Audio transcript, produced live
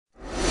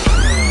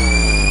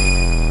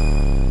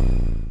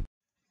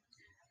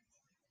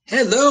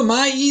Hello,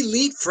 my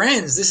elite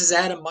friends. This is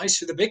Adam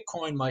Meister, the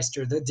Bitcoin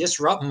Meister, the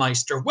Disrupt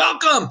Meister.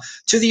 Welcome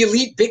to the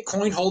Elite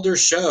Bitcoin Holder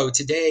Show.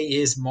 Today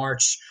is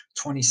March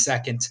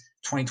 22nd,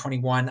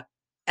 2021.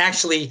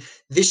 Actually,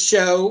 this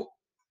show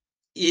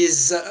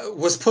is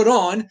was put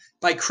on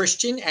by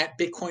Christian at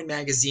Bitcoin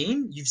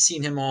Magazine. You've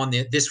seen him on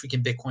This Week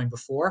in Bitcoin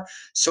before.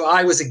 So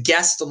I was a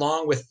guest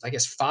along with, I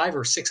guess, 5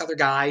 or 6 other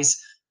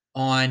guys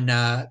on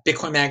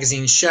Bitcoin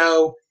Magazine's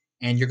show.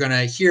 And you're going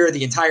to hear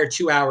the entire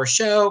 2-hour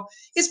show.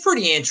 It's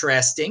pretty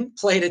interesting.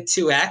 Played at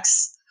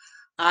 2x.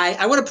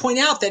 I want to point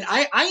out that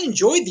I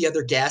enjoyed the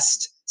other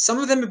guests. Some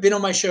of them have been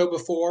on my show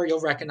before. You'll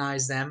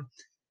recognize them.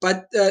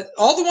 But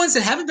all the ones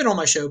that haven't been on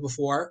my show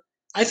before,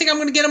 I think I'm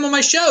going to get them on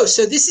my show.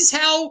 So this is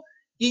how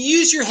you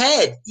use your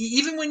head.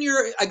 Even when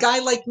you're a guy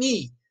like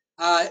me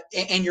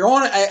and you're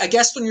on a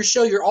guest on your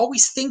show, you're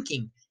always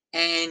thinking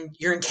and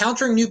you're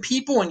encountering new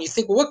people and you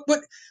think, well,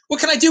 what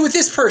can I do with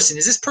this person?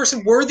 Is this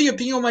person worthy of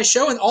being on my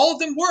show? And all of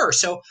them were.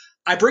 So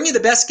I bring you the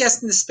best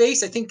guest in the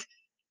space. I think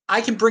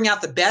I can bring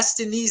out the best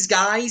in these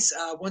guys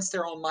once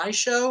they're on my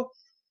show.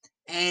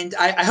 And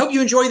I hope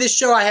you enjoy this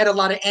show. I had a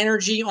lot of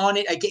energy on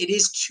it. It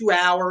is 2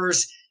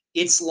 hours.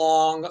 It's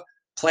long.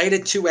 Play it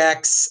at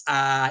 2x.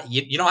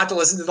 You don't have to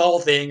listen to the whole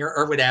thing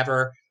or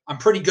whatever. I'm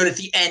pretty good at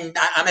the end.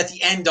 I'm at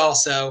the end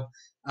also.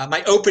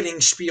 My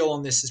opening spiel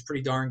on this is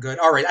pretty darn good.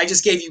 All right. I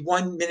just gave you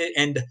 1 minute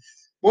and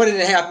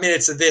 1.5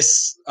 minutes of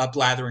this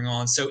blathering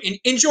on. So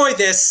enjoy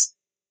this.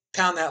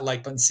 Pound that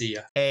like button. See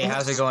ya. Hey,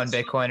 how's it going,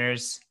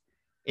 Bitcoiners?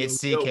 It's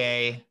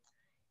CK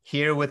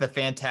here with a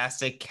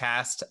fantastic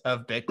cast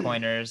of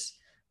Bitcoiners,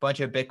 bunch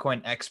of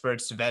Bitcoin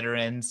experts,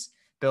 veterans,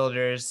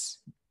 builders,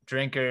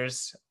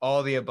 drinkers,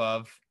 all the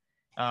above.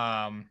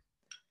 I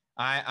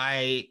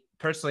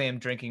personally am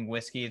drinking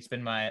whiskey. It's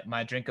been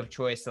my drink of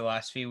choice the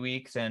last few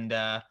weeks, and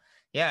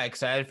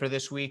excited for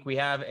this week. We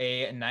have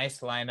a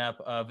nice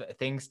lineup of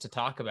things to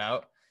talk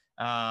about.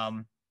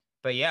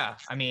 But yeah,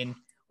 I mean,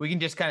 we can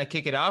just kind of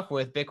kick it off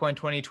with Bitcoin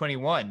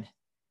 2021.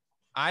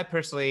 I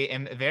personally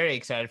am very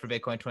excited for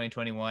Bitcoin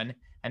 2021.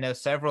 I know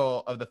several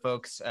of the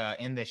folks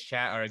in this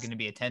chat are going to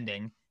be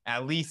attending,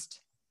 at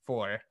least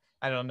 4.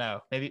 I don't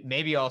know,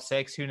 maybe all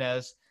 6. Who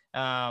knows?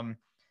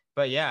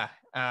 But yeah,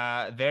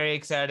 very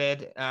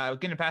excited. I'm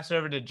going to pass it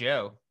over to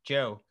Joe.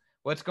 Joe,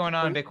 what's going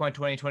on in Bitcoin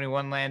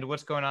 2021 land?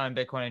 What's going on in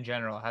Bitcoin in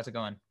general? How's it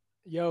going?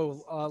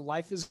 Yo,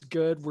 life is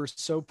good. We're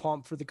so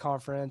pumped for the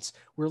conference.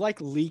 We're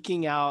like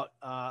leaking out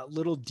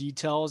little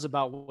details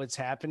about what's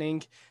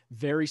happening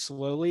very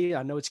slowly.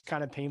 I know it's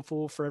kind of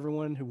painful for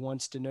everyone who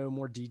wants to know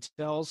more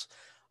details,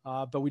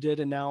 but we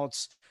did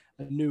announce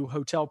a new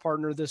hotel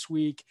partner this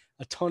week,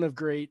 a ton of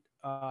great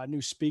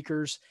new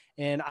speakers.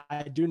 And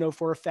I do know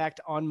for a fact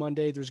on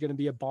Monday, there's going to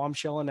be a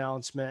bombshell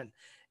announcement.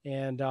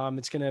 And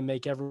it's going to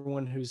make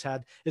everyone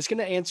it's going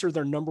to answer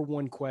their number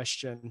one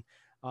question.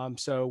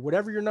 So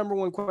whatever your number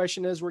one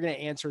question is, we're going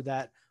to answer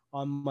that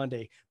on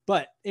Monday.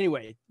 But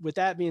anyway, with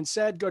that being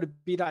said, go to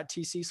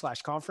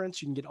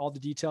b.tc/conference. You can get all the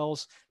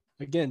details.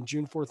 Again,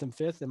 June 4th and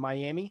 5th in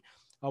Miami.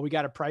 We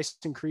got a price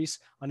increase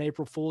on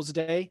April Fool's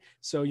Day.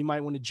 So you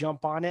might want to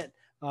jump on it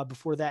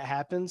before that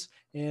happens.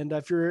 And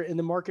if you're in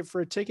the market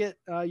for a ticket,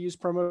 use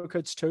promo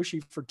code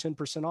Satoshi for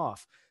 10%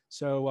 off.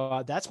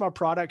 So that's my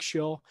product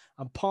shill.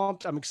 I'm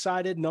pumped. I'm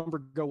excited. Number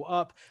go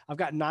up. I've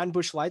got 9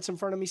 Busch Lights in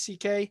front of me,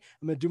 CK.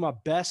 I'm going to do my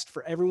best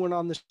for everyone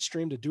on the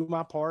stream to do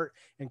my part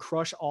and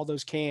crush all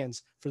those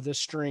cans for this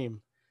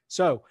stream.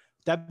 So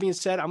that being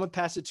said, I'm going to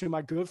pass it to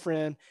my good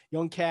friend,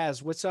 Young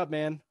Kaz. What's up,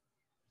 man?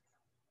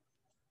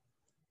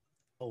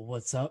 Oh,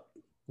 what's up?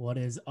 What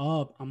is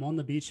up? I'm on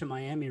the beach in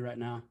Miami right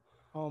now.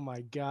 Oh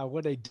my God,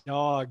 what a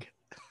dog.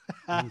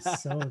 I'm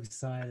so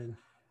excited.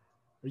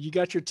 You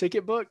got your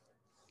ticket booked?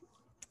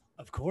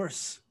 Of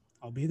course.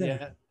 I'll be there.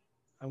 Yeah,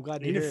 I'm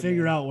glad I need to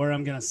figure out where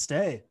I'm going to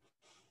stay.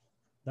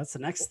 That's the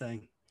next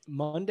thing.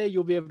 Monday,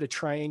 you'll be able to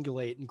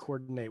triangulate and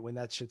coordinate when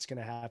that shit's going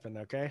to happen,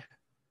 okay?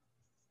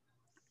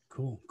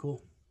 Cool.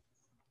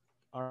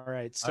 All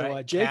right. So, All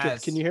right, Jacob,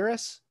 Kaz. Can you hear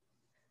us?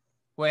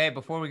 Wait,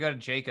 before we go to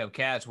Jacob,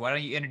 Kaz, why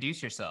don't you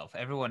introduce yourself?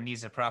 Everyone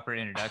needs a proper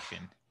introduction.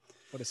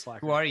 What a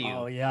slacker. Who are you?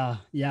 Oh, yeah.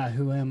 Yeah,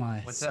 who am I?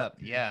 What's up?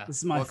 Yeah. This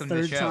is my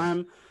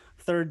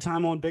third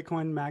time on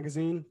Bitcoin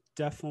Magazine.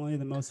 Definitely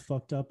the most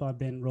fucked up I've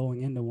been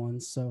rolling into one.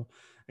 So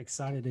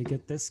excited to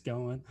get this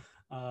going.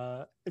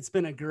 It's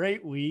been a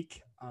great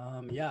week.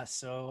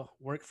 So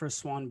work for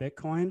Swan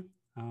Bitcoin.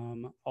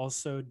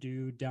 Also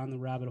do Down the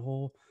Rabbit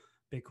Hole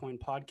Bitcoin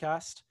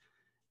podcast.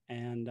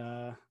 And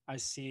I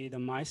see the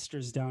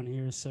Meisters down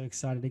here. So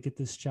excited to get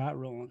this chat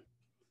rolling.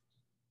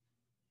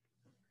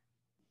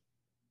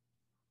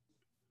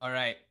 All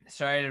right.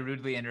 Sorry to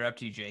rudely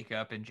interrupt you,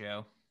 Jacob and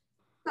Joe.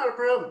 Not a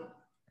problem.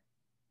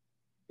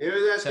 He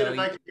was asking if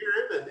I could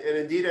hear him, and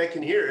indeed I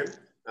can hear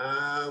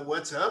him.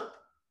 What's up?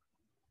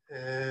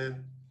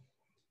 And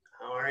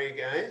how are you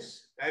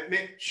guys?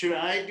 Should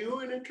I do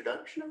an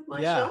introduction of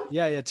myself?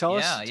 Yeah. Tell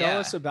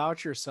us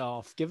about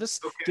yourself. Give us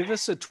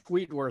a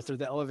tweet worth or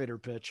the elevator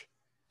pitch.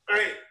 All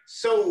right.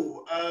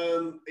 So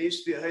I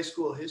used to be a high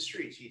school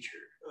history teacher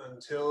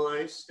until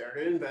I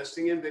started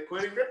investing in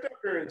Bitcoin and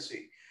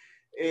cryptocurrency.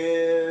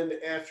 And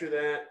after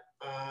that,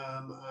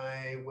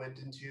 I went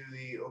into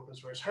the open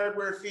source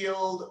hardware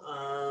field.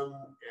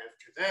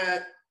 After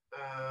that,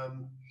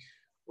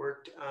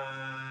 worked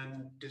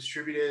on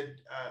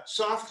distributed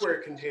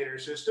software container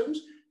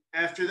systems.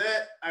 After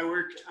that, I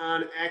worked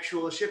on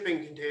actual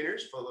shipping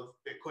containers full of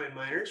Bitcoin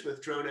miners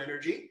with Drone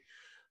Energy.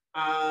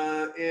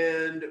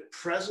 And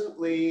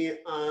presently,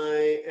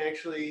 I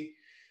actually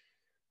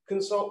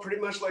consult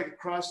pretty much like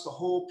across the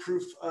whole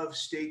proof of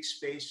stake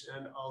space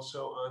and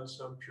also on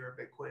some pure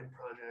Bitcoin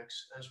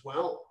projects as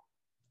well.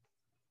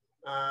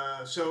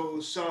 So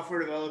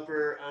software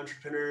developer,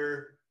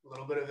 entrepreneur, a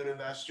little bit of an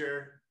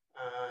investor,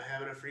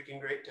 having a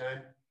freaking great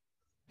time.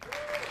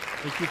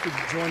 Thank you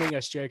for joining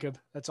us, Jacob.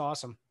 That's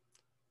awesome.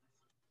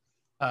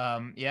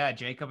 Yeah,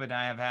 Jacob and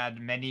I have had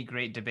many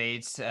great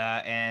debates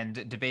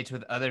and debates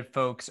with other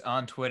folks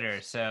on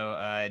Twitter.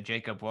 So,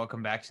 Jacob,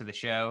 welcome back to the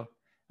show.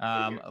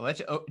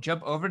 Let's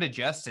jump over to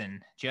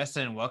Justin.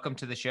 Justin, welcome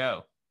to the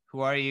show. Who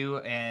are you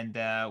and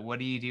what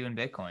do you do in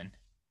Bitcoin?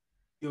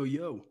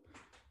 Yo.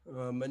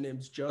 My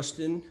name's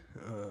Justin.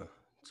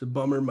 It's a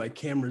bummer my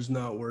camera's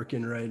not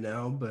working right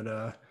now, but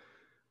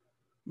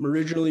I'm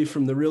originally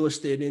from the real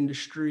estate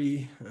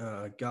industry,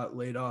 got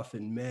laid off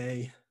in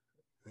May.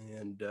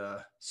 And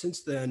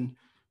since then,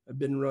 I've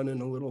been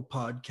running a little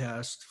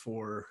podcast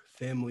for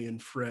family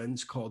and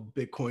friends called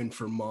Bitcoin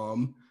for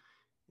Mom.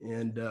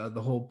 And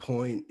the whole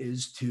point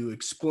is to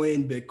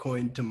explain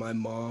Bitcoin to my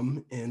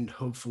mom and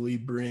hopefully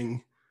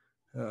bring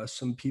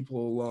some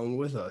people along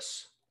with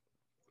us.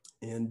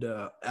 And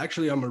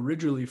actually, I'm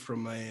originally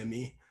from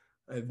Miami.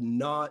 I've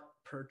not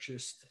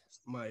purchased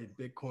my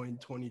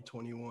Bitcoin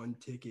 2021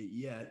 ticket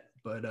yet,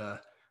 but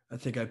I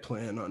think I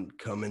plan on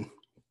coming.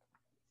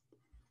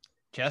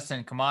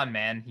 Justin, come on,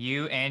 man.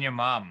 You and your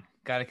mom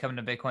got to come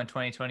to Bitcoin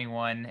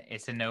 2021.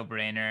 It's a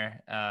no-brainer.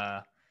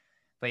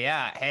 But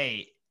yeah,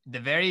 hey, the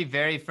very,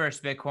 very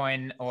first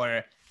Bitcoin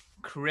or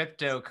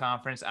crypto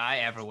conference I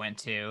ever went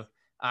to,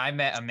 I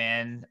met a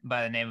man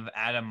by the name of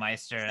Adam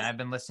Meister, and I've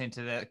been listening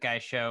to that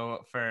guy's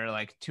show for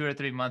like 2 or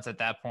 3 months at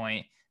that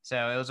point.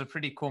 So it was a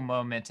pretty cool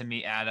moment to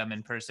meet Adam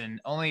in person.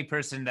 Only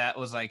person that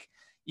was like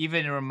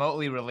even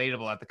remotely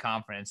relatable at the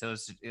conference. It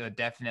was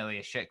definitely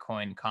a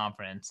shitcoin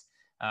conference.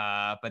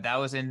 But that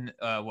was in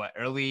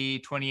early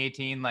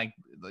 2018, like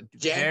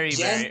very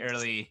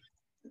early.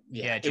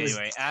 Yeah,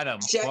 January. Adam,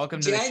 welcome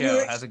to the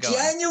show. How's it going?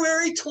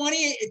 January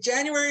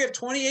of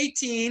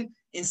 2018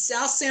 in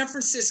South San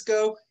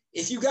Francisco.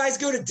 If you guys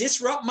go to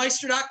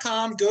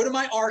disruptmeister.com, go to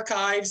my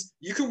archives,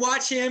 you can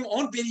watch him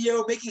on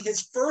video making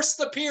his first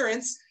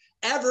appearance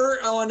ever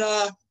on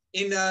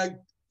in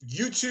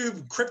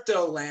YouTube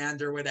crypto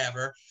land or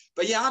whatever.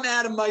 But yeah, I'm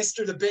Adam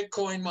Meister, the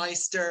Bitcoin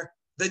Meister,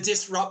 the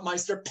Disrupt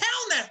Meister.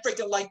 Pound that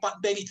freaking like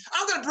button, baby.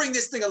 I'm going to bring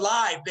this thing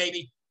alive,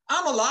 baby.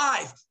 I'm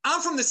alive.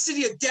 I'm from the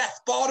city of death,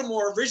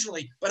 Baltimore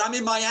originally, but I'm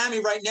in Miami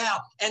right now,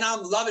 and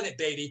I'm loving it,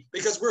 baby,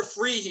 because we're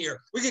free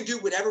here. We can do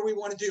whatever we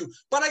want to do.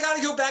 But I got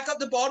to go back up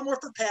to Baltimore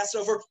for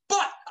Passover,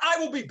 but I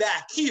will be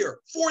back here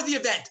for the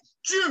event.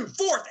 June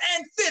 4th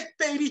and 5th,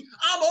 baby.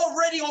 I'm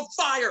already on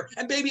fire.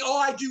 And, baby, all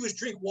I do is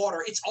drink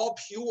water. It's all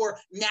pure,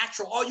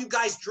 natural. All you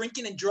guys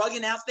drinking and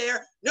drugging out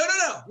there, no,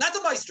 not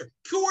the Meister.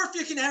 Pure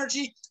freaking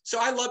energy. So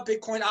I love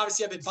Bitcoin.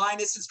 Obviously, I've been buying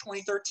it since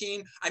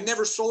 2013. I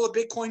never sold a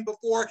Bitcoin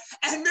before.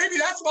 And maybe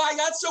that's why I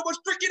got so much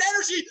freaking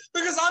energy,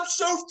 because I'm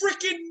so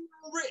freaking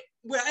rich.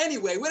 Well,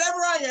 anyway, whatever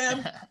I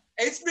am,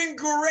 it's been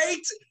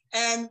great.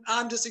 And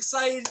I'm just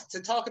excited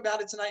to talk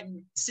about it tonight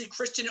and see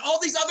Christian and all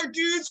these other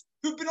dudes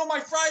who've been on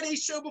my Friday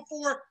show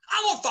before.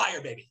 I'm on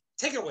fire, baby.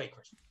 Take it away,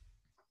 Christian.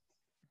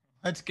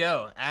 Let's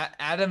go.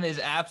 Adam is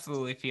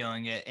absolutely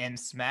feeling it, and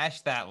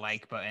smash that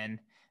like button.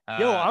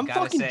 Yo, I'm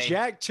fucking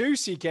jacked too,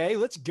 CK.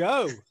 Let's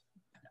go.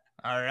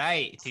 All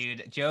right,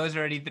 dude. Joe's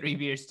already 3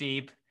 beers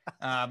deep.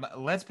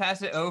 Let's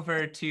pass it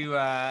over to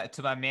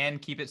my man.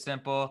 Keep It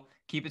Simple.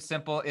 Keep It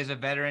Simple is a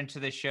veteran to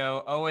the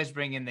show. Always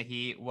bringing the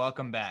heat.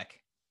 Welcome back.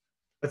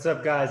 What's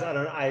up, guys?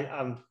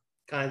 I'm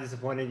kind of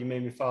disappointed you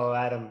made me follow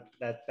Adam.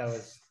 That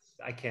was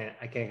I can't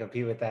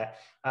compete with that.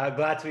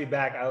 Glad to be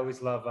back. I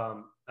always love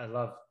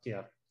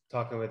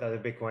talking with other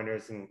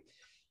Bitcoiners and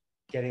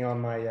getting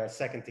on my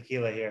second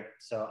tequila here.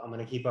 So I'm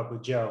gonna keep up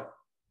with Joe.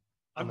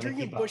 I'm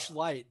drinking Busch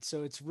Light,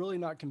 so it's really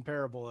not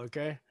comparable.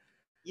 Okay.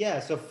 Yeah.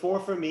 So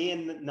 4 for me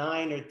and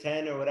 9 or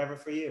 10 or whatever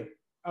for you.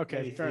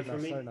 Okay. Fair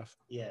enough.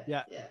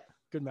 Yeah.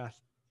 Good math.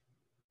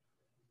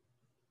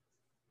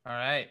 All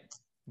right,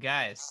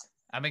 guys.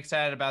 I'm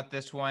excited about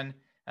this one.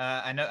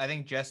 I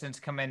think Justin's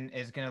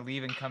is going to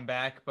leave and come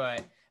back,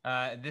 but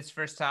this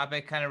first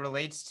topic kind of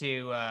relates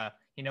to,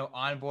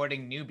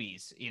 onboarding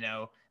newbies.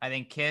 I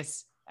think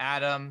Kiss,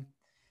 Adam,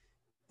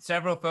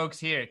 several folks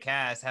here,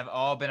 Cass, have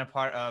all been a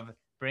part of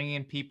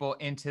bringing people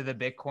into the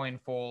Bitcoin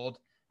fold.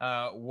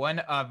 One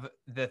of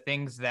the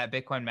things that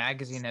Bitcoin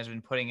Magazine has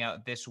been putting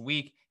out this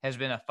week has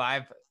been a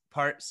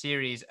 5-part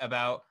series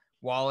about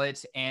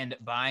wallets and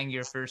buying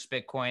your first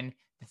Bitcoin.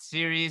 The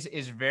series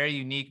is very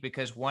unique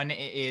because 1,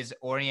 it is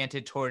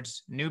oriented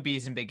towards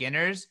newbies and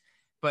beginners,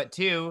 but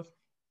 2,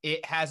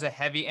 it has a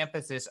heavy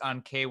emphasis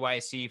on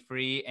KYC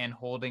free and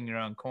holding your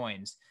own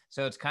coins.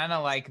 So it's kind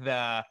of like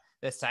the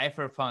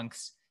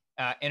cypherpunks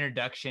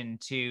introduction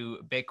to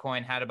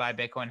Bitcoin, how to buy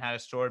Bitcoin, how to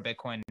store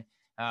Bitcoin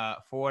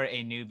for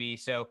a newbie.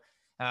 So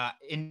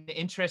an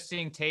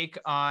interesting take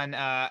on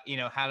how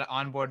to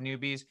onboard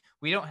newbies.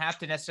 We don't have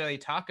to necessarily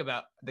talk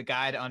about the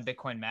guide on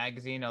Bitcoin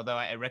Magazine, although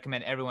I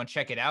recommend everyone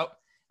check it out.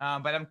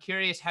 But I'm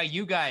curious how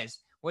you guys,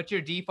 what's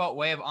your default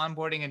way of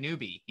onboarding a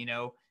newbie?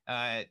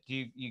 Do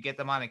you get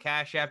them on a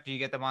Cash App? Do you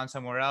get them on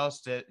somewhere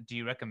else? Do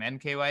you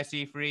recommend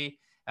KYC free?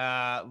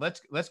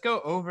 Let's go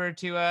over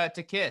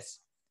to Kiss.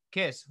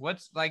 Kiss,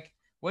 what's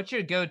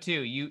your go-to?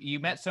 You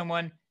met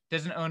someone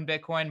doesn't own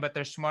Bitcoin, but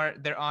they're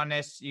smart, they're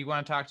honest. You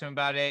want to talk to them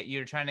about it.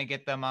 You're trying to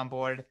get them on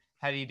board.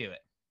 How do you do it?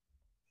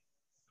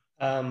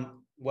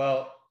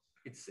 Well,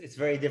 it's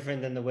very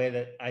different than the way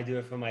that I do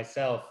it for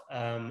myself.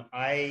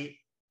 I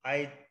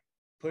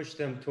push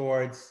them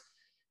towards,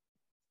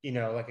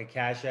 like a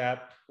Cash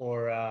App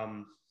or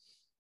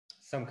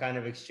some kind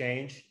of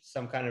exchange,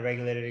 some kind of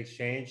regulated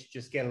exchange.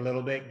 Just get a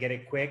little bit, get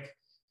it quick.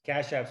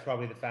 Cash App's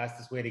probably the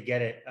fastest way to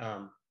get it,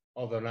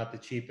 although not the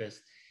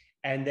cheapest.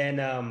 And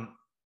then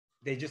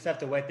they just have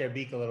to wet their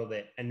beak a little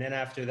bit. And then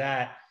after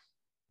that,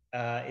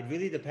 it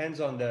really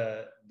depends on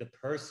the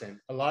person.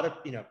 A lot of,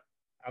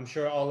 I'm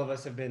sure all of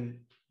us have been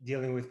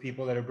dealing with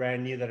people that are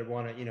brand new that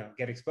want to,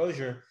 get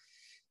exposure.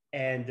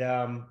 And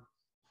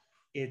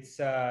it's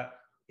a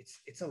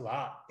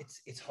lot.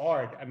 It's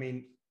hard. I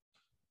mean,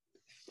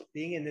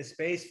 being in this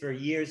space for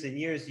years and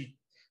years, you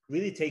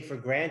really take for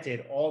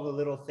granted all the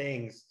little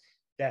things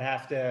that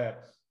have to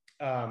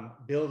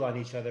build on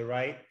each other,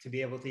 right? To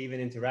be able to even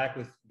interact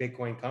with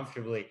Bitcoin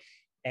comfortably.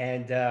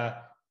 And,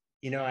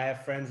 I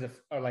have friends that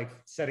are like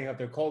setting up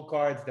their cold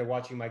cards. They're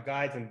watching my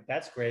guides, and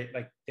that's great.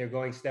 Like they're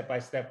going step by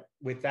step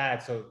with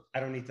that. So I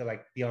don't need to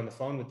like be on the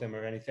phone with them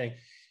or anything.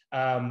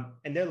 And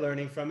they're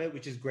learning from it,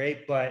 which is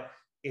great, but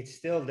it's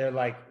still, they're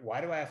like,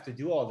 why do I have to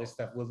do all this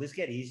stuff? Will this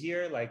get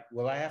easier? Like,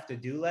 will I have to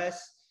do less?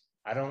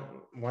 I don't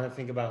want to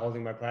think about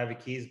holding my private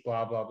keys,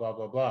 blah, blah, blah,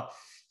 blah, blah.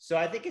 So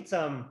I think it's,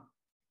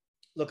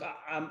 look,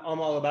 I'm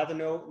all about the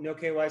no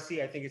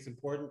KYC. I think it's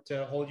important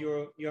to hold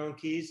your own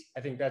keys.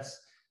 I think that's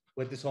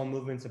what this whole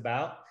movement's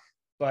about.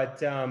 But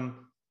the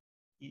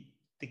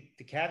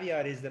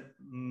caveat is that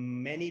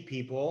many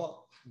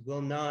people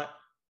will not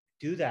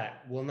do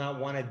that, will not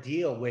want to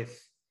deal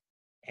with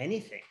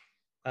anything.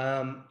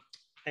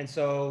 And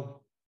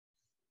so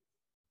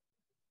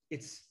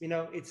it's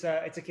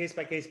a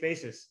case-by-case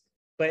basis.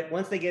 But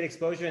once they get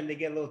exposure and they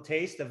get a little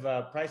taste of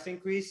a price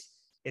increase,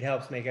 it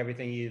helps make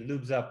everything, it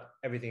lubes up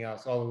everything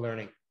else, all the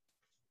learning.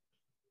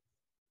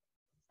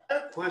 I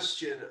have a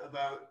question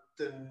about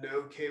the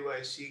no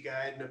KYC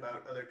guide and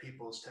about other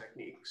people's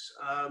techniques.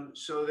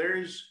 So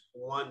there's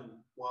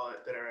one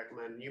wallet that I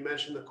recommend. You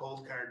mentioned the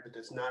cold card, but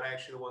it's not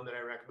actually the one that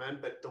I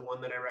recommend, but the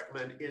one that I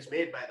recommend is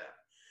made by them.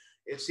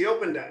 It's the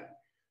Opendime.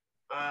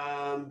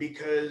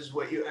 Because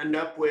what you end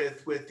up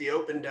with the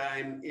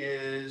Opendime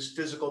is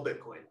physical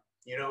Bitcoin.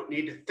 You don't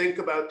need to think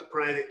about the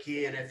private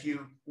key. And if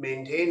you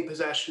maintain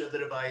possession of the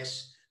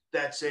device,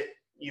 that's it.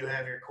 You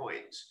have your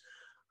coins.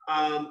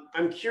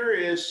 I'm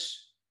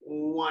curious,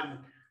 one,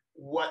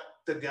 what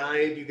the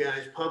guide you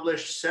guys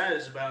published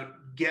says about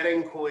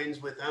getting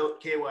coins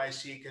without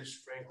KYC, because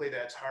frankly,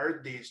 that's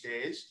hard these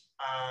days.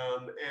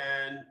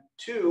 And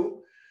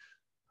two,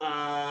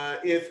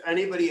 if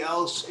anybody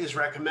else is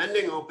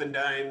recommending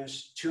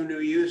Opendimes to new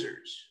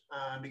users,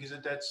 because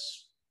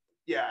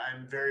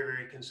I'm very,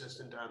 very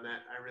consistent on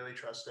that. I really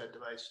trust that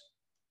device.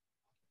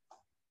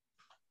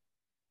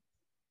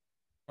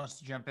 Wants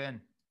to jump in?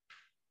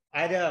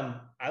 I'd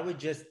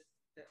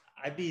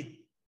be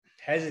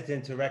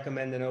hesitant to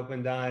recommend an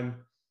Opendime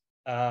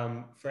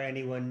for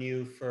anyone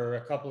new for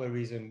a couple of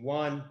reasons.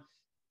 One,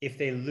 if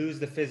they lose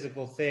the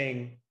physical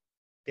thing,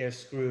 they're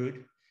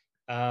screwed.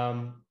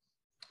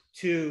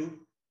 Two,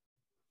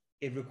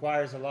 it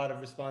requires a lot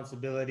of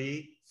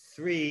responsibility.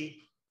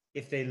 Three,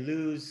 if they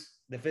lose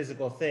the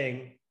physical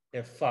thing,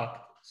 they're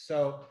fucked.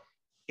 So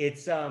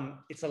it's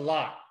a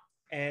lot.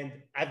 And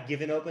I've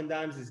given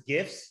Opendimes as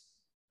gifts,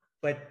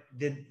 but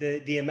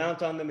the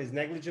amount on them is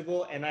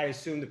negligible, and I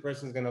assume the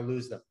person's gonna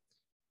lose them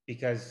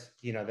because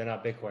they're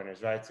not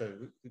Bitcoiners, right? So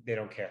they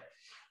don't care.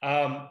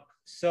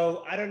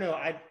 So I don't know.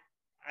 I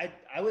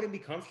wouldn't be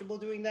comfortable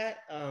doing that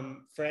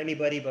for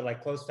anybody but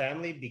like close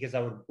family, because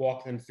I would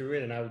walk them through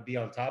it and I would be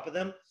on top of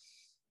them.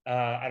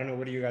 I don't know.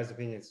 What are your guys'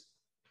 opinions?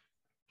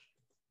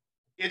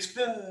 It's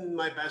been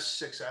my best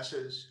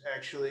successes,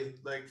 actually,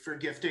 like for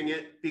gifting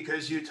it,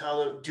 because you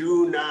tell them,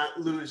 do not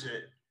lose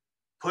it.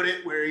 Put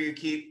it where you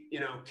keep,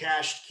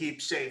 cash,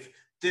 keep safe.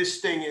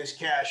 This thing is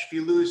cash. If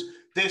you lose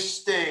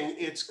this thing,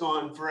 it's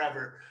gone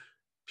forever.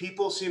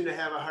 People seem to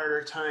have a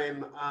harder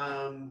time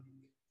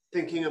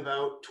thinking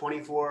about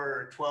 24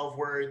 or 12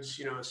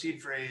 words, a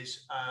seed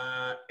phrase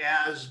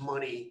as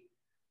money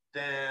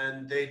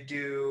than they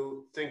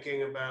do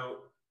thinking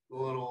about the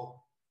little,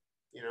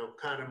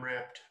 condom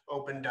wrapped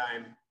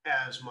Opendime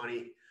as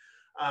money.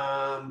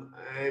 I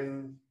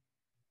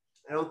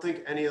don't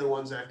think any of the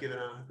ones I've given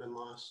out have been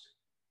lost.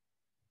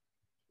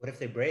 What if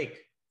they break?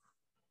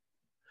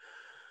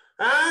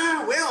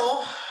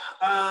 Well,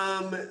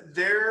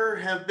 there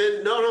have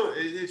been, no,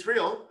 it's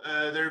real.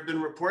 There have been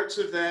reports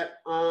of that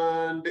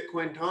on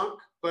Bitcoin Talk,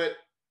 but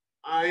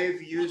I've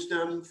used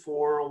them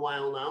for a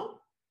while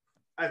now.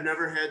 I've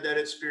never had that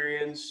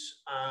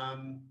experience.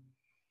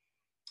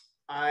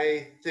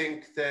 I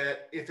think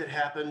that if it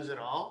happens at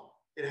all,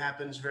 it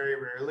happens very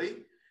rarely.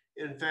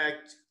 In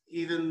fact,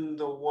 even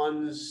the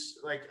ones,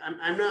 like,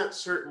 I'm not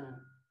certain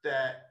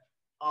that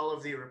all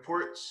of the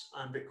reports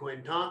on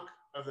Bitcoin Talk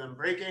of them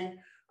breaking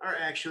are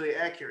actually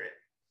accurate.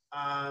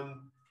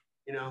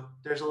 You know,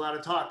 there's a lot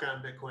of talk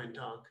on Bitcoin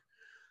Talk.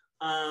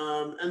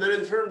 And then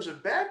in terms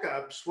of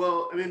backups,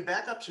 well, I mean,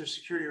 backups are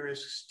security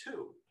risks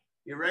too.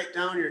 You write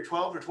down your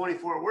 12 or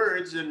 24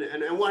 words, and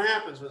what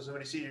happens when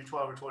somebody sees your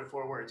 12 or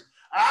 24 words?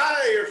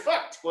 You're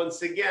fucked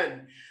once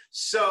again.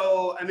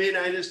 So, I mean,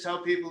 I just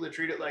tell people to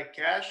treat it like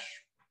cash.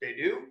 They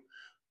do.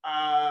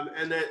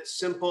 And that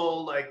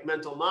simple, like,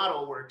 mental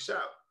model works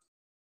out.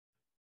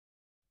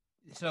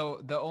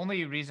 So the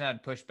only reason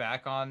I'd push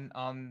back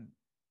on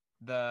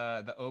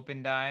the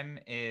Open Dime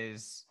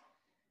is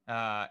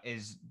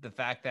the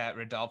fact that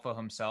Rodolfo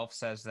himself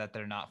says that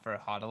they're not for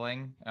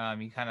hodling.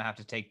 You kind of have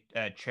to take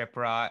chip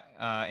rot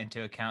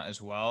into account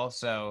as well.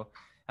 So,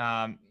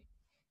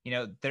 you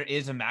know, there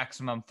is a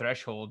maximum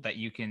threshold that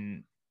you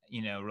can,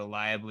 you know,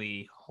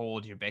 reliably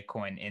hold your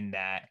Bitcoin in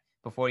that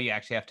before you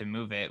actually have to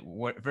move it.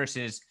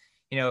 Versus,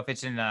 you know, if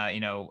it's in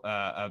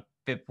a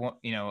BIP,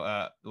 you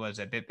know, was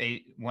it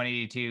BIP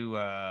 182,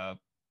 a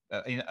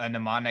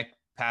mnemonic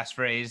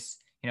passphrase,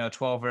 you know,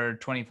 12 or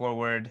 24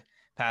 word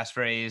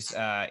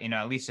passphrase, you know,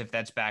 at least if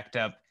that's backed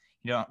up,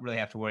 you don't really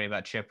have to worry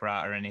about chip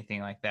rot or anything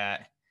like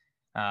that.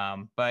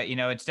 But, you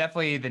know, it's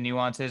definitely the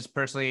nuances.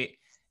 Personally,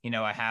 you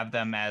know, I have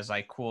them as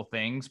like cool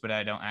things, but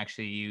I don't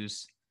actually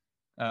use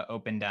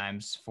Open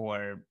Dimes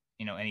for,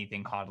 you know,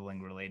 anything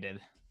hodling related.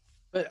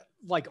 But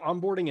like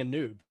onboarding a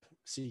noob,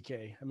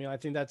 CK, I mean, I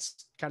think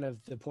that's kind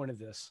of the point of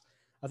this.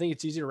 I think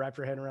it's easy to wrap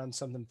your head around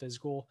something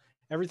physical.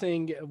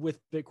 Everything with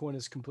Bitcoin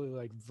is completely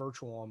like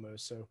virtual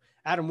almost. So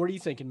Adam, what are you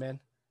thinking, man?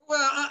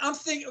 Well, I'm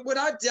thinking what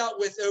I've dealt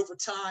with over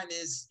time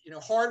is, you know,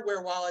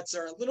 hardware wallets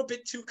are a little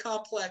bit too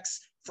complex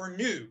for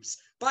noobs.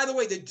 By the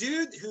way, the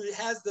dude who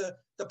has the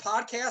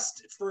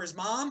podcast for his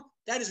mom,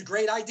 that is a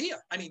great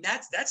idea. I mean,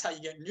 that's how you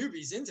get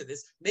newbies into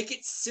this. Make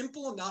it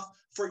simple enough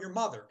for your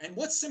mother. And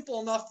what's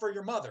simple enough for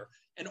your mother?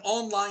 An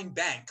online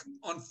bank,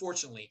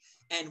 unfortunately.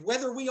 And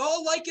whether we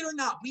all like it or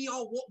not, we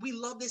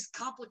love this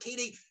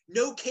complicated,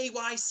 no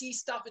KYC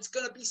stuff. It's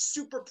going to be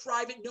super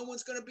private. No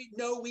one's going to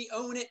we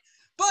own it.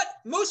 But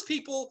most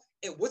people,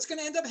 what's going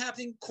to end up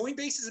happening,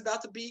 Coinbase is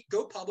about to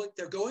go public.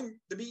 They're going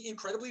to be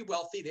incredibly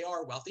wealthy. They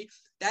are wealthy.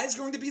 That is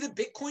going to be the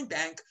Bitcoin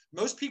bank.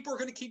 Most people are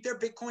going to keep their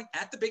Bitcoin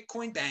at the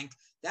Bitcoin bank.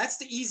 That's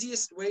the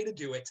easiest way to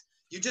do it.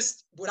 You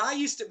just, what I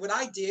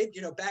did,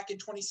 you know, back in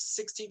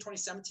 2016,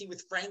 2017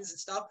 with friends and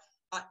stuff,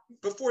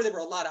 before there were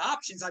a lot of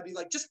options, I'd be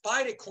like, just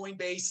buy it at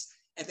Coinbase,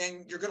 and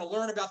then you're going to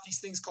learn about these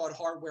things called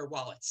hardware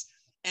wallets.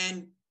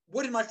 And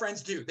what did my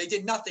friends do? They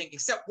did nothing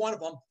except one of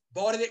them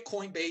bought it at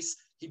Coinbase.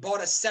 He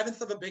bought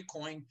 1/7 of a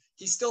Bitcoin.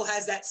 He still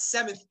has that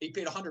 1/7. He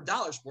paid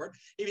 $100 for it.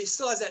 He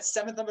still has that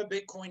 1/7 of a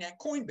Bitcoin at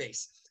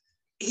Coinbase.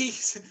 He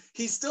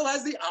still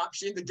has the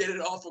option to get it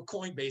off of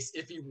Coinbase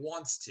if he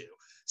wants to.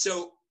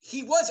 So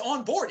he was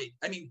onboarded.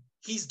 I mean,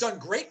 he's done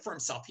great for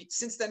himself.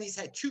 Since then, he's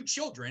had 2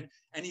 children,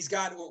 and he's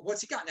got,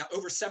 what's he got now?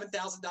 Over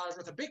 $7,000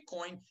 worth of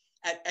Bitcoin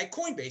at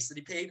Coinbase that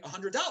he paid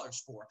 $100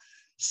 for.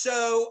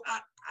 So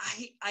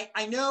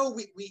I know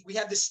we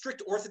have this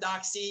strict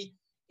orthodoxy.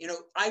 You know,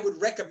 I would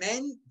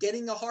recommend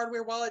getting a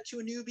hardware wallet to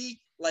a newbie,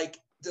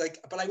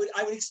 but I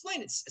would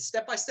explain it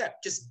step by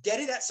step. Just get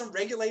it at some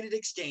regulated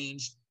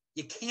exchange.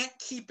 You can't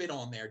keep it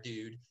on there,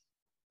 dude.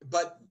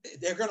 But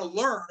they're going to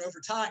learn over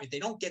time, if they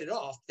don't get it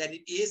off, that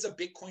it is a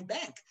Bitcoin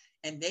bank,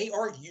 and they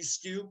are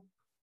used to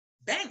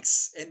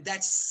banks. And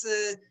that's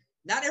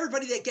not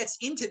everybody that gets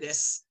into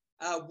this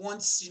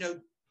wants, you know,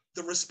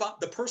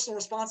 the personal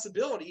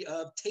responsibility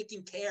of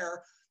taking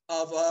care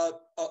of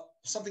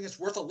something that's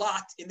worth a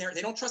lot in there.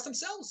 They don't trust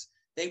themselves.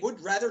 They would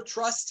rather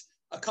trust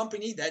a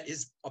company that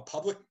is a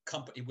public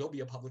company, will be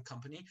a public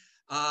company.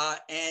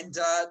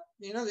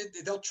 You know,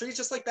 they'll treat it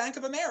just like Bank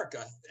of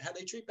America. How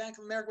they treat Bank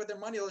of America with their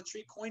money, they'll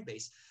treat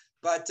Coinbase.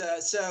 But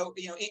so,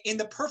 you know, in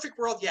the perfect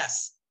world,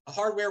 yes, a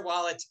hardware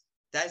wallet,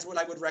 that is what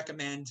I would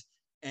recommend.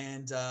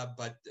 And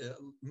but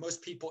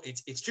most people,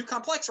 it's too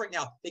complex right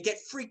now. They get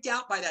freaked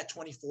out by that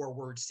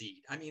 24-word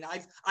seed. I mean,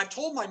 I've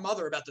told my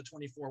mother about the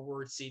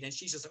 24-word seed, and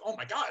she's just like, oh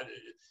my God,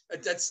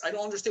 I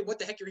don't understand what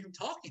the heck you're even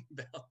talking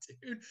about,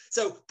 dude.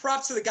 So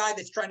props to the guy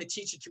that's trying to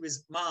teach it to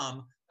his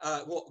mom.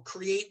 Will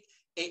create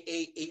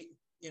a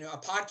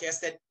podcast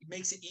that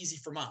makes it easy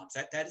for moms.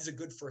 That is a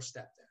good first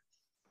step there.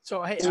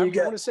 So hey, I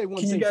want to say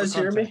one thing. Can you guys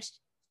hear me?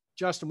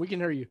 Justin, we can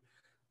hear you.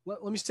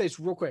 Let me say this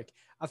real quick.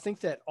 I think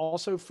that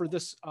also for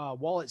this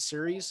wallet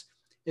series,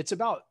 it's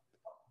about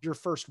your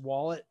first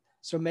wallet.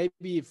 So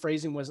maybe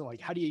phrasing wasn't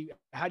like, how do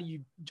you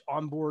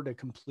onboard a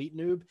complete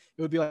noob?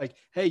 It would be like,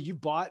 hey, you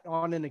bought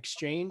on an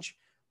exchange.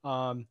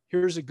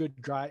 here's a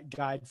good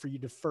guide for you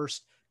to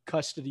first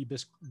custody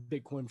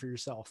Bitcoin for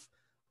yourself.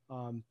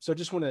 So I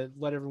just want to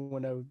let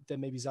everyone know that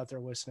maybe he's out there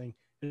listening.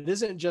 It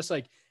isn't just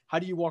like, how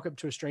do you walk up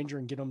to a stranger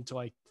and get them to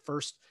like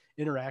first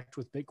interact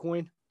with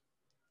Bitcoin,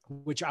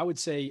 which I would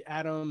say,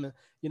 Adam,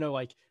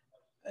 like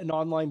an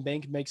online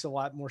bank makes a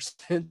lot more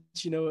sense.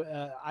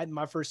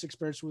 My first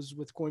experience was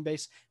with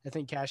Coinbase. I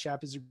think Cash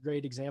App is a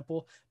great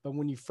example, but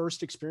when you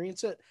first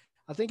experience it,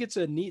 I think it's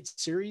a neat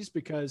series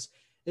because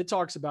it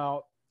talks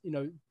about,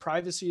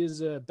 privacy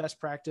is a best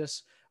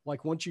practice.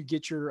 Like once you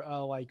get your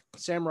like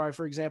Samurai,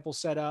 for example,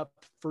 set up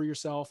for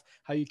yourself,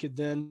 how you could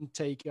then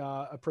take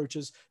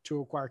approaches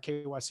to acquire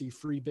KYC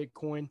free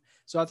Bitcoin.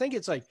 So I think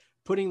it's like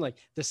putting like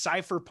the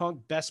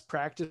cypherpunk best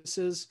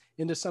practices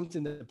into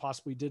something that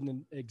possibly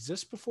didn't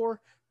exist before.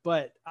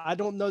 But I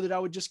don't know that I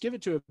would just give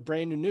it to a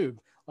brand new noob.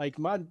 Like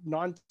my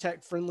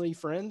non-tech friendly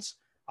friends,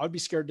 I would be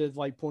scared to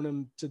like point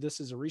them to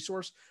this as a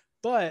resource.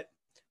 But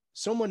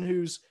someone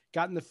who's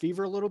gotten the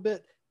fever a little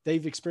bit,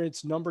 they've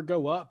experienced number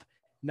go up.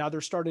 Now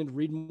they're starting to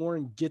read more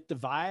and get the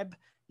vibe.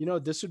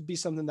 This would be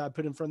something that I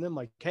put in front of them.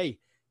 Like, hey,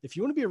 if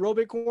you want to be a real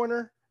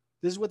Bitcoiner,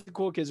 this is what the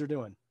cool kids are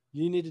doing.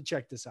 You need to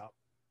check this out.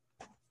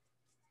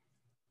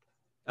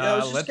 I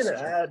was just going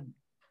to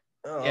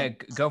add.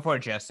 Go for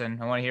it, Justin.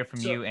 I want to hear from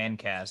you and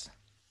Kaz.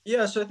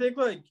 Yeah. So I think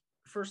like,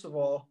 first of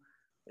all,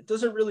 it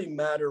doesn't really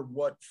matter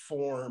what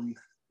form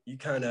you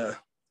kind of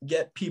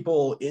get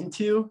people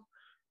into.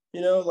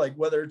 Like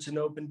whether it's an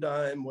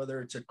OpenDime,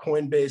 whether it's a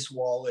Coinbase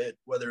wallet,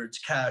 whether it's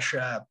Cash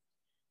App.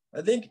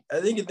 I think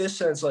in this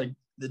sense, like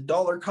the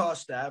dollar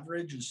cost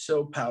average is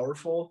so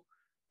powerful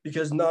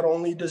because not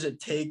only does it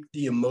take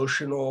the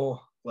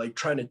emotional, like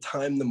trying to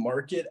time the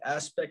market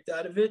aspect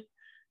out of it,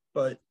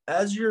 but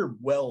as your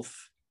wealth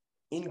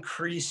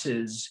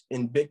increases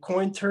in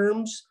Bitcoin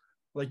terms,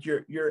 like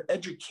your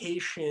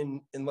education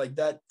and like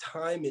that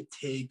time it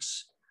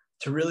takes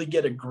to really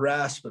get a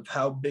grasp of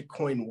how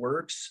Bitcoin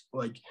works,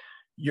 like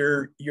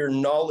your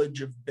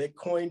knowledge of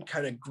Bitcoin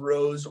kind of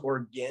grows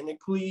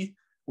organically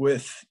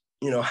with,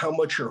 how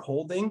much you're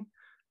holding,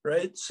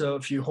 right? So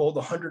if you hold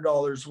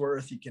 $100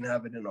 worth, you can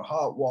have it in a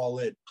hot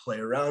wallet, play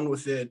around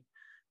with it.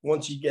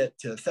 Once you get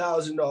to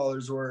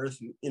 $1,000 worth,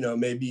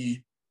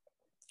 maybe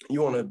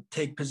you want to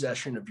take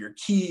possession of your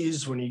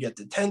keys. When you get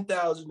to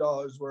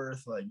 $10,000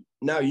 worth, like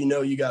now,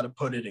 you got to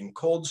put it in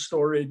cold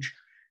storage,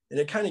 and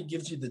it kind of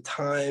gives you the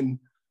time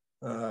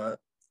to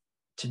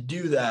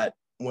do that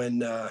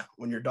when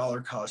you're dollar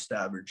cost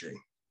averaging.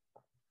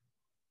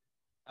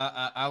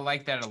 I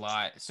like that a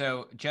lot.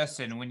 So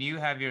Justin, when you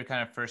have your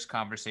kind of first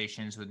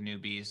conversations with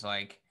newbies,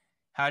 like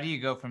how do you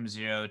go from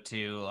 0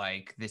 to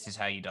like, this is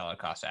how you dollar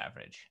cost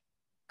average?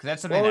 Because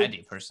that's something I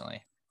do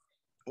personally.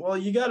 Well,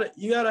 you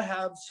gotta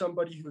have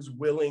somebody who's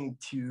willing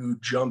to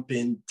jump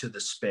into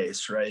the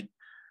space, right?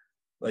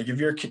 Like if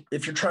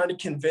you're trying to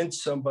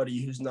convince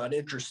somebody who's not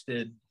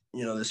interested,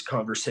 this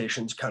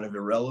conversation's kind of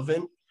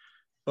irrelevant.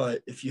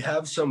 But if you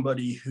have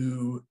somebody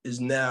who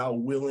is now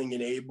willing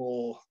and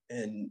able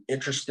and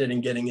interested in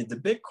getting into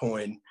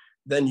Bitcoin,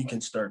 then you can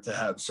start to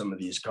have some of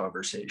these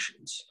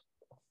conversations.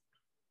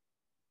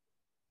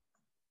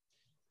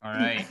 All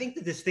right. I think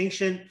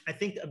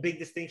a big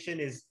distinction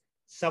is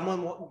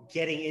someone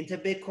getting into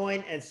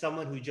Bitcoin and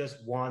someone who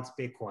just wants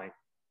Bitcoin.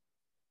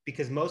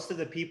 Because most of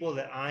the people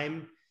that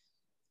I'm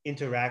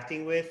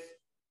interacting with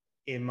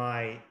in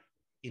my,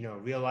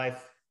 real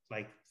life,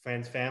 like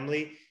friends,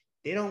 family,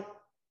 they don't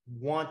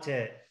want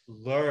to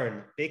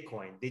learn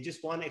Bitcoin. They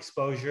just want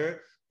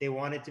exposure. They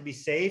want it to be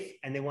safe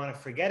and they want to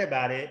forget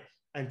about it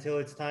until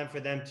it's time for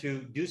them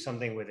to do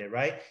something with it,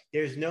 right?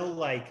 There's no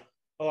like,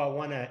 oh, I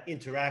want to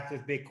interact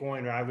with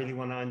Bitcoin or I really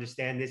want to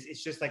understand this.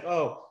 It's just like,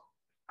 oh,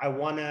 I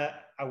want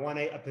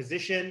a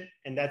position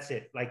and that's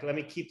it. Like, let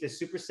me keep this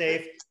super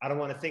safe. I don't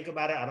want to think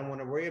about it. I don't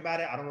want to worry about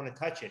it. I don't want to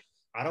touch it.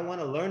 I don't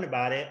want to learn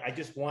about it. I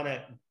just want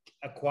to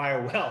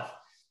acquire wealth.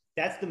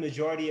 That's the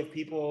majority of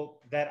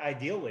people that I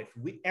deal with.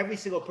 Every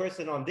single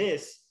person on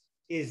this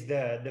is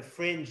the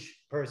fringe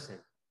person,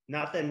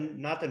 not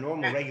the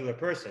normal regular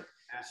person.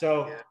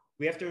 So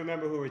we have to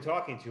remember who we're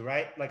talking to,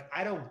 right? Like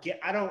I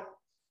don't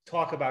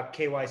talk about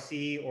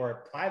KYC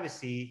or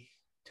privacy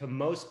to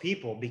most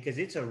people because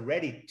it's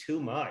already too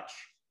much,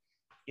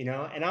 and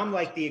I'm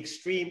like the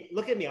extreme.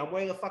 Look at me, I'm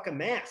wearing a fucking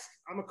mask.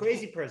 I'm a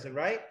crazy person,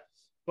 right?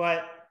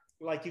 But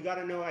like you got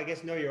to know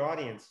your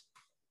audience.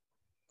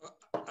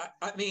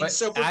 I mean, but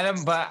so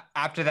Adam, but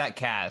after that,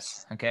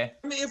 Kaz, okay.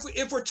 I mean,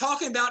 if we're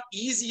talking about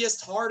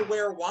easiest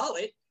hardware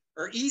wallet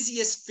or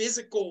easiest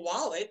physical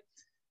wallet,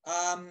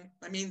 I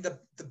mean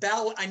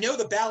I know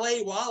the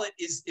Ballet wallet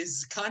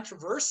is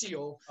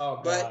controversial,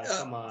 but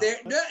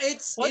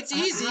it's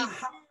easy.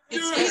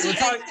 It's easy,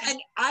 and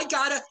I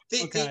got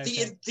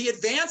the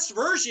advanced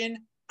version.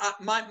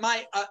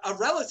 A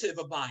relative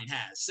of mine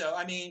has. So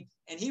I mean,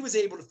 and he was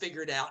able to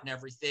figure it out and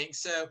everything.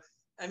 So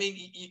I mean,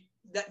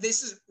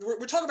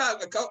 we're talking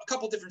about a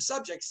couple different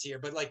subjects here,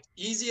 but like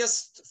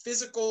easiest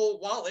physical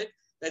wallet.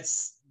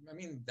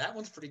 That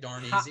one's pretty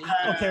darn easy.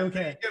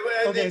 Okay.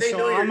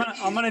 So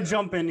I'm gonna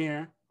jump in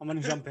here.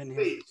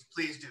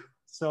 Please do.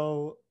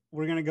 So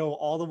we're going to go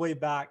all the way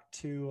back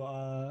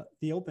to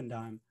the Open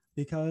Dime,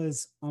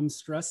 because I'm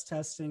stress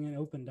testing an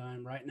Open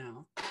Dime right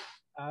now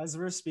as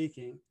we're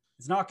speaking.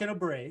 It's not going to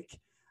break.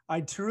 I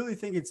truly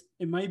think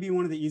it might be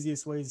one of the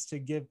easiest ways to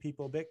give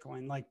people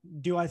Bitcoin. Like,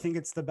 do I think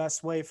it's the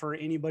best way for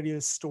anybody to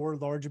store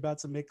large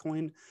amounts of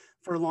Bitcoin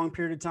for a long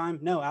period of time?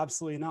 No,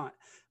 absolutely not.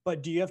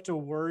 But do you have to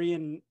worry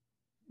and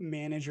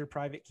manage your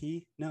private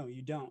key? No,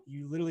 you don't.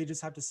 You literally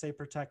just have to say,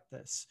 protect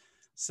this.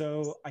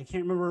 So I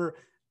can't remember,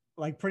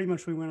 like pretty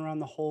much we went around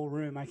the whole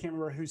room. I can't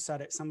remember who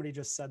said it. Somebody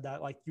just said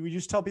that, like, you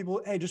just tell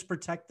people, hey, just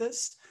protect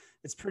this.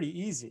 It's pretty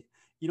easy.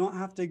 You don't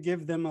have to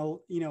give them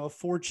a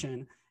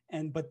fortune.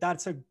 But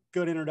that's a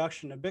good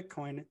introduction to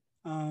Bitcoin.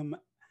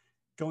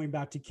 Going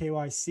back to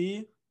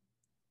KYC,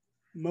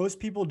 most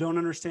people don't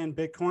understand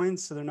Bitcoin,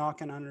 so they're not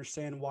going to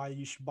understand why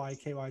you should buy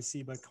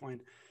KYC Bitcoin.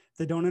 If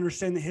they don't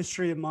understand the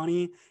history of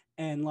money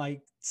and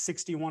like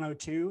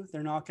 6102,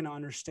 they're not going to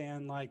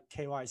understand like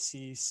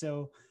KYC.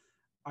 So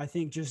I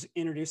think just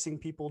introducing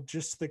people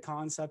just to the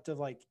concept of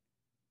like,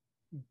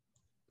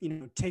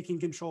 taking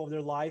control of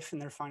their life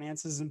and their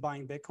finances and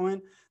buying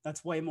Bitcoin,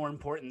 that's way more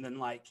important than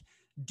like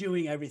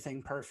doing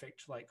everything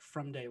perfect, like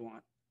from day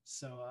one.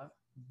 So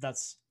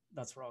that's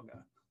where I'll go.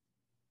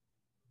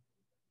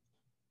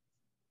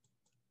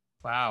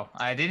 Wow.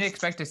 I didn't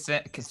expect to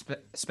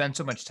spend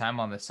so much time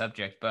on this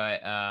subject,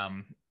 but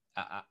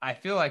I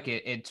feel like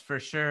it's for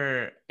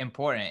sure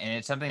important. And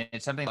it's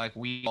something like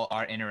we all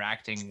are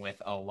interacting with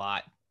a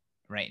lot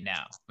right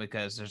now,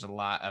 because there's a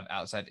lot of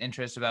outside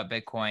interest about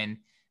Bitcoin.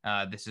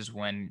 This is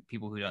when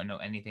people who don't know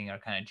anything are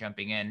kind of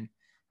jumping in.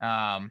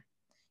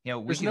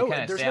 There's no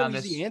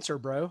easy answer,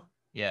 bro.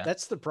 Yeah,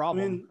 that's the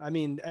problem. I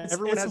mean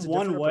everyone has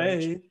one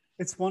way.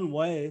 It's one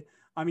way.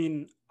 I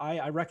mean,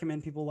 I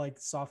recommend people like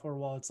software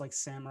wallets like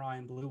Samurai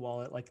and Blue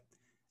Wallet like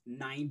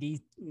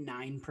 99%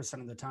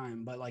 of the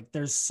time. But like,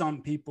 there's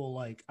some people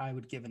like I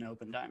would give an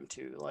Open Dime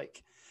to.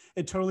 Like,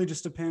 it totally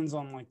just depends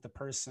on like the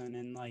person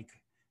and like,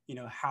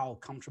 how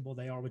comfortable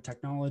they are with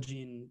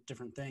technology and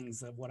different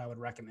things of what I would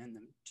recommend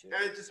them to.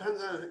 And it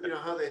depends on,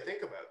 how they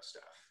think about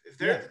stuff. If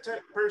they're the type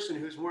of person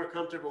who's more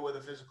comfortable with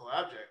a physical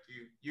object,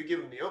 you give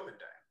them the Open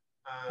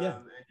Dime,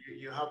 and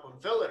you help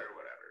them fill it or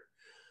whatever.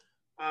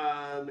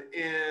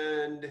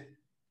 And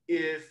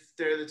if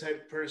they're the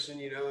type of person,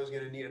 is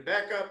going to need a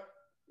backup,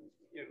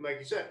 like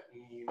you said,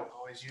 you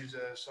always use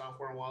a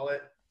software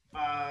wallet.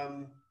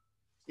 I'm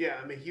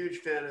a huge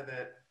fan of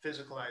that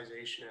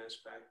physicalization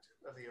aspect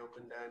of the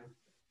Open Dime.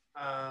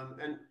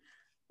 And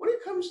when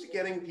it comes to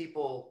getting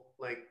people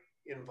like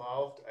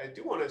involved, I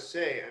do want to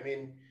say, I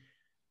mean,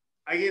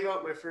 I gave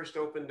out my first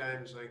Open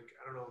Dimes, like,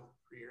 I don't know,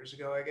 3 years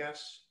ago, I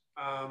guess.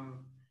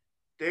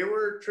 They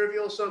were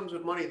trivial sums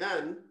of money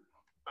then.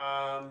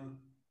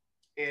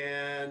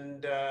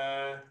 And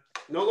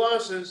no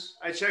losses.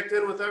 I checked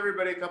in with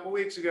everybody a couple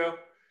weeks ago.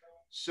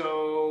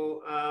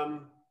 So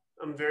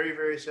I'm very,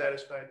 very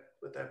satisfied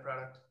with that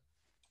product.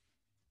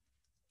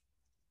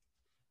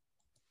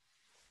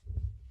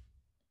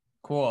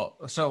 Cool.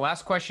 So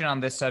last question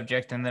on this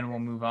subject, and then we'll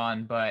move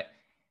on. But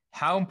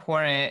how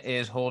important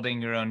is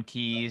holding your own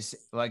keys?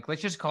 Like,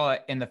 let's just call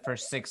it in the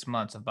first 6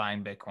 months of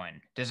buying Bitcoin.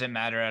 Does it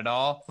matter at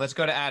all? Let's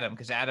go to Adam,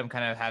 because Adam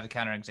kind of had the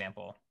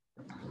counterexample.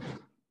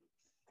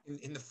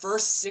 In the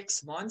first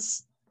 6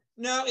 months?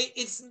 No,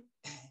 it's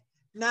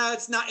not.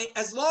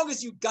 As long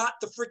as you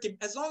got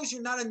as long as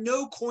you're not a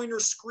no coiner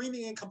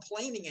screaming and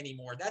complaining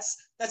anymore,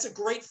 that's a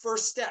great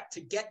first step to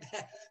get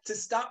to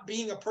stop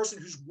being a person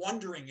who's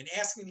wondering and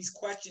asking these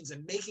questions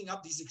and making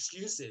up these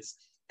excuses.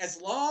 As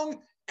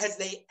long as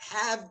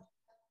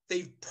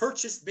they've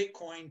purchased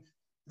Bitcoin,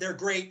 they're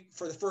great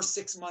for the first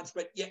 6 months,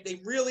 but yet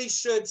they really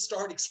should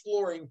start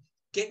exploring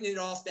getting it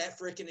off that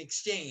freaking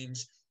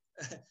exchange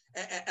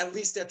at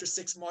least after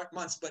 6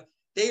 months. But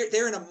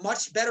they're in a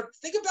much better,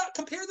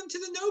 compare them to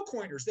the no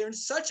coiners. They're in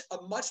such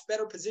a much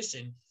better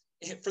position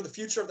for the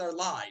future of their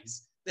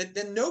lives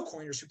than no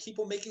coiners who keep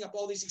on making up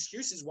all these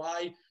excuses.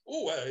 Why?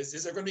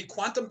 Is there going to be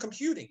quantum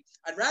computing?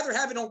 I'd rather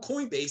have it on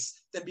Coinbase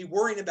than be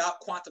worrying about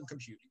quantum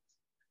computing.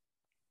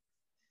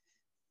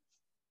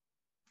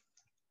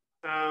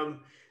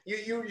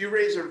 You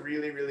raise a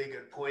really, really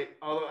good point.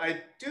 Although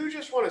I do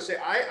just want to say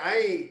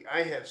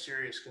I have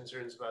serious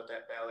concerns about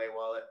that Ballet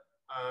wallet.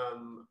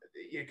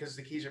 Because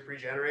the keys are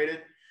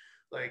pre-generated.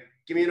 Like,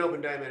 give me an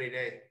Open Dime any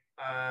day,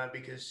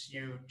 because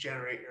you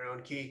generate your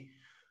own key.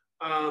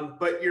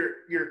 But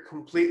you're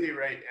completely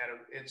right, Adam.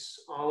 It's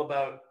all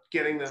about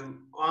getting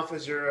them off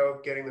of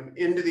zero, getting them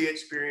into the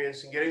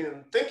experience, and getting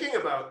them thinking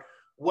about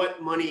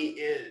what money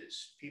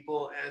is.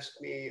 People ask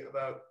me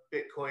about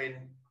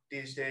Bitcoin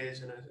these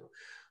days, and I say,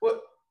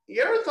 well,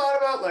 you ever thought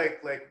about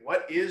like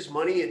what is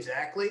money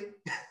exactly?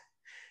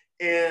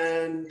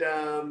 And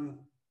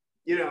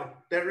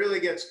that really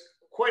gets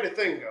quite a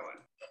thing going.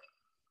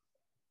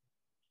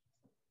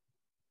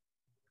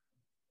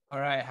 All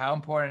right. How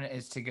important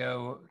is to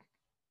go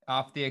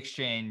off the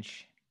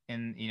exchange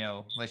in,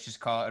 let's just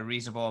call it a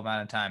reasonable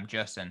amount of time?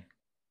 Justin.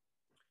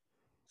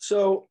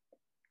 So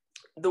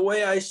the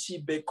way I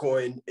see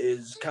Bitcoin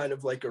is kind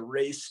of like a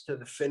race to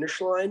the finish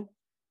line.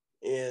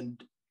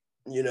 And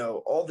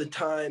all the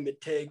time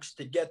it takes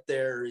to get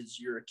there is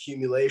your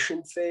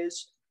accumulation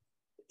phase.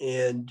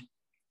 And,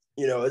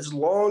 as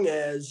long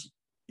as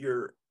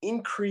you're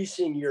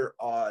increasing your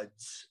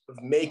odds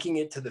of making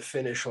it to the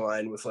finish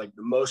line with like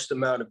the most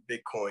amount of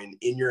Bitcoin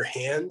in your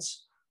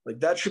hands, like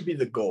that should be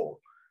the goal.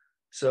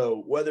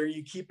 So whether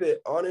you keep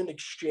it on an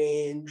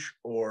exchange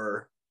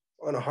or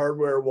on a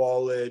hardware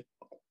wallet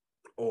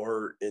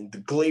or in the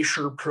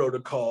Glacier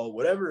protocol,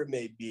 whatever it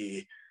may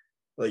be,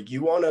 like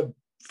you want to,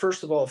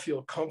 first of all,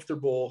 feel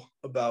comfortable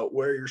about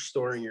where you're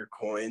storing your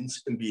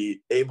coins and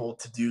be able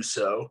to do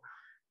so.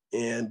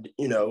 And,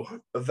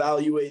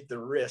 evaluate the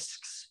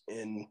risks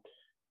in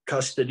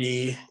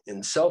custody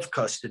and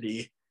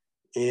self-custody,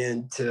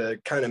 and to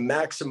kind of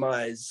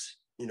maximize,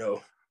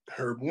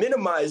 or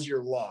minimize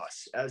your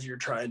loss as you're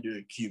trying to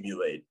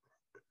accumulate.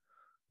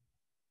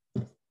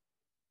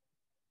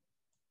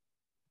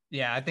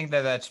 Yeah, I think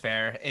that that's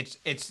fair.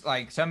 It's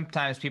like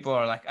sometimes people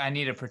are like, I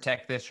need to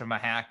protect this from a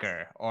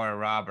hacker or a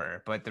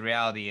robber, but the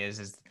reality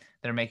is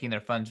they're making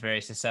their funds very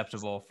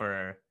susceptible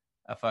for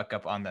a fuck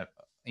up on the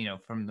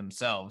from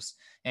themselves.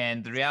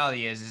 And the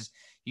reality is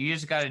you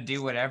just got to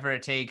do whatever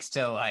it takes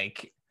to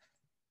like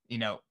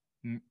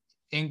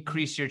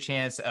increase your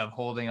chance of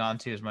holding on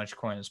to as much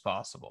coin as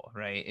possible,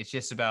 right? It's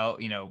just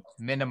about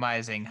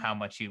minimizing how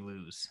much you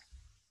lose.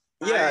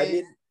 Yeah, I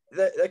mean,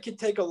 that could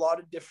take a lot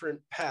of different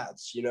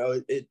paths.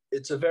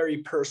 It's a very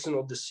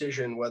personal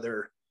decision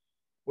whether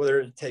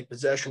to take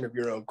possession of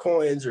your own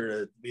coins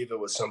or to leave it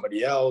with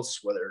somebody else,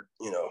 whether,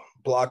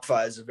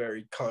 BlockFi is a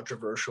very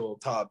controversial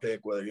topic,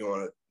 whether you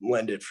want to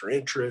lend it for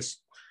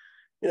interest.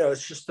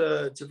 It's just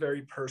it's a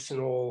very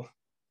personal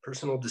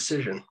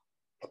decision.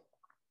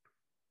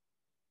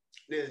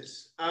 It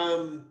is.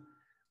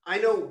 I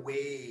know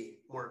way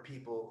more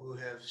people who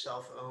have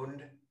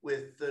self-owned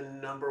with the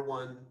number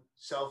one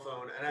cell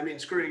phone, and I mean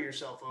screwing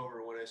yourself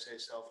over when I say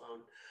cell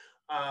phone.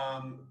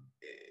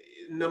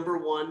 Number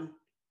one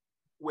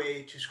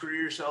way to screw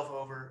yourself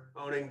over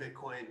owning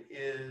Bitcoin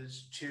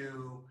is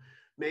to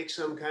make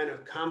some kind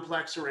of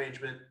complex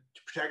arrangement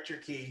to protect your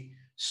key,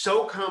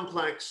 so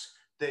complex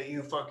that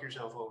you fuck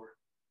yourself over.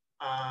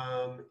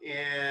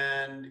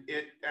 And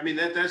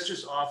that's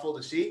just awful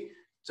to see.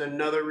 It's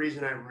another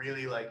reason I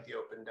really like the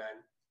Opendime.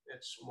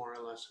 It's more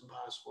or less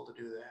impossible to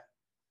do that.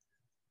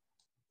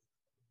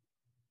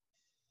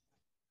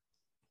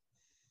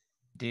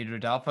 Dude,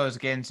 Rodolfo's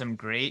getting some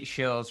great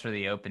shills for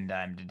the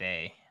Opendime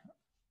today.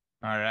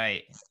 All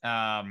right.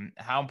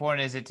 How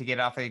important is it to get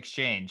off the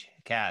exchange,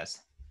 Kaz,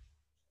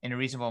 in a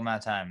reasonable amount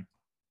of time?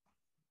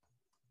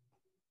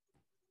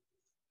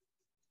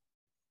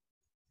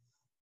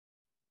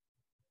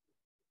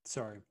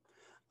 Sorry.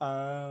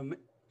 As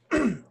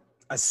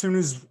soon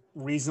as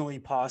reasonably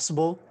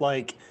possible.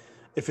 Like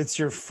if it's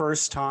your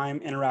first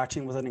time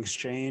interacting with an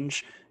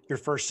exchange, your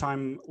first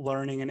time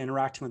learning and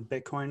interacting with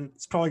Bitcoin,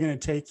 it's probably going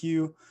to take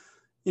you,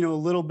 a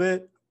little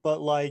bit,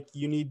 but like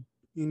you need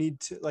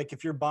to, like,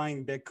 if you're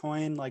buying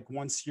Bitcoin, like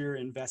once you're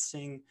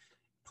investing,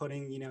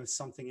 putting,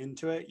 something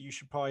into it, you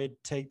should probably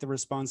take the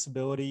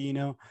responsibility,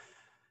 in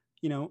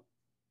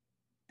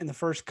the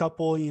first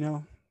couple,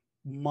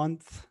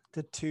 month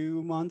to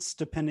 2 months,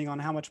 depending on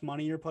how much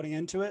money you're putting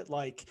into it.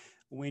 Like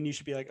when you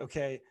should be like,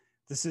 okay,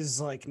 this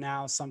is like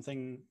now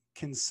something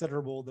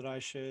considerable that I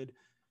should,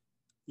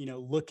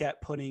 look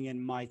at putting in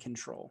my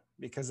control,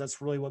 because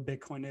that's really what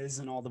Bitcoin is.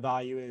 And all the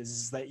value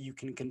is that you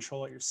can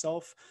control it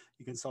yourself.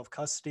 You can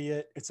self-custody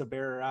it. It's a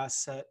bearer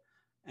asset.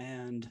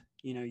 And,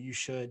 you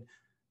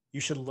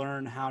should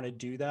learn how to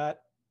do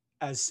that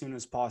as soon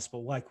as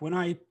possible. Like when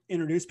I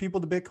introduce people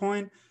to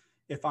Bitcoin,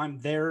 if I'm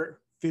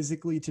there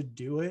physically to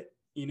do it,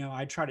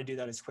 I try to do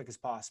that as quick as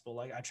possible.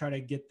 Like I try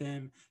to get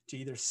them to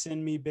either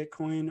send me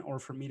Bitcoin or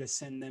for me to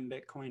send them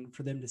Bitcoin,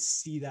 for them to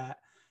see that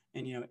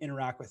and,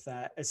 interact with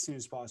that as soon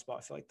as possible.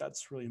 I feel like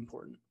that's really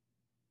important.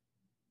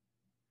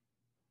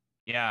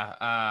 Yeah.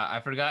 I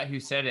forgot who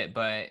said it,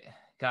 but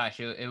gosh,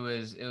 it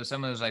was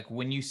someone who was like,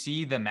 when you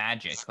see the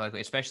magic, like,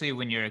 especially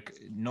when you're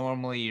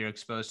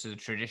exposed to the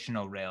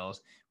traditional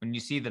rails, when you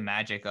see the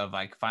magic of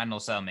like final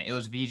settlement, it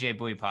was Vijay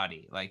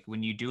Boypati. Like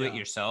when you do it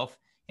yourself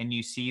and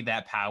you see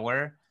that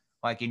power,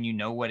 like,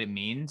 and what it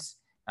means,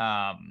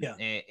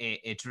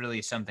 it's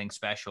really something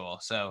special.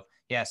 So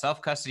yeah,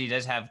 self-custody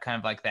does have kind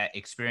of like that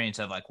experience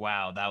of like,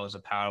 wow, that was a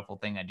powerful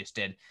thing I just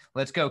did.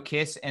 Let's go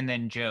Kiss and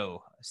then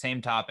Joe,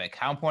 same topic.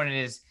 How important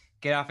it is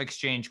get off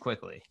exchange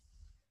quickly?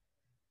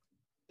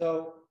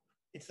 So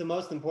it's the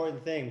most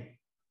important thing.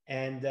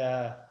 And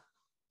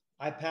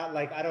I pound,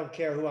 like, I don't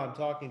care who I'm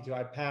talking to.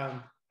 I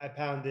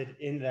pound it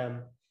in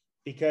them,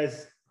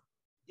 because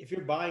if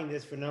you're buying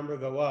this for number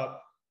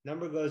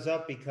goes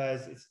up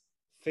because it's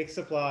fixed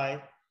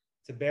supply,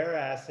 it's a bearer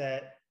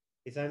asset,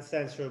 it's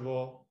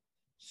uncensorable.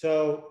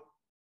 So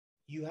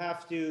you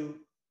have to,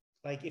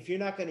 like, if you're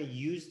not going to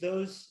use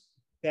those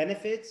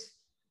benefits,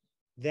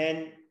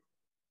 then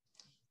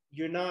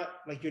you're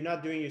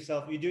doing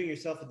yourself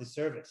a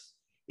disservice.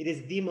 It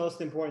is the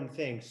most important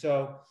thing.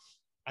 So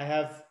I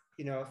have,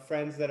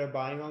 friends that are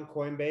buying on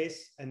Coinbase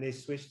and they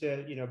switch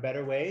to,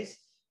 better ways.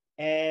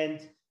 And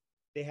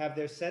they have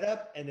their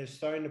setup and they're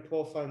starting to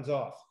pull funds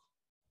off.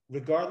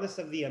 Regardless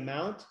of the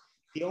amount,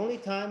 the only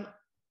time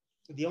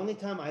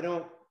I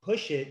don't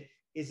push it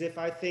is if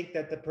I think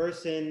that the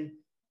person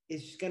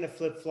is just going to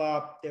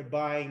flip-flop. They're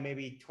buying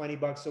maybe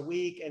 $20 a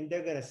week and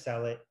they're going to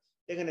sell it.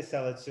 They're going to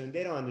sell it soon.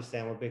 They don't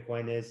understand what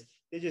Bitcoin is.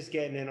 They're just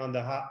getting in on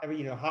the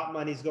hot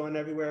money's going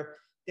everywhere.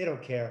 They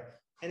don't care.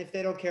 And if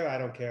they don't care, I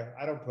don't care.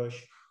 I don't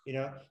push,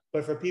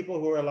 but for people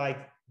who are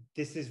like,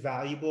 this is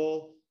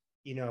valuable,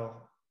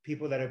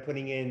 people that are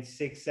putting in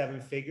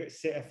 6-7 figures,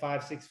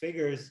 5-6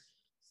 figures,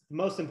 the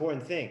most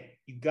important thing,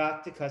 you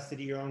got to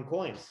custody your own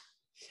coins.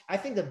 I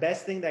think the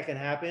best thing that can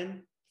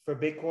happen for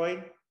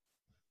Bitcoin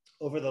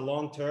over the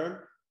long term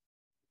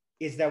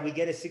is that we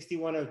get a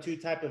 6102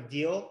 type of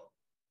deal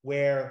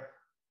where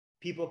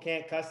people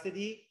can't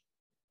custody,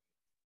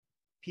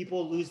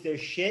 people lose their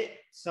shit.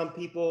 Some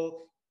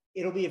people,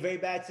 it'll be a very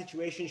bad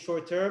situation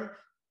short term,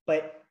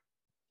 but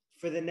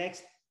for the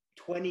next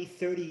 20,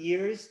 30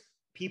 years,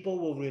 people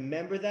will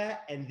remember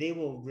that and they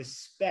will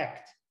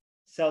respect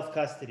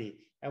self-custody.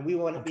 And we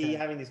won't be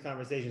having these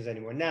conversations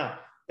anymore. Now,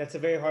 that's a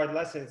very hard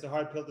lesson. It's a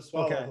hard pill to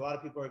swallow. A lot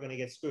of people are going to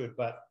get screwed,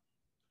 but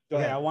go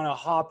ahead. I want to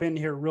hop in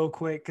here real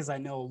quick because I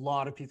know a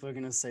lot of people are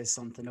going to say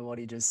something to what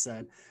he just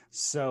said.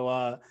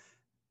 So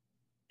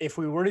if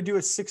we were to do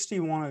a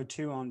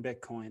 6102 on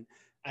Bitcoin,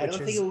 I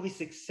don't think it will be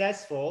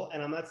successful,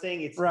 and I'm not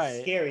saying it's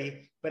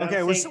scary, but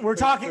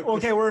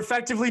we're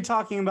effectively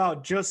talking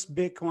about just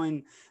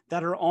Bitcoin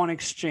that are on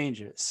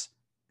exchanges,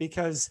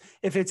 because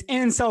if it's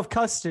in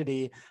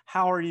self-custody,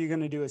 how are you going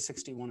to do a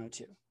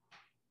 6102?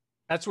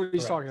 That's what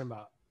he's talking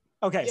about.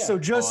 Okay, so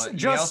just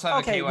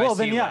okay, well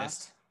then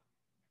list.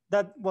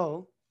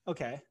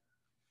 Okay.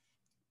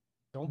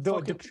 Don't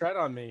fucking tread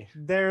on me.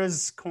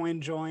 There's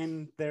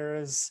CoinJoin.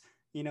 There's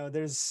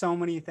so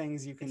many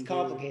things you can do. It's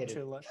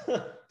complicated.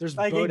 There's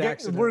boat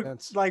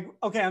accidents.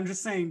 I'm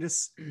just saying,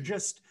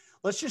 just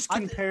let's just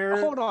compare.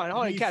 Hold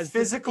on, the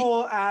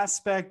physical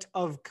aspect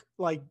of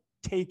like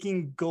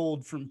taking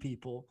gold from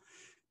people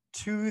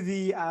to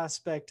the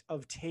aspect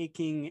of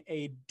taking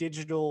a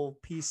digital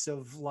piece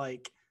of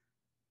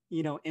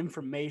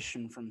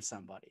information from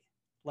somebody.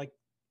 Like,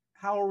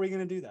 how are we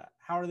going to do that?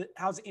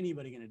 How's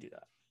anybody going to do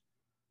that?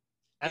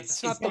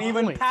 That's not the point.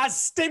 Even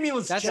pass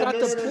stimulus checks. That's not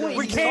the point.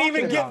 We can't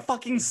even get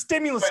fucking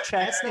stimulus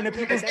checks into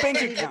people's bank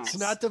accounts. It's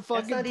not the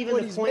fucking. That's not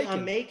even the point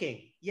I'm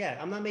making. Yeah,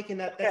 I'm not making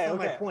that. That's not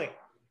my point.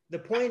 The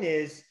point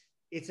is,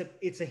 it's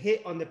a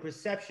hit on the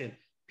perception.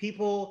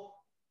 People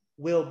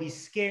will be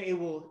scared. It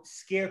will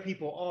scare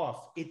people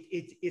off.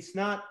 It's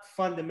not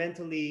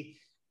fundamentally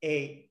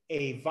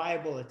a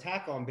viable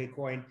attack on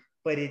Bitcoin,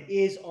 but it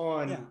is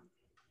on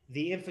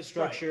the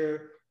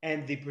infrastructure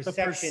and the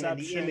perception and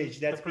the image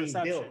that's being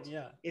built.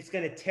 Yeah. It's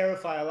going to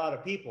terrify a lot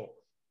of people.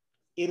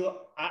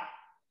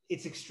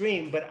 It's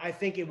extreme, but I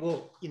think it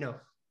will,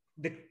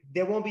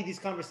 there won't be these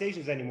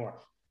conversations anymore.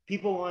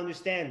 People will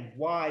understand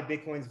why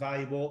Bitcoin's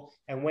valuable,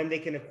 and when they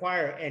can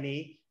acquire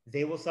any,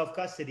 they will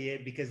self-custody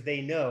it because they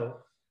know,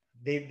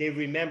 they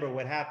remember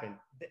what happened.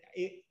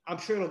 I'm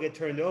sure it'll get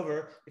turned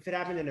over. If it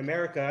happened in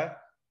America,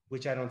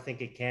 which I don't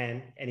think it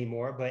can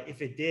anymore, but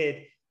if it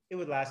did, it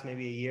would last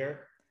maybe a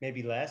year,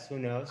 maybe less. Who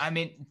knows? I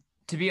mean,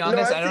 to be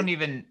honest, I don't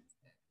even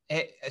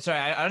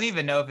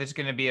know if it's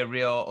going to be a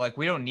real,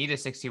 we don't need a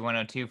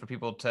 6102 for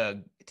people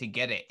to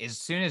get it. As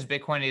soon as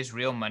Bitcoin is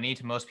real money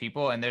to most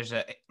people and there's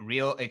a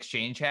real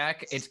exchange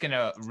hack, it's going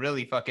to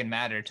really fucking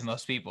matter to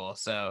most people.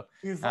 So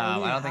I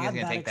don't think it's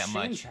going to take that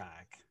much.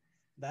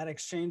 That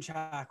exchange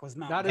hack was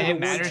not. And it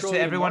matters to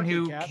everyone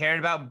who cared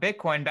about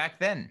Bitcoin back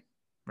then,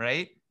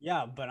 right?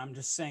 Yeah, but I'm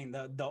just saying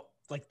the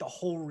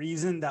whole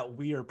reason that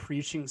we are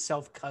preaching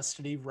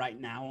self-custody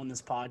right now on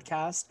this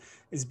podcast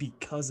is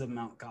because of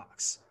Mt.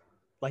 Gox.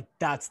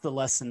 That's the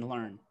lesson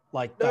learned.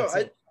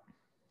 Okay.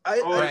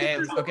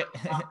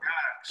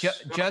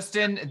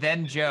 Justin,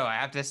 then Joe. I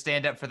have to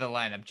stand up for the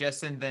lineup.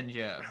 Justin, then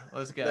Joe.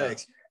 Let's go.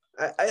 Thanks.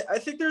 I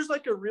think there's a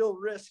real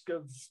risk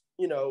of,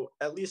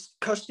 at least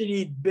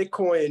custodied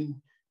Bitcoin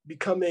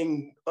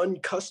becoming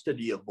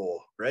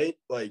uncustodiable, right?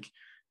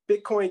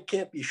 Bitcoin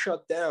can't be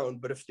shut down,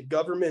 but if the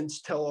governments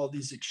tell all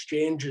these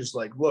exchanges,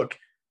 look,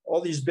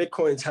 all these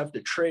Bitcoins have to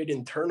trade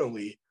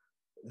internally,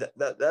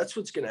 that's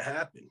what's going to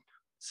happen.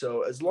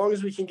 So as long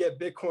as we can get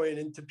Bitcoin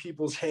into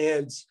people's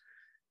hands,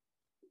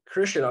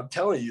 Christian, I'm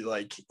telling you,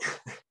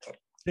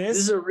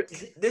 this is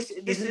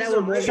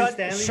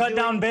shut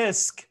down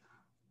BISC.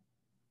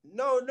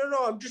 No.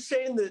 I'm just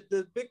saying that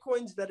the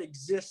Bitcoins that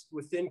exist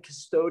within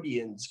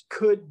custodians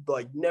could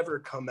never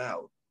come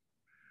out.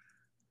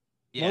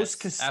 Yes,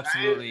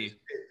 absolutely.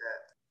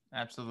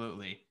 I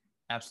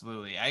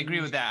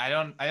agree with that.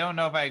 I don't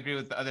know if I agree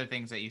with the other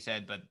things that you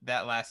said, but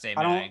that last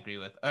statement I agree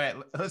with. All right,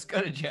 let's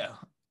go to Joe.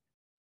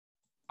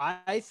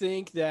 I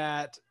think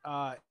that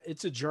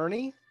it's a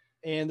journey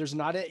and there's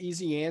not an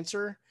easy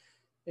answer.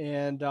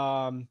 And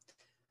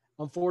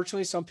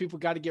unfortunately, some people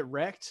got to get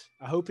wrecked.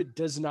 I hope it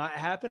does not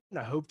happen.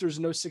 I hope there's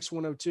no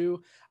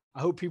 6102.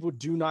 I hope people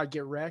do not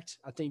get wrecked.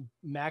 I think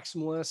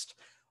maximalists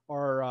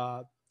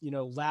are,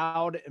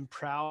 loud and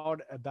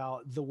proud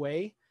about the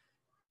way.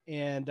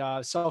 and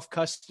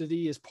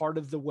self-custody is part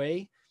of the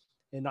way,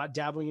 and not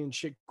dabbling in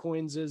shit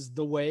coins is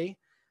the way.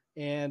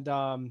 And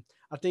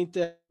I think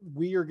that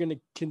we are going to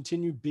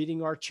continue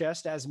beating our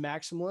chest as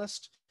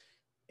maximalists,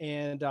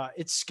 and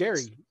it's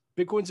scary.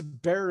 Bitcoin's a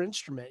bearer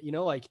instrument, you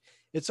know, like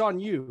it's on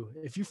you.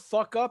 If you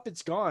fuck up,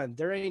 it's gone.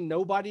 There ain't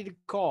nobody to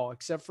call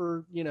except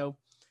for, you know,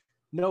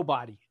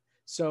 nobody.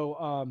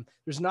 So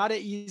there's not an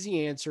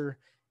easy answer,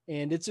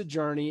 and it's a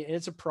journey and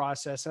it's a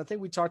process. And I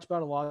think we talked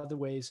about a lot of the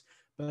ways,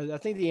 but I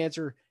think the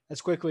answer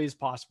as quickly as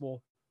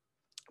possible,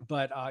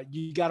 but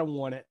you got to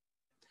want it,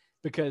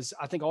 because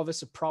I think all of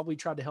us have probably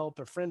tried to help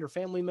a friend or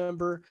family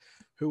member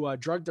who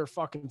drugged their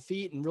fucking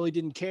feet and really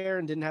didn't care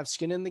and didn't have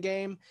skin in the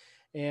game.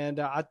 And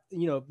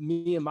you know,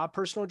 me and my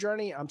personal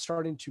journey, I'm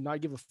starting to not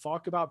give a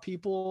fuck about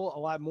people a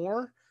lot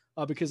more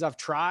because I've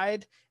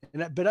tried,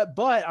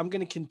 but I'm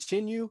going to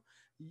continue,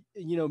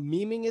 you know,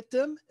 memeing at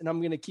them, and I'm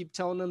going to keep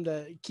telling them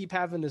to keep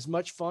having as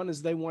much fun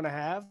as they want to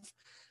have.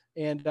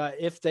 And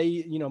if they,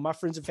 you know, my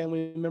friends and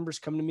family members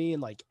come to me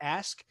and like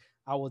ask,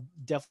 I will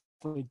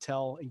definitely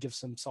tell and give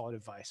some solid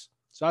advice.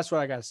 So that's what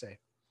I got to say.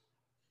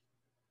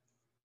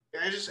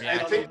 I think it's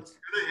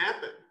going to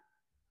happen.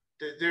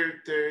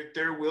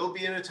 There will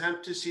be an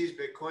attempt to seize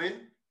Bitcoin.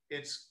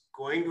 It's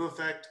going to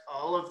affect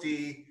all of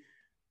the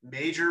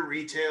major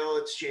retail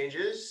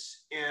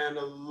exchanges, and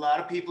a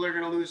lot of people are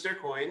going to lose their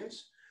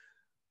coins.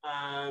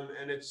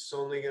 And it's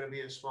only going to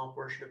be a small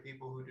portion of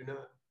people who do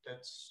not.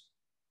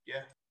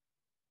 Yeah.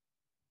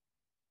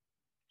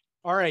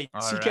 All right,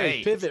 CK,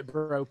 right. Pivot,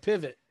 bro,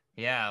 pivot.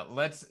 Yeah,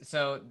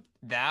 so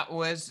that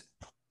was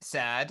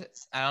sad.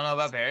 I don't know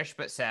about bearish,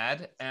 but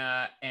sad.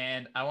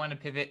 And I want to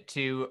pivot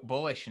to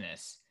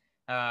bullishness.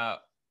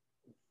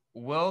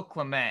 Will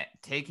Clement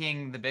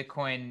taking the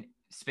Bitcoin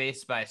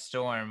space by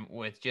storm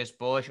with just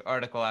bullish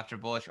article after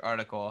bullish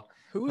article.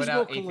 Who is put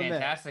Will out Clement? a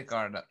fantastic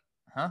article.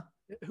 Huh?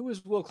 Who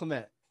is Will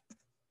Clement?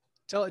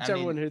 Tell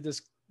everyone who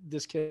this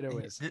kiddo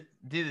is.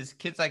 Dude, this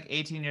kid's like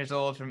 18 years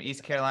old from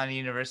East Carolina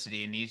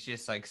University, and he's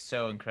just like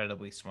so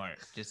incredibly smart.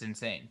 Just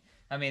insane.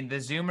 I mean, the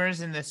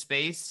Zoomers in this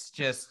space,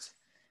 just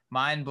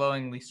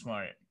mind-blowingly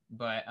smart.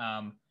 But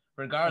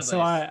regardless. So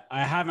I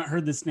haven't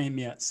heard this name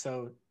yet.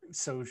 So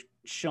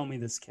show me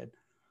this kid.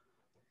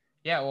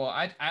 Yeah, well,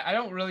 I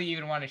don't really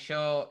even want to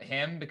show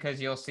him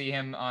because you'll see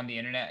him on the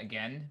internet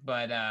again.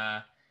 But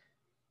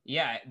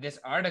yeah, this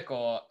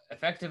article,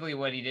 effectively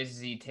what he does is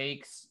he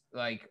takes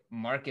like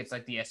markets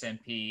like the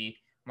S&P,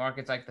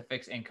 markets like the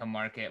fixed income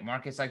market,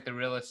 markets like the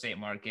real estate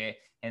market,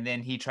 and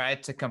then he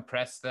tried to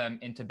compress them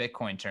into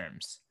Bitcoin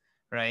terms,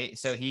 right?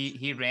 So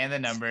he ran the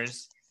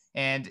numbers,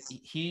 and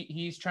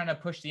he's trying to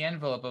push the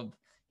envelope of,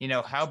 you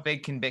know, how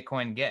big can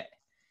Bitcoin get?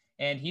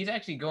 And he's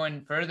actually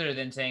going further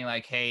than saying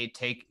like, hey,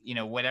 take, you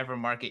know, whatever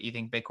market you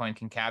think Bitcoin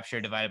can capture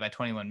divided by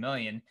 21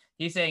 million.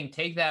 He's saying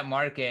take that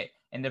market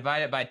and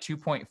divide it by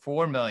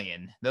 2.4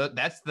 million.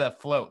 That's the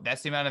float.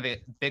 That's the amount of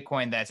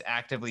Bitcoin that's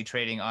actively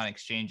trading on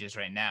exchanges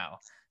right now.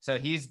 So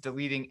he's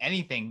deleting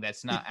anything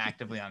that's not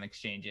actively on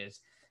exchanges.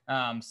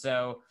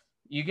 So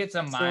you get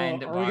some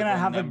mind. Are we gonna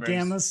have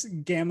numbers. a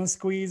gamma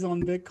squeeze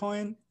on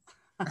Bitcoin?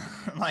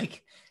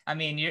 Like, I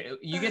mean,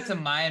 you get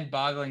some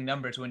mind-boggling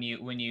numbers when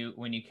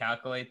you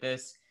calculate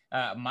this.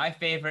 My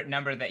favorite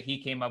number that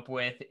he came up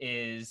with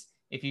is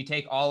if you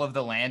take all of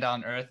the land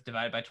on Earth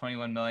divided by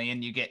 21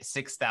 million, you get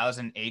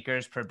 6,000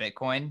 acres per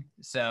Bitcoin.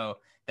 So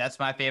that's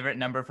my favorite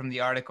number from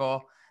the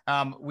article.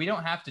 We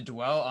don't have to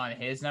dwell on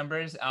his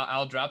numbers.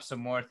 I'll drop some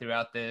more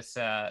throughout this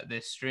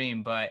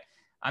stream, but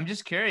I'm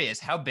just curious,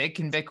 how big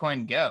can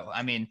Bitcoin go?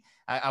 I mean,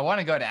 I want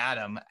to go to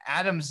Adam.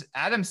 Adam's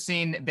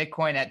seen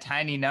Bitcoin at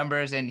tiny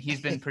numbers, and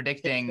he's been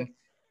predicting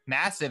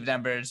massive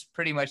numbers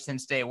pretty much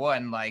since day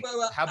one. Like,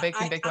 how big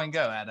can Bitcoin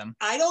go, Adam?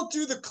 I don't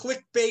do the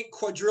clickbait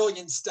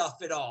quadrillion stuff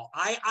at all.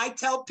 I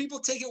tell people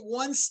take it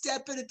one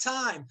step at a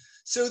time.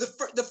 So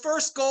the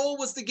first goal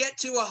was to get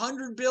to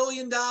 $100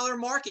 billion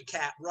market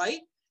cap, right?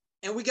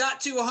 And we got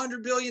to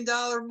 $100 billion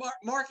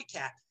market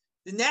cap.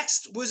 The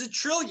next was $1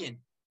 trillion.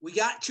 We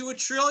got to $1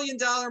 trillion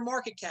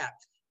market cap.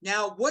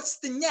 Now, what's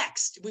the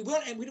next? We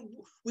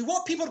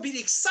want people to be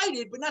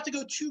excited, but not to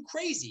go too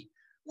crazy.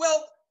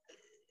 Well,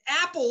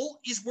 Apple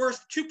is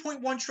worth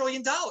 $2.1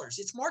 trillion,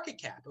 its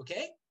market cap,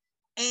 okay?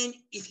 And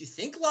if you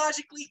think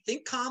logically,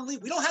 think calmly,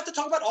 we don't have to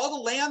talk about all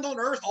the land on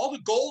Earth, all the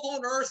gold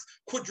on Earth,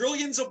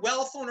 quadrillions of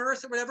wealth on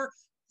Earth or whatever.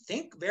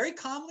 Think very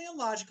calmly and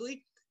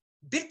logically.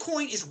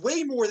 Bitcoin is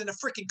way more than a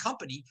freaking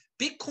company.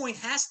 Bitcoin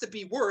has to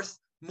be worth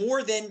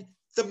more than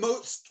the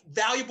most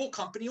valuable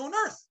company on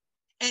Earth.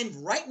 And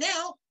right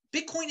now,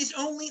 Bitcoin is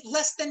only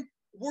less than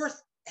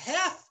worth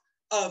half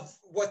of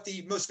what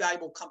the most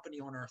valuable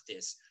company on Earth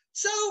is.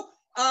 So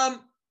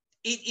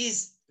it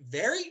is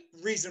very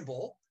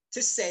reasonable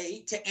to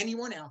say to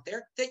anyone out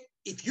there that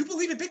if you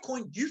believe in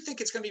Bitcoin, you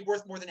think it's going to be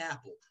worth more than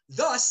Apple.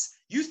 Thus,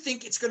 you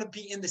think it's going to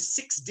be in the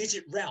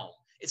 6-digit realm.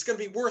 It's going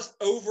to be worth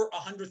over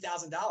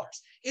 $100,000.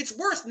 It's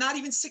worth not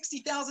even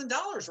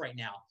 $60,000 right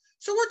now.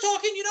 So we're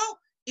talking, you know,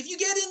 if you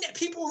get in,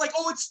 people are like,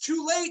 oh, it's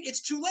too late.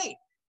 It's too late.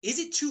 Is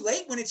it too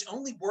late when it's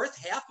only worth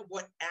half of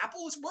what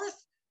Apple is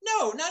worth?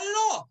 No, not at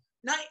all.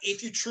 Now,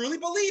 if you truly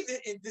believe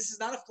it, and this is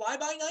not a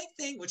fly-by-night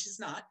thing, which is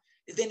not,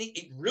 then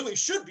it really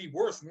should be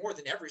worth more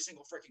than every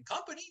single freaking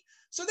company.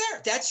 So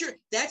that's your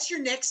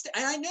next.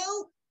 And I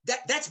know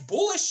that's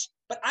bullish,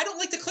 but I don't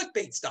like the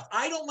clickbait stuff.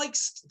 I don't like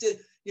it's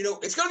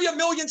going to be $1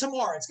 million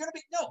tomorrow. It's going to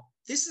be no.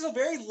 This is a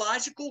very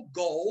logical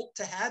goal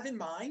to have in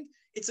mind.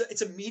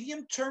 It's a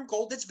medium-term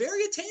goal that's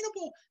very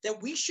attainable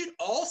that we should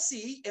all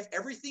see if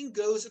everything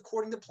goes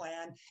according to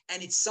plan,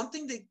 and it's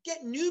something to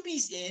get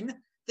newbies in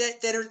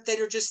that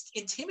are just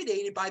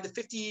intimidated by the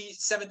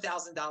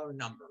 $57,000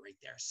 number right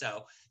there.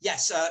 So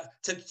yes,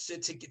 to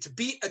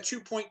beat a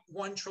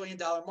 $2.1 trillion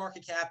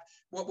market cap,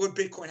 what would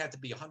Bitcoin have to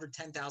be?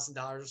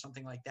 $110,000 or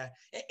something like that.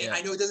 Yeah.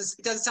 I know it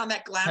doesn't sound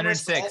that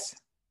glamorous. 106.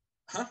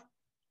 Huh?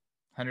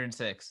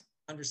 106.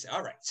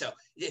 All right. So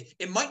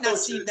it might not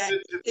seem that.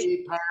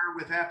 The par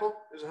with Apple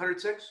is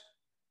 106.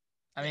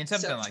 I mean,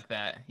 something like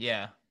that.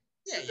 Yeah.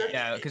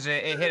 Yeah, because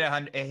it hit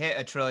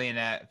 $1 trillion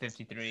at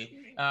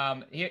 53.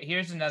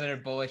 Here's another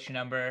bullish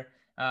number.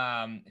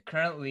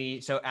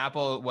 Currently, so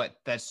Apple,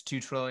 that's 2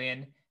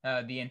 trillion.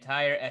 The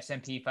entire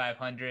S&P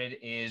 500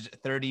 is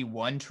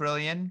 31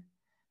 trillion.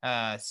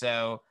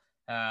 So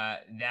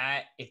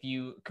that, if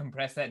you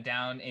compress that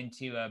down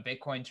into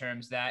Bitcoin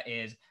terms, that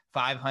is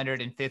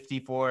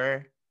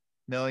 554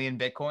 million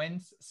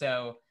Bitcoins.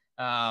 So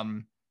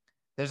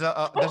there's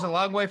a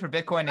long way for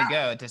Bitcoin to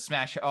go to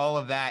smash all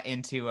of that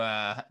into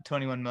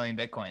 21 million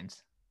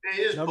Bitcoins.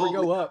 Number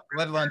go up.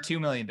 Let alone 2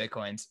 million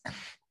Bitcoins.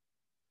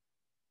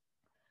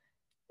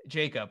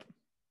 Jacob.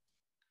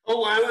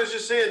 Oh, I was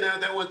just saying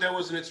that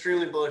was an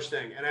extremely bullish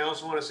thing. And I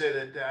also want to say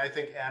that I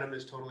think Adam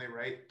is totally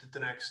right that the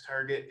next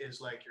target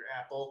is like your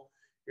Apple,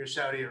 your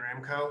Saudi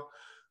Aramco.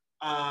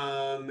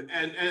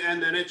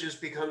 And then it just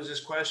becomes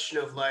this question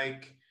of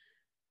like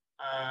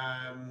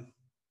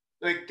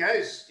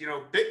guys,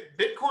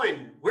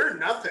 Bitcoin, we're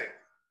nothing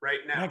right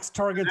now. Next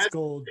target's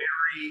gold.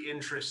 Very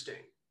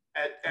interesting.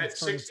 At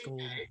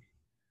 60K,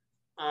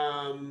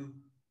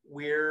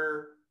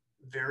 we're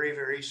very,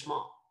 very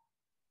small.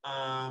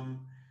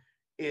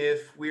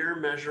 If we're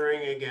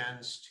measuring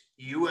against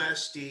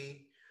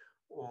USD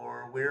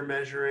or we're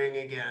measuring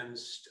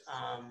against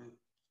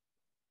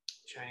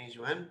Chinese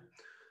yuan,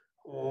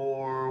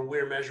 or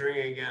we're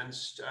measuring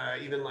against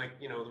even like,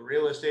 the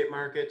real estate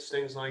markets,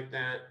 things like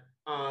that.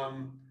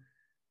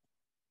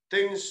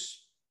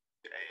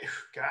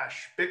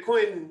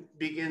 Bitcoin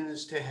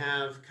begins to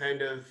have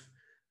kind of,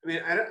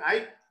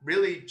 I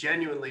really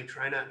genuinely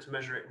try not to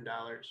measure it in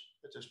dollars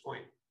at this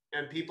point.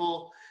 And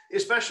people,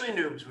 especially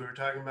noobs, we were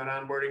talking about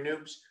onboarding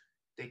noobs,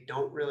 they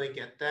don't really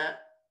get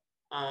that.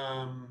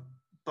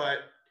 But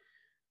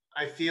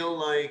I feel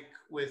like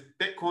with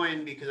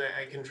Bitcoin, because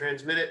I can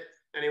transmit it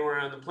anywhere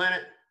on the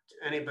planet to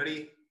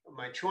anybody of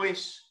my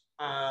choice,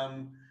 I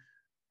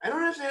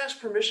don't have to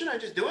ask permission. I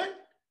just do it.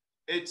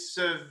 It's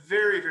a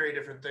very, very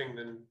different thing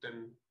than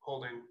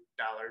holding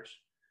dollars.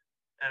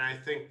 And I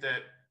think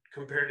that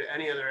compared to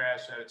any other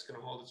asset, it's going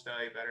to hold its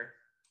value better.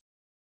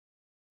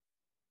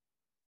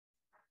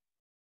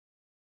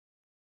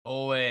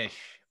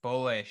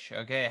 Bullish.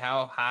 Okay,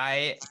 how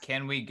high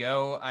can we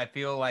go? I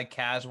feel like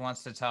Kaz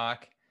wants to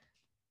talk.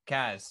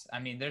 Kaz,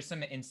 there's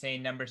some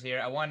insane numbers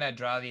here. I want to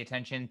draw the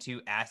attention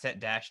to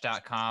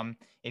asset-com.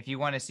 If you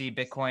want to see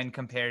Bitcoin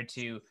compared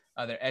to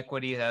other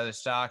equities, other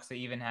stocks, they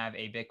even have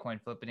a Bitcoin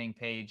flippening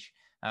page.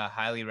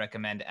 Highly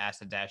recommend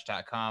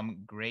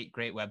asset-com. Great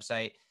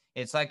website.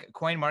 It's like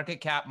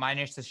CoinMarketCap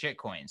minus the shit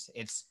coins.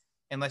 It's,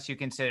 unless you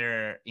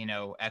consider,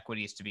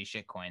 equities to be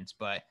shit coins,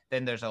 but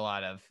then there's a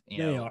lot of,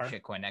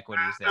 shit coin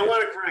equities there.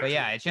 But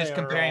yeah, it's just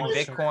comparing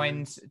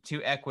Bitcoins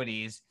to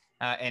equities,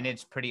 and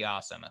it's pretty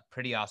awesome. A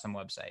pretty awesome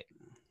website.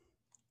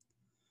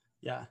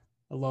 Yeah,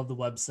 I love the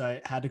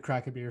website. Had to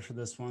crack a beer for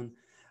this one.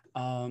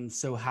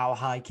 So how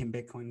high can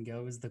Bitcoin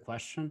go is the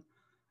question.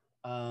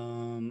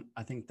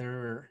 I think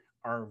there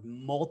are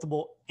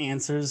multiple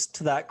answers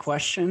to that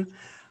question.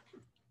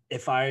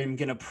 If I'm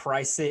going to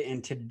price it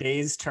in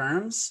today's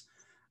terms,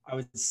 I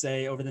would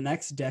say over the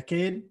next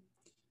decade,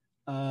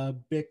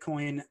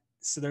 Bitcoin,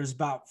 so there's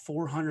about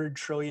 $400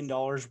 trillion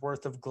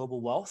worth of global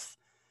wealth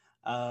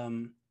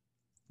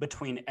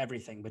between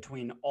everything,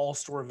 between all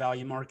store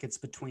value markets,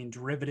 between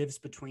derivatives,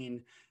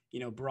 between,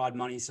 broad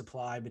money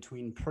supply,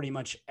 between pretty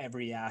much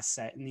every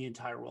asset in the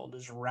entire world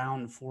is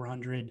around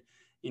 400.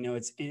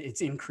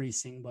 It's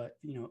increasing, but,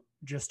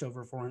 just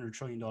over $400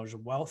 trillion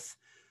of wealth.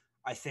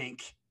 I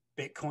think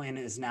Bitcoin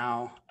is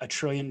now $1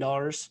 trillion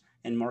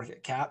in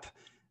market cap,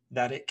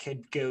 that it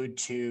could go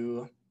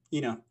to,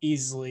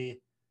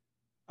 easily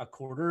a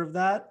quarter of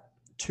that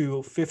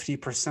to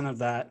 50% of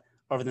that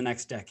over the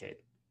next decade.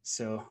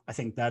 So I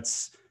think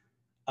that's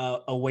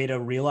a way to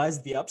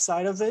realize the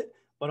upside of it,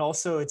 but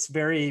also it's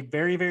very,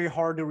 very, very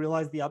hard to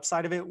realize the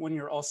upside of it when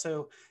you're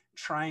also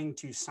trying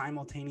to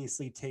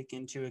simultaneously take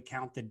into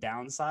account the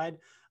downside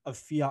of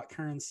fiat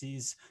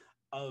currencies,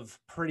 of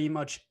pretty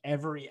much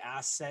every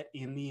asset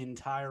in the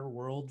entire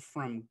world,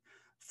 from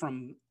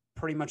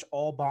pretty much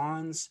all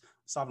bonds,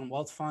 sovereign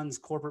wealth funds,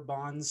 corporate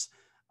bonds,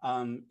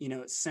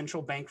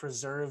 central bank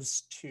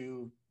reserves,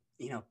 to,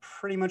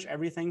 pretty much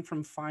everything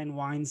from fine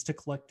wines to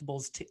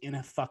collectibles to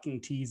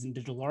NFTs and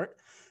digital art.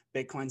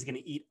 Bitcoin's going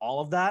to eat all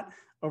of that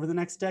over the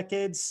next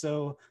decade.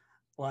 So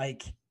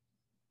like,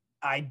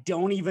 I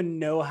don't even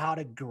know how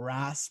to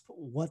grasp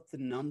what the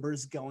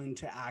number's going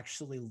to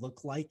actually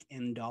look like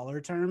in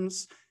dollar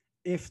terms,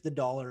 if the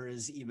dollar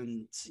is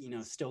even,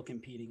 still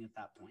competing at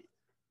that point.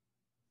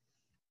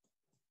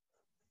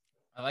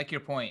 I like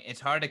your point. It's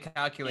hard to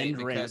calculate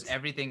because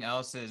everything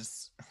else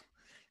is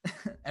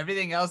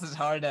everything else is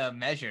hard to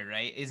measure,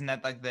 right? Isn't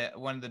that like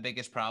one of the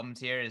biggest problems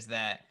here is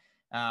that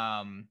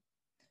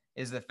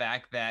is the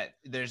fact that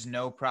there's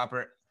no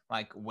proper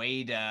like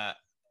way to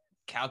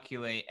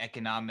calculate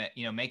economic,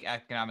 make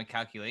economic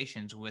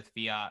calculations with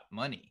fiat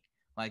money.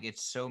 Like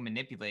it's so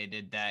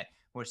manipulated that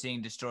we're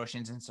seeing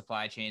distortions in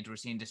supply chains. We're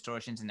seeing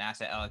distortions in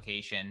asset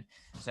allocation.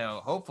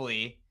 So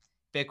hopefully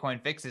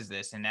Bitcoin fixes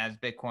this. And as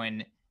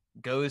Bitcoin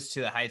goes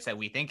to the heights that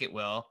we think it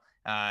will,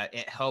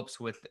 it helps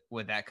with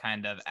that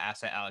kind of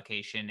asset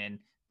allocation and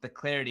the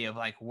clarity of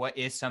like, what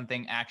is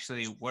something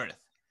actually worth?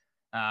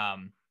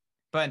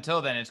 But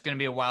until then, it's going to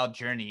be a wild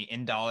journey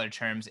in dollar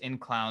terms, in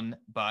clown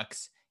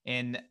bucks,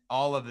 in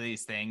all of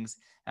these things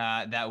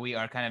that we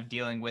are kind of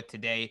dealing with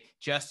today.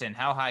 Justin,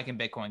 how high can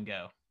Bitcoin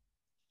go?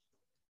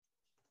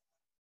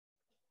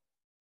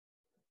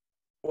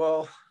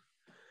 Well,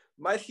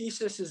 my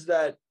thesis is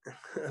that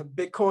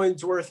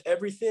Bitcoin's worth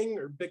everything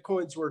or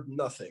Bitcoin's worth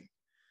nothing.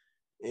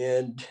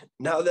 And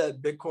now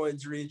that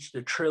Bitcoin's reached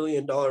 $1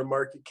 trillion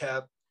market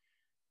cap,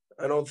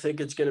 I don't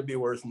think it's going to be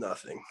worth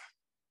nothing.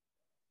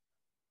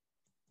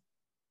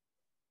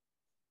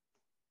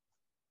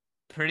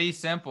 Pretty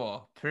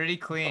simple, pretty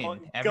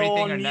clean.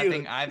 Everything or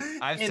nothing. I've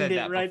said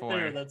that right before.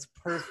 There. That's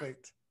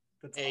perfect.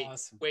 That's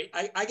awesome. Wait,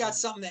 I got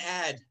something to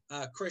add,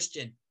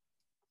 Christian.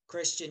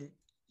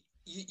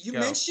 You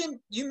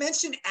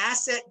mentioned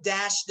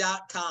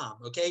asset-dash.com,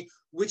 okay,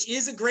 which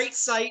is a great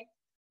site,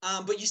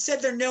 but you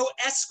said there are no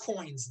S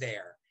coins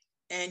there,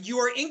 and you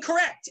are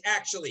incorrect.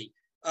 Actually,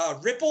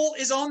 Ripple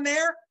is on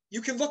there.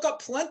 You can look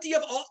up plenty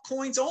of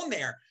altcoins on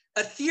there.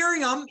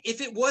 Ethereum,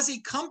 if it was a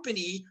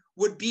company,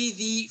 would be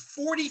the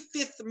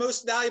 45th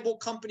most valuable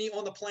company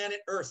on the planet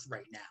Earth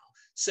right now.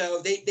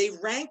 So they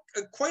rank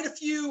quite a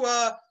few.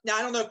 Now,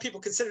 I don't know if people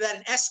consider that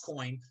an S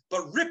coin,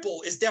 but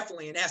Ripple is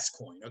definitely an S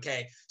coin.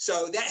 Okay,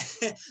 so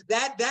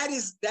that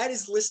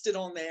is listed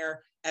on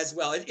there as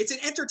well. It's an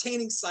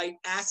entertaining site,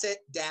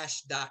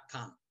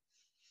 asset-dash.com.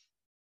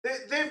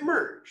 They've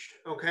merged.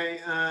 Okay,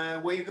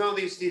 what you call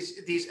these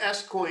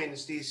S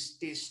coins, these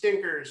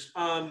stinkers,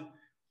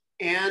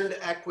 and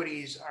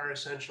equities are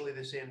essentially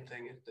the same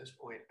thing at this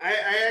point. I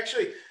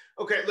actually,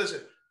 okay,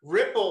 listen,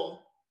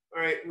 Ripple.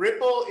 All right,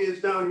 Ripple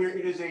is down here.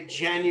 It is a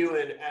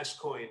genuine S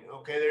coin.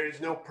 Okay, there is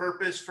no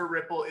purpose for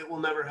Ripple. It will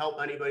never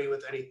help anybody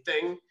with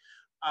anything.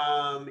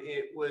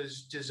 It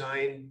was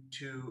designed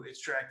to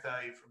extract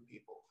value from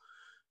people.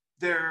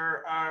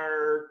 There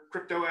are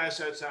crypto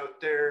assets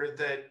out there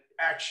that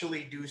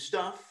actually do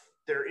stuff.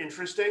 They're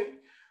interesting.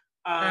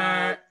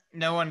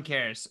 No one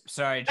cares.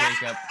 Sorry,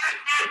 Jacob.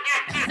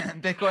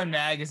 Bitcoin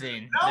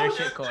Magazine. They're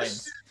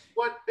shitcoins.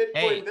 What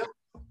Bitcoin built.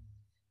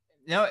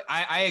 No,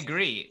 I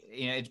agree.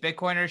 It's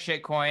Bitcoin or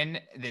shitcoin.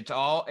 It's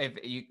all,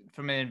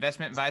 from an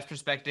investment advice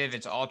perspective,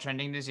 it's all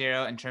trending to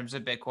zero in terms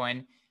of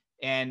Bitcoin.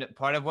 And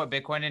part of what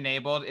Bitcoin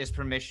enabled is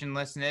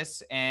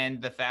permissionlessness.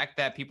 And the fact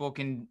that people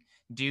can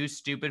do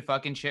stupid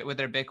fucking shit with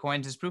their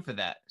Bitcoins is proof of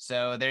that.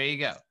 So there you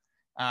go.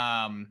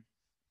 How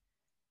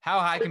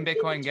high can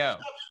Bitcoin go?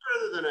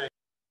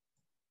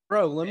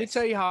 Bro, let me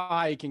tell you how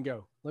high it can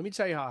go. Let me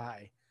tell you how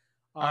high.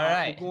 All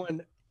right. We're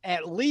going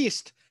at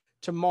least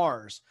to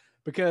Mars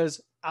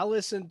because I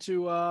listened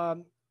to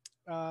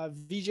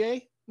VJ.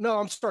 No,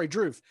 I'm sorry,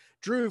 Drew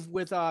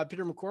with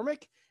Peter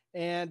McCormick.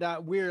 And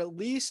we're at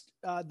least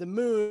the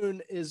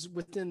moon is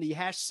within the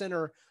hash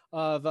center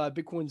of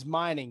Bitcoin's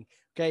mining.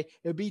 Okay.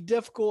 It would be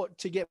difficult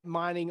to get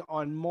mining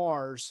on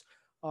Mars,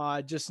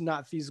 just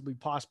not feasibly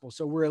possible.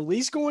 So we're at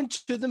least going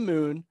to the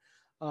moon.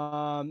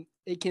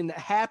 It can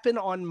happen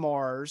on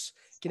Mars.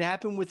 It can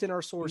happen within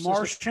our solar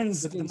system.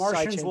 The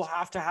Martians will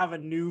have to have a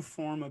new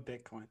form of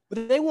Bitcoin.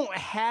 But they won't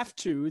have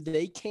to.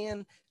 They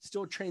can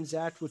still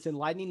transact within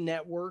Lightning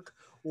Network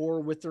or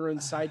with their own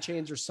side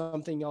chains or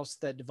something else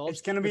that develops.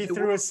 It's going to be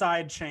through a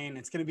side chain.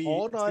 It's going to be.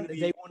 Hold on.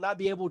 They will not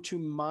be able to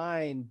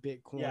mine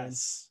Bitcoin,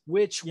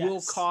 which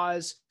will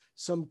cause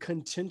some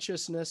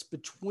contentiousness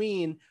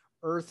between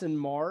Earth and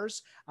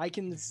Mars. I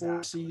can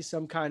foresee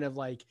some kind of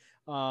like,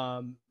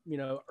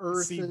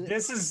 Earth.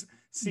 This is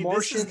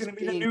going to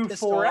be the new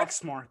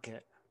Forex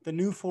market. The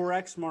new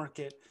Forex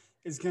market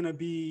is going to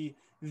be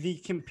the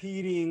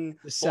competing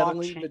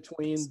settling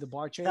between the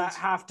blockchains that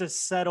have to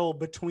settle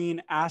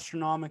between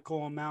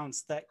astronomical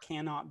amounts that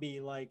cannot be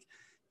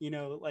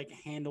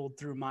handled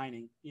through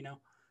mining. The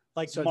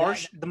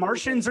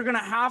Martians are going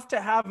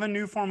to have a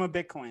new form of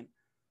Bitcoin.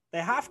 They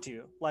have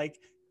to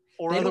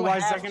or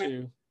otherwise they're going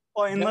to.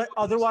 Well,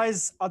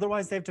 otherwise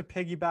they have to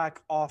piggyback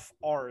off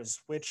ours,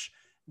 which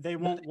they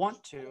won't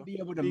want to be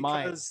able to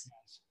mine.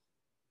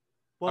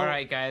 All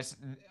right, guys.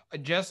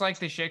 Just like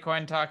the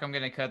shitcoin talk, I'm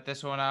gonna cut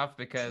this one off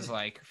because,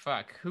 like,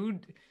 fuck, who,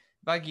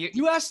 like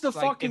You asked the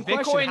like, fucking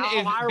if question.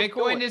 If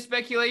Bitcoin is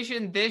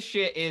speculation, this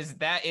shit is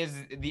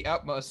the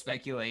utmost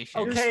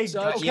speculation. Okay,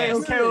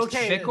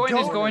 okay.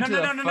 Bitcoin is going to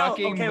the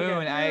fucking okay,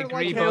 moon. I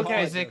agree, both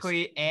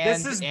physically and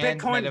this is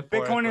Bitcoin. metaphorically.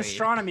 Bitcoin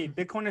astronomy.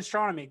 Bitcoin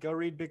astronomy. Go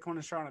read Bitcoin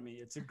astronomy.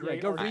 It's a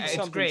great. go read It's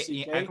something. great.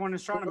 CK. Bitcoin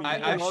astronomy.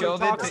 I've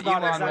showed it to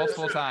Elon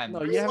multiple times.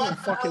 No, you haven't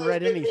fucking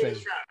read anything.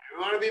 You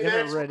want to be You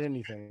haven't Max? read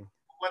anything.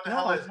 What the No,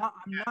 hell is I'm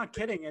not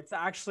kidding. It's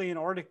actually an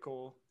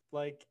article.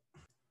 Like,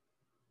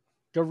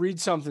 Go read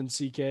something,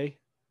 CK.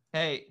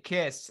 Hey,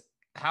 Kiss,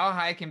 how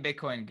high can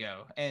Bitcoin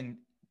go? And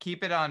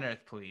keep it on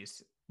Earth,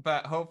 please.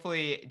 But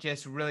hopefully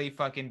just really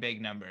fucking big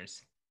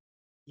numbers.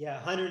 yeah,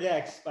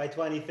 100x by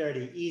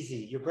 2030. Easy.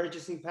 Your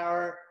purchasing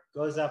power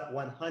goes up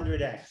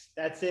 100x.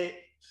 That's it.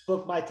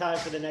 Book my time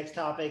for the next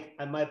topic.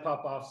 I might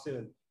pop off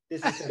soon.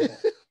 This is simple.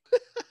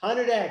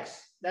 100x.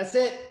 That's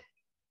it.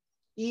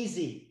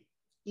 Easy.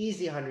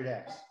 Easy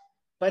 100x.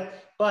 But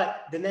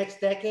the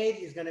next decade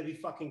is going to be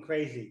fucking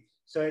crazy.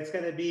 So it's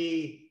going to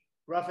be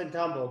rough and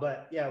tumble.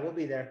 But yeah, we'll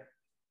be there.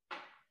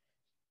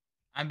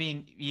 I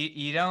mean,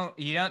 you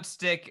don't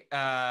stick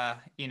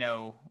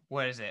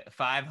what is it,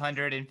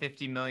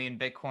 550 million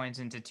Bitcoins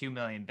into 2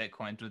 million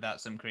Bitcoins without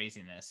some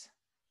craziness.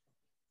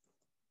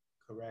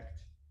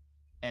 Correct.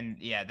 And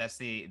yeah, that's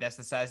the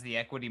size of the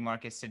equity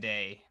markets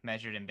today,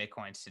 measured in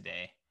Bitcoins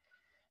today.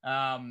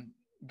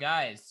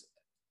 Guys,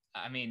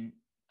 I mean,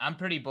 I'm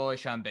pretty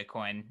bullish on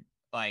Bitcoin.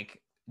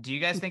 Like, do you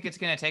guys think it's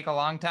going to take a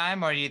long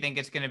time, or do you think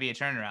it's going to be a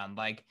turnaround?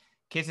 Like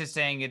Kiss is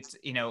saying, it's,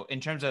 in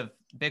terms of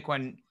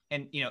Bitcoin,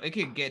 and, it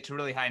could get to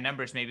really high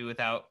numbers maybe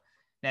without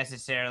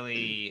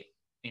necessarily,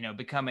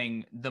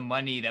 becoming the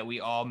money that we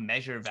all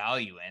measure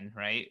value in,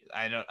 right?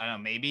 I don't know,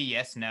 maybe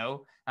yes,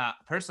 no.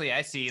 Personally,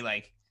 I see,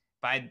 like,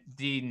 by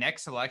the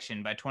next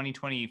election, by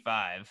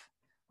 2025,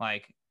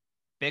 like,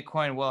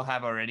 Bitcoin will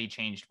have already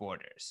changed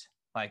borders.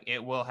 Like,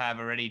 it will have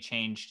already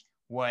changed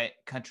what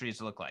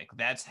countries look like.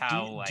 That's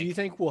how do you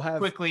think we'll have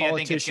quickly I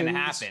think it's going to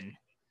happen.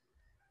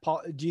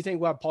 Do you think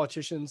we'll have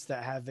politicians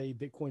that have a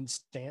Bitcoin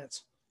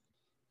stance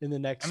in the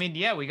next? I mean,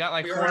 yeah, we got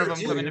like 4 of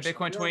them coming to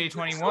Bitcoin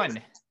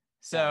 2021.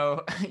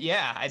 So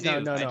yeah, I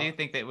do. I do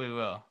think that we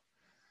will.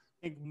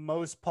 I think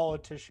most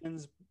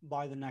politicians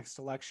by the next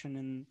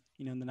election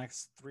in the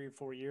next 3 or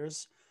 4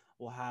 years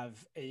will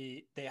have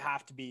they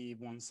have to be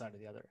one side or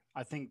the other.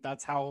 I think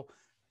that's how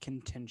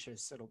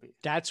contentious it'll be.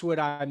 That's what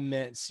I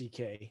meant,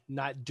 CK.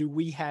 Not do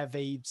we have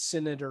a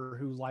senator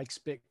who likes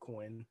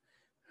Bitcoin,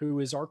 who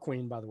is our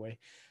queen, by the way.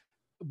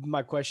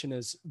 My question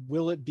is,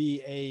 will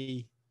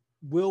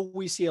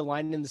we see a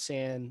line in the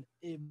sand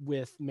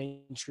with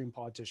mainstream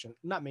politicians,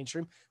 not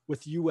mainstream,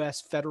 with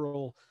U.S.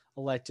 federal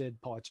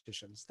elected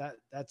politicians?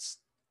 That's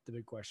the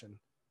big question.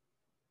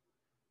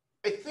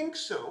 I think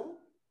so,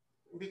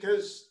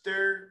 because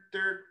they're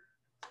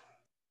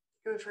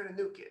going to try to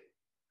nuke it.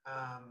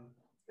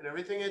 And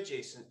everything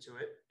adjacent to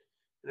it,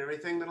 and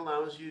everything that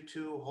allows you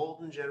to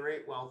hold and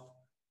generate wealth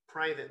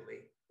privately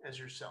as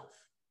yourself.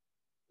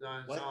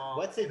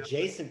 What's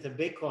adjacent to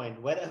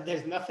Bitcoin?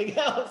 There's nothing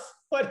else.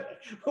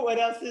 What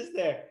else is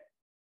there?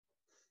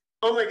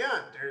 Oh my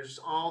God, there's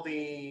all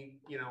the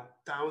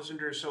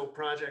 1,000 or so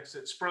projects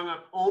that sprung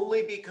up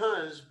only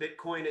because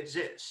Bitcoin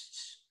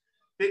exists.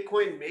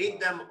 Bitcoin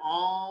made them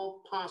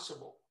all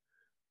possible.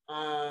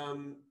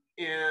 And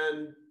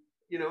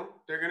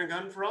they're going to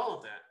gun for all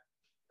of that.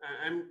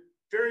 I'm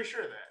very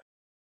sure of that.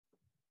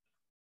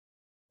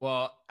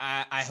 Well,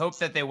 I hope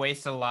that they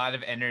waste a lot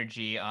of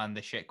energy on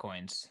the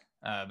shitcoins,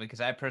 because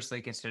I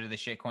personally consider the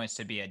shitcoins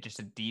to be just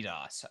a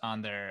DDoS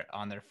on their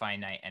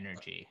finite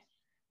energy,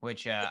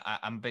 which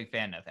I'm a big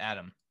fan of.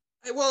 Adam.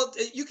 Well,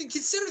 you can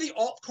consider the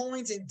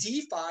altcoins and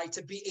DeFi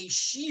to be a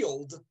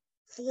shield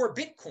for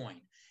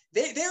Bitcoin.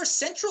 They're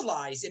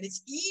centralized, and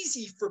it's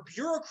easy for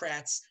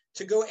bureaucrats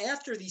to go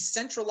after these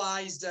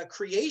centralized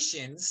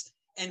creations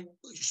and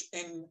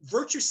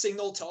virtue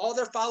signal to all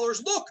their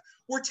followers, look,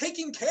 we're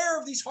taking care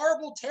of these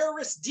horrible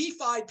terrorist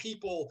DeFi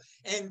people,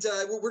 and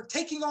we're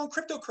taking on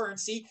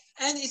cryptocurrency,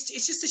 and it's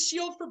just a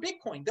shield for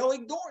Bitcoin. They'll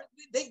ignore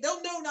it.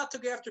 They'll know not to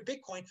go after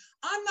Bitcoin.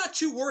 I'm not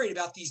too worried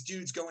about these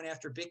dudes going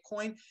after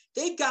Bitcoin.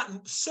 They've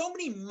got so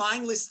many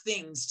mindless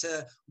things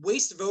to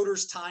waste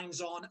voters'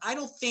 times on. I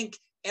don't think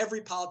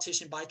every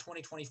politician by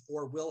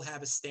 2024 will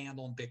have a stand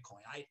on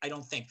Bitcoin. I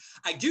don't think.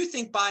 I do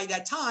think by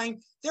that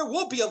time, there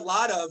will be a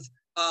lot of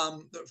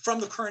from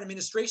the current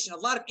administration, a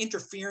lot of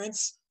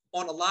interference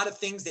on a lot of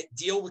things that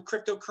deal with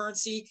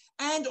cryptocurrency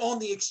and on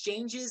the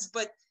exchanges.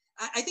 But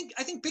I think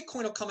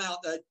Bitcoin will come out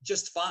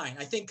just fine.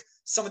 I think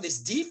some of this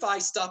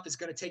DeFi stuff is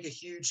going to take a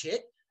huge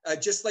hit,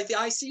 just like the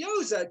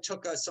ICOs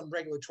took some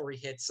regulatory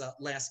hits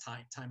last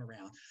time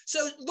around.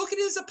 So look at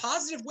it as a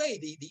positive way.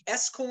 The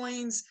S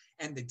coins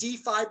and the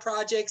DeFi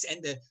projects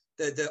and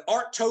the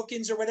art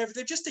tokens or whatever,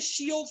 they're just a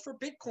shield for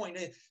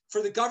Bitcoin,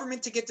 for the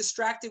government to get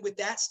distracted with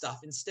that stuff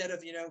instead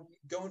of,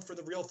 going for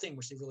the real thing,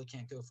 which they really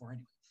can't go for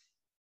anyway.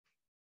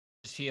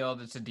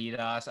 Shield, it's a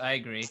DDoS. I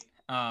agree.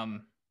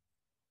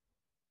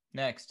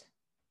 Next.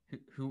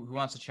 Who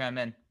wants to chime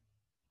in?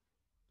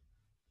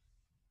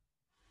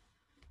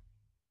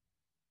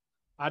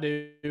 I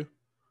do.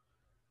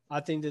 I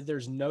think that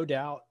there's no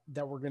doubt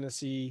that we're going to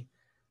see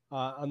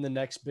on the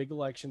next big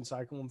election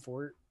cycle in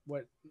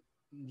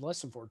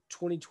less than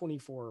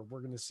 2024,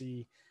 we're going to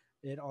see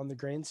it on the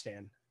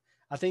grandstand.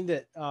 I think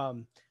that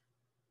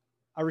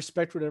I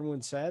respect what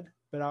everyone said,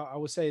 but I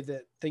will say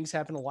that things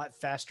happen a lot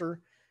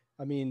faster.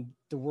 I mean,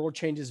 the world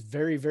changes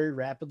very, very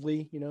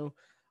rapidly,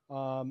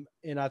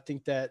 and I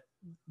think that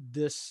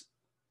this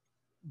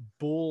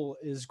bull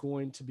is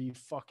going to be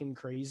fucking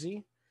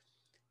crazy.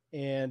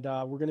 And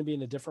we're going to be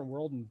in a different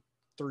world in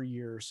 3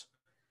 years.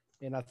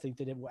 And I think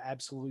that it will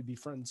absolutely be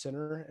front and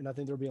center. And I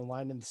think there'll be a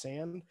line in the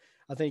sand.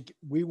 I think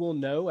we will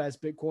know as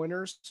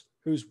Bitcoiners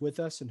who's with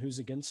us and who's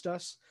against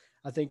us.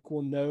 I think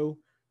we'll know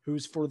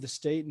who's for the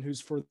state and who's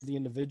for the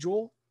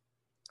individual.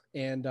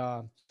 And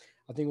I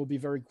think we'll be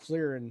very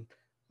clear. And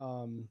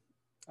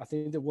I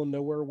think that we'll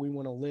know where we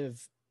want to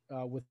live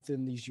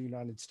within these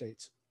United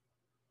States.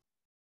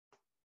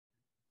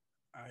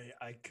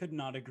 I could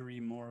not agree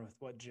more with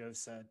what Joe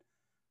said.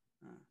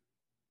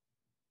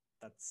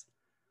 That's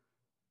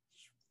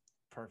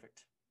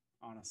perfect,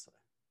 honestly.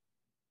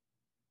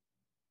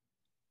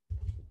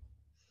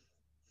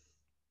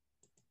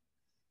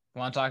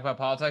 Want to talk about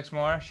politics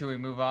more? Should we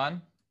move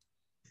on?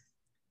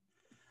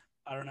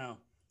 I don't know.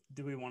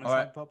 Do we want to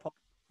talk about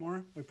politics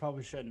more? We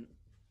probably shouldn't.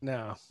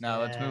 No.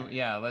 Let's move.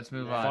 Yeah, let's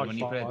move on when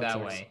you put it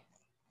that way.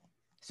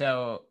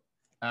 So,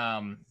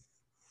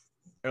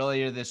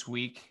 earlier this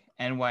week,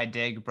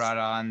 NYDIG brought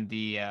on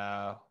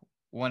the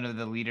one of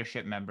the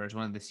leadership members,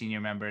 one of the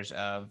senior members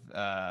of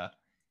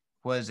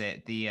which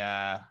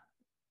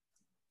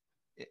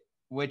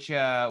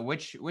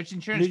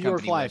insurance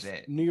company was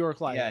it? New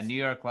York Life. Yeah, New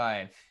York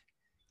Life.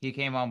 He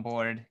came on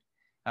board,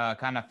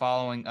 kind of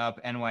following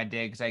up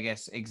NYDIG's, I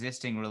guess,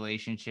 existing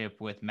relationship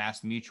with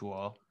Mass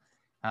Mutual.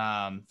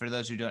 For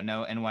those who don't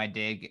know,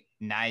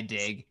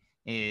 NYDIG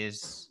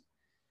is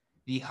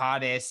the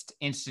hottest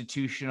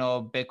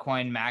institutional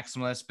Bitcoin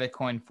maximalist,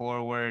 Bitcoin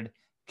forward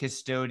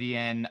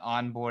custodian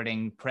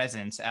onboarding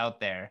presence out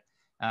there.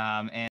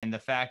 And the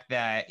fact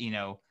that,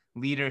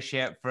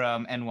 leadership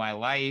from NY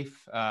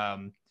Life,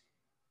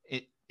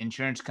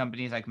 insurance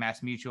companies like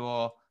Mass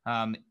Mutual,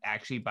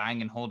 actually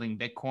buying and holding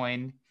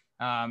Bitcoin,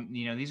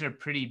 these are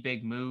pretty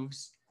big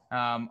moves.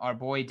 Our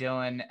boy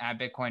Dylan at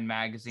Bitcoin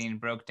Magazine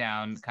broke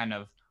down kind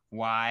of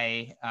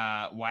why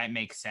it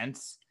makes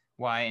sense,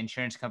 why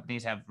insurance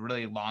companies have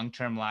really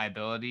long-term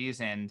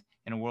liabilities, and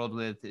in a world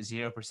with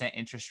 0%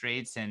 interest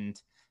rates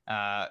and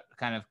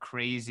kind of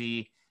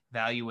crazy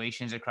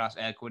valuations across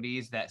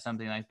equities, that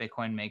something like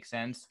Bitcoin makes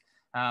sense.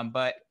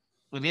 But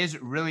it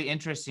is really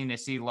interesting to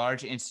see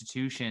large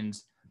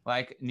institutions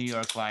like New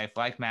York Life,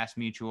 like Mass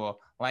Mutual,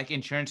 like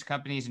insurance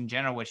companies in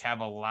general, which have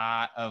a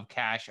lot of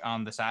cash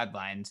on the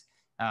sidelines,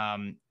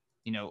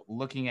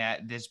 looking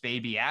at this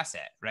baby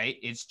asset, right?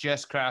 It's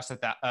just crossed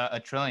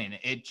a trillion.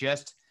 It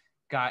just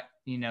got,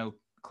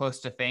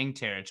 close to FANG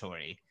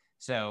territory.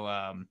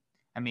 So,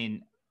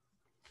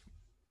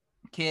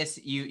 Kiss,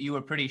 you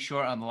were pretty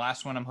short on the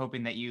last one. I'm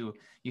hoping that you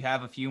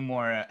have a few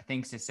more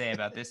things to say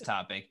about this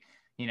topic.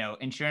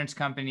 Insurance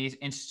companies,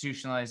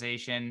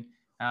 institutionalization.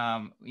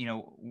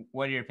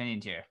 What are your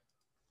opinions here?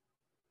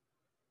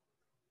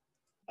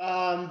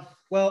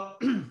 Well,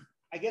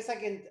 I guess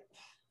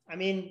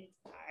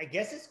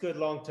it's good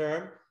long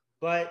term,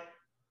 but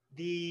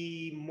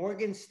the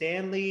Morgan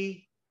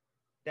Stanley,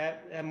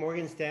 that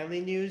Morgan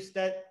Stanley news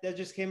that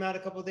just came out a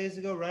couple of days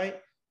ago, right?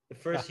 The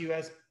first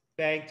U.S.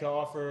 bank to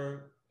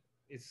offer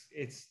its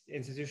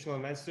institutional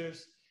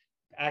investors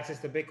access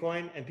to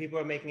Bitcoin, and people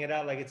are making it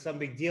out like it's some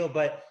big deal.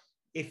 But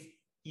if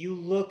you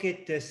look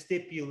at the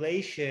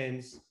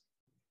stipulations,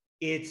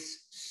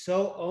 it's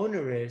so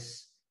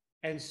onerous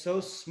and so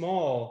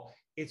small.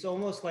 It's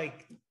almost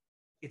like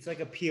it's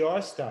like a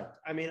PR stunt.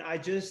 I mean,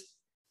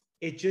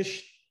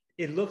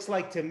 it looks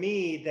like to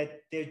me that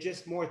they're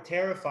just more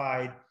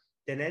terrified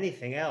than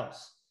anything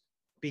else,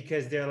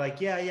 because they're like,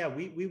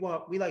 we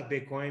like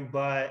Bitcoin,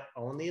 but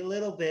only a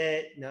little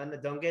bit. No,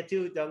 don't get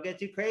too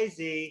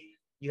crazy.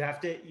 You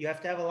have to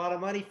have a lot of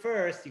money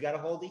first. You got to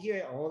hold it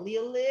here only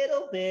a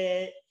little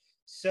bit.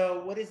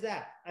 So what is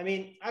that? I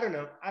mean, I don't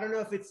know. I don't know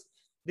if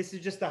this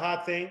is just a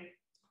hot thing,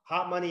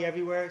 hot money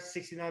everywhere,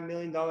 $69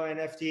 million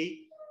NFT.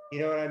 You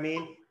know what I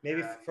mean?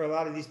 Maybe for a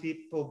lot of these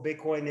people,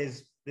 Bitcoin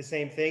is the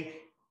same thing.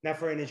 Now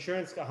for an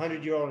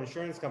 100-year-old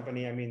insurance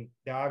company, I mean,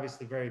 they're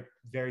obviously very,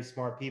 very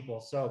smart people.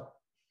 So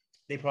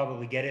they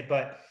probably get it.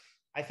 But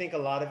I think a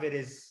lot of it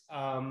is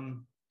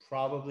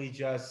probably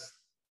just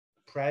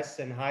press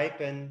and hype.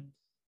 And,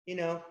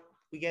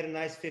 we get a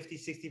nice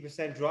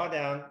 50-60%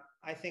 drawdown.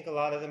 I think a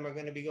lot of them are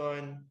going to be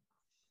going,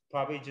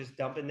 probably just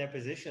dumping their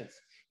positions.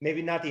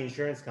 Maybe not the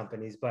insurance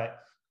companies, but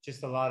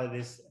just a lot of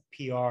this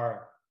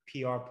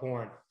PR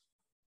porn.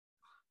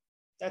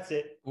 That's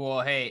it.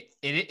 Well, hey,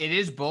 it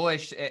is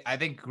bullish. I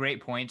think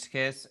great points,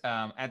 Kiss.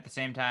 At the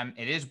same time,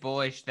 it is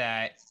bullish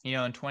that,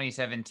 in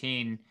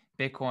 2017,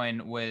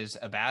 Bitcoin was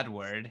a bad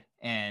word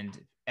and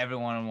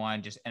everyone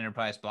wanted just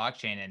enterprise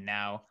blockchain. And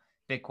now,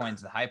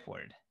 Bitcoin's the hype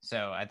word.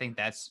 So I think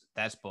that's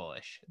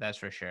bullish. That's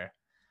for sure.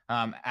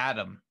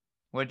 Adam,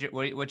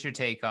 what's your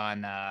take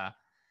on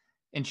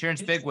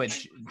insurance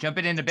bigwigs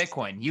jumping into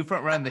Bitcoin? You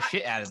front run the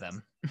shit out of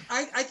them.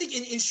 I think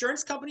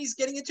insurance companies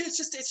getting into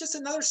it's just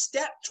another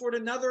step toward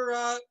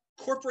another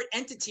corporate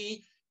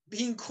entity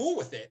being cool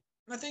with it.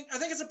 And I think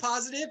it's a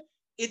positive.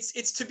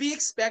 It's to be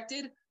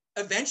expected.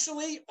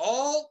 Eventually,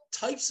 all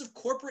types of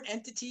corporate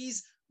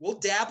entities will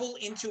dabble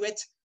into it.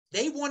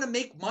 They want to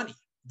make money.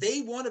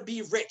 They want to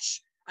be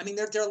rich. I mean,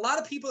 there are a lot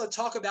of people that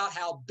talk about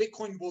how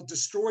Bitcoin will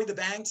destroy the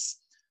banks.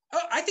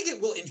 I think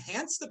it will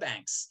enhance the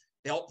banks.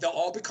 They'll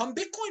all become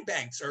Bitcoin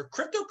banks or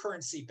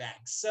cryptocurrency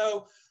banks.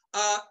 So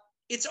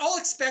it's all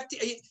expected.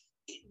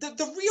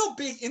 The real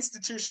big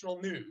institutional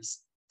news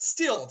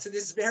still to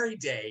this very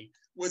day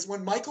was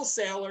when Michael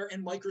Saylor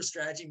and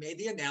MicroStrategy made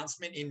the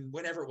announcement in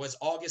whenever it was,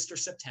 August or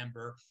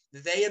September,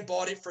 that they had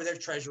bought it for their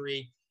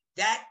treasury.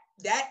 That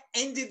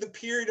ended the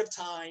period of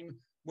time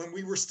when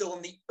we were still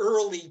in the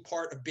early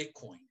part of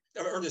Bitcoin,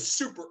 or the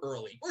super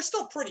early. We're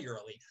still pretty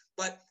early,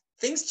 but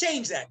things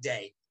changed that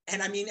day.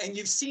 And I mean, and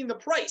you've seen the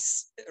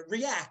price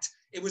react.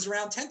 It was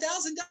around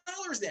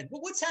 $10,000 then.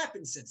 Well, what's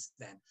happened since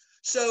then?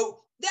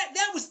 So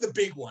that was the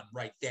big one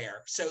right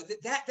there. So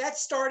that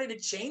started a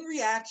chain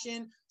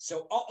reaction.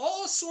 So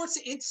all sorts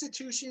of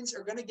institutions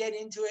are going to get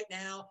into it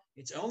now.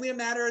 It's only a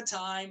matter of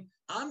time.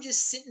 I'm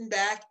just sitting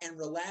back and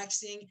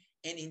relaxing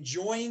and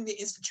enjoying the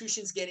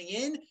institutions getting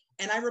in.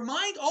 And I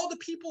remind all the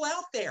people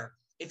out there,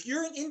 if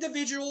you're an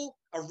individual,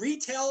 a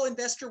retail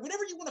investor,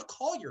 whatever you want to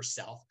call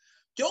yourself,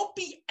 don't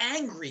be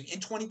angry in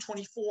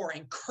 2024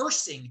 and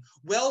cursing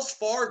Wells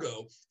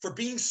Fargo for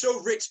being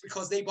so rich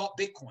because they bought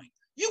Bitcoin.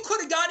 You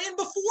could have got in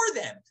before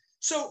them.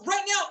 So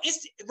right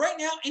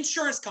now,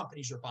 insurance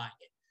companies are buying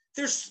it.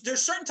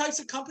 There's certain types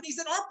of companies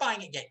that aren't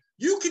buying it yet.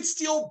 You could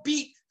still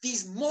beat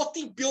these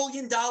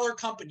multi-billion-dollar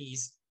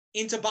companies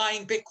into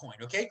buying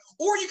Bitcoin, okay?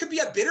 Or you could be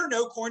a bitter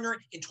no-coiner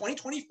in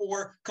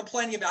 2024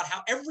 complaining about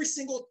how every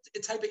single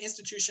type of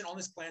institution on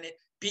this planet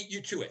beat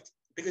you to it.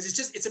 Because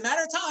it's a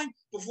matter of time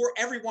before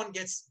every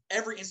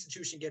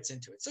institution gets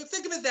into it. So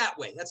think of it that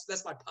way.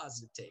 That's my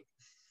positive take.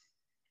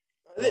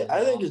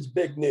 I think it's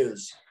big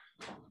news.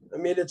 I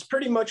mean, it's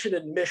pretty much an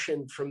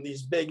admission from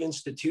these big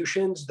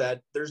institutions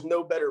that there's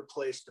no better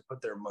place to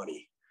put their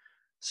money.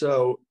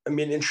 So, I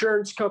mean,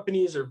 insurance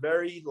companies are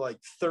very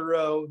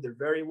thorough. They're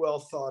very well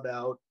thought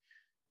out.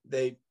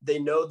 They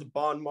know the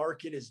bond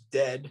market is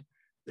dead.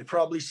 They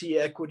probably see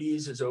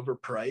equities as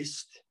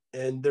overpriced,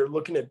 and they're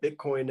looking at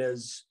Bitcoin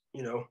as,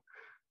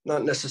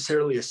 not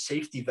necessarily a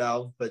safety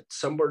valve, but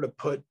somewhere to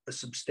put a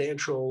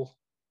substantial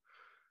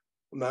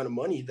amount of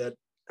money that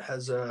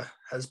has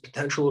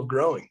potential of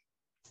growing.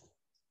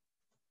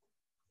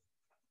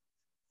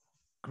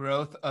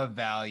 Growth of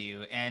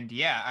value. And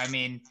yeah, I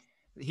mean,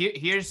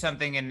 here's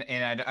something,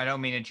 and I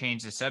don't mean to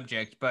change the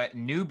subject, but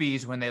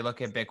newbies, when they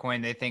look at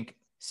Bitcoin, they think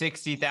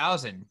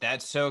 60,000.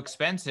 That's so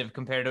expensive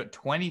compared to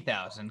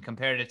 20,000,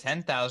 compared to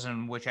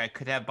 10,000, which I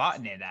could have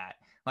bought it at.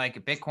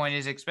 Like, Bitcoin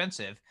is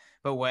expensive.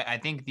 But what I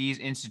think these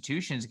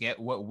institutions get,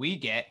 what we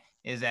get,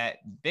 is that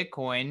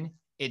Bitcoin,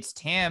 its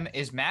TAM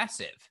is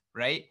massive,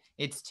 right?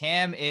 Its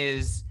TAM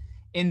is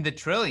in the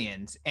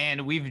trillions,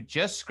 and we've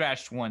just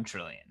scratched 1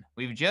 trillion.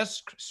 We've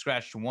just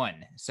scratched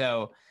 1.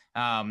 So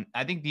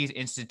I think these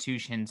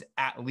institutions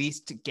at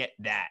least get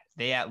that.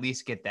 They at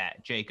least get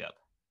that. Jacob.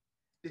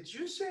 Did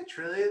you say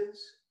trillions?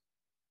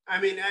 I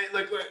mean,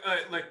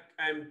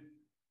 I'm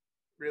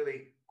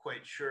really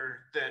quite sure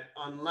that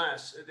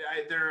unless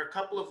there are a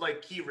couple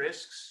of key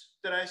risks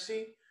that I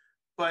see,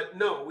 but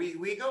no,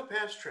 we go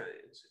past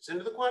trillions. It's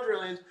into the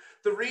quadrillions.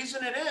 The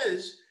reason it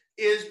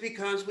is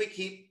because we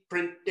keep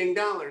printing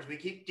dollars. We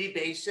keep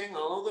debasing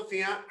all of the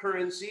fiat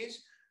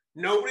currencies.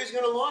 Nobody's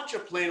going to launch a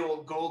plain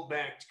old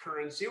gold-backed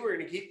currency. We're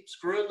going to keep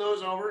screwing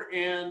those over,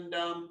 and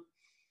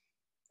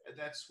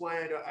that's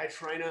why I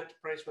try not to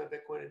price my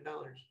Bitcoin in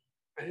dollars.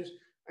 I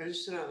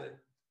just sit on it.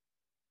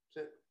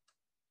 That's it.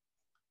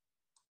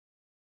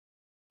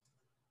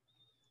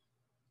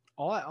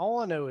 All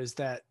I know is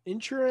that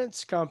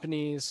insurance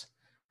companies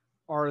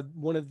are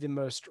one of the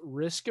most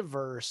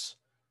risk-averse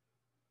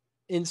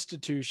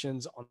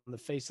institutions on the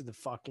face of the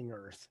fucking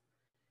earth.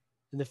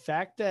 And the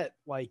fact that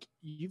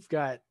you've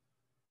got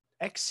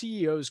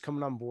ex-CEOs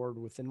coming on board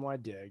with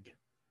NYDIG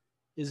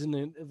is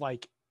an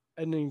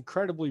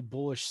incredibly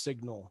bullish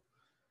signal.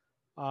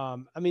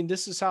 I mean,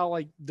 this is how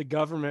the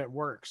government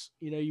works.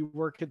 You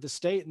work at the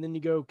state and then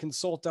you go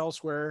consult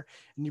elsewhere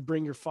and you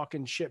bring your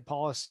fucking shit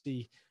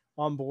policy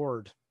on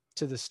board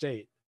to the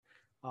state.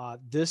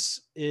 This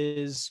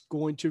is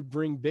going to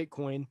bring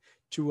Bitcoin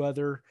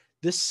to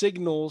this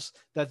signals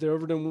that the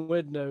Overton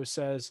window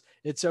says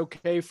it's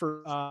okay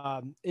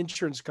for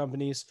insurance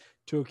companies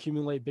to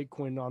accumulate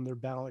Bitcoin on their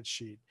balance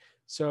sheet.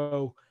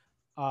 So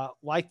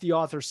like the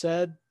author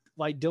said,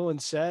 like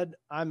Dylan said,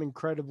 I'm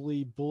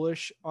incredibly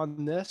bullish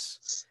on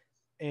this.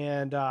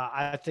 And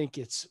I think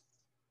it's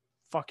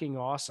fucking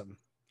awesome.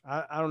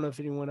 I don't know if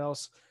anyone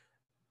else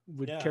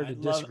would care to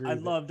disagree.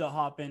 I'd love to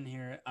hop in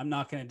here. I'm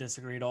not going to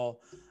disagree at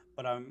all. But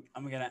but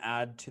I'm gonna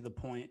add to the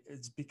point.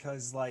 It's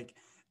because like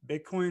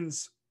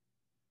Bitcoin's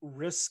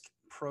risk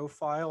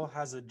profile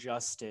has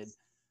adjusted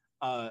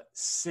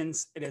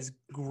since it has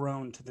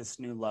grown to this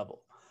new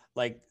level.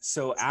 Like,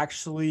 so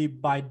actually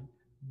by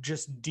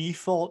just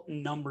default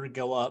number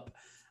go up,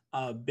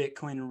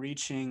 Bitcoin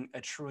reaching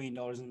 $1 trillion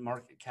in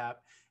market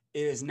cap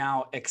is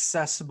now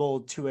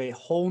accessible to a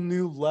whole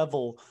new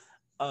level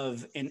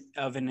of an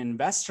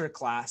investor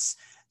class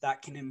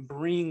that can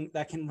bring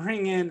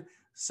in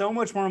so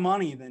much more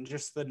money than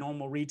just the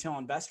normal retail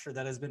investor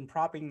that has been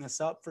propping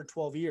this up for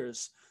 12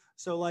 years.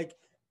 So like,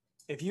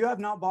 if you have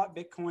not bought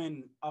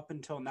Bitcoin up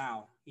until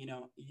now, you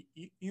know,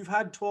 you've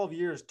had 12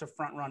 years to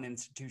front run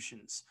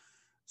institutions.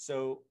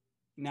 So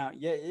now,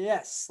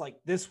 yes, like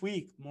this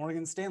week,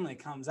 Morgan Stanley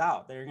comes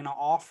out. They're going to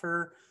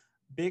offer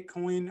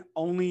Bitcoin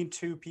only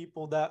to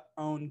people that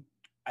own,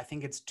 I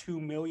think it's 2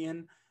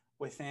 million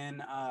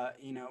within,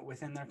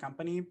 within their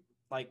company.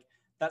 Like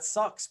that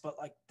sucks, but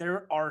like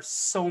there are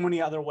so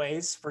many other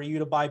ways for you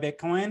to buy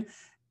Bitcoin,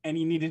 and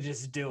you need to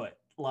just do it.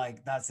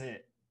 Like that's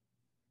it.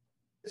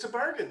 It's a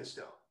bargain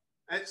still.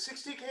 At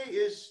 60K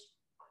is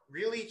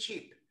really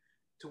cheap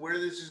to where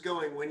this is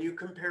going when you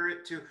compare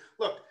it to,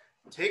 look,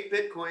 take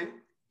Bitcoin,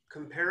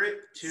 compare it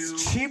to...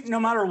 It's cheap no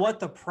matter what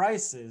the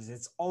price is.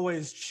 It's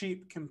always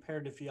cheap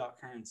compared to fiat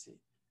currency.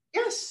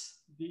 Yes.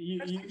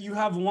 You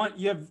have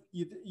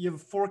a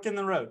fork in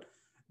the road.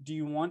 Do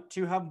you want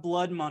to have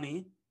blood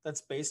money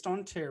that's based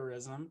on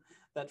terrorism,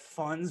 that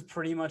funds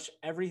pretty much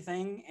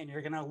everything, and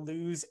you're going to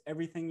lose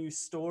everything you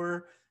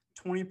store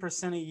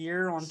 20% a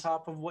year on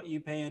top of what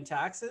you pay in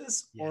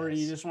taxes? Yes. Or do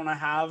you just want to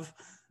have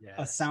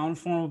a sound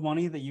form of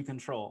money that you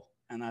control?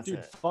 And that's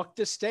it. Fuck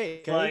the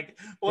state. Okay? Like,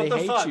 what the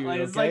fuck? You,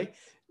 like, okay? It's like,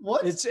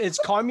 what? It's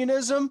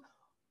communism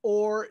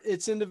or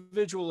it's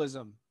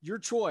individualism. Your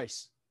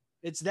choice.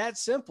 It's that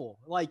simple.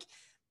 Like,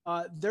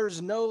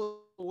 there's no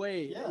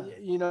way,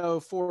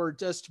 for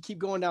us to keep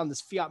going down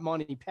this fiat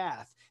money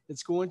path.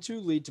 It's going to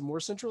lead to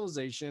more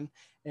centralization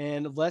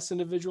and less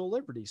individual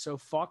liberty. So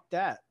fuck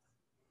that.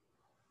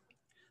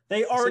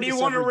 They already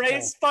want to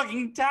raise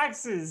fucking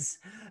taxes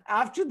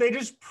after they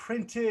just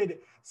printed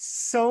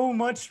so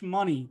much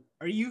money.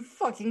 Are you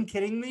fucking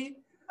kidding me?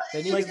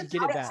 They need to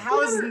get it back.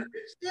 How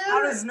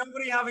is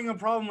nobody having a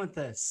problem with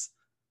this?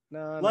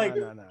 No.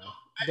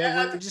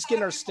 We're just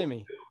getting our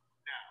stimmy.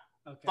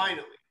 Okay.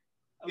 Finally.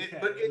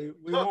 Okay.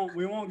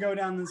 We won't go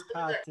down this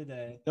path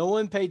today. No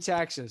one pay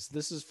taxes.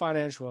 This is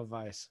financial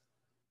advice.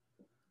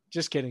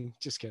 Just kidding.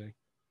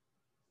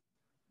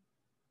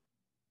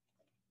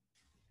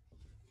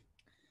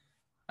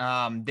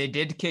 They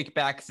did kick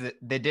back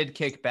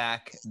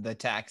the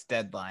tax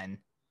deadline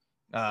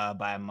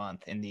by a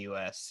month in the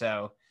U.S.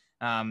 So,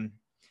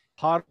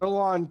 huddle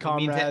on,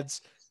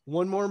 comrades.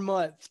 One more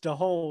month to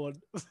hold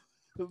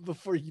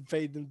before you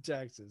pay them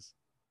taxes.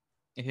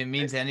 If it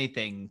means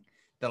anything,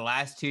 the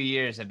last 2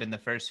 years have been the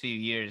first few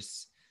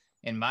years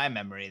in my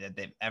memory that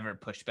they've ever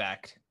pushed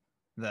back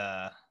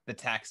the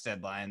tax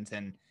deadlines.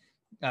 And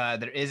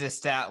there is a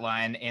stat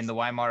line in the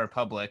Weimar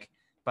Republic.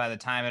 By the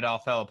time it all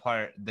fell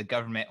apart, the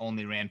government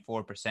only ran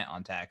 4%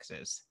 on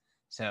taxes.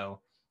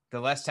 So the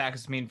less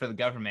taxes mean for the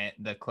government,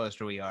 the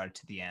closer we are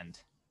to the end.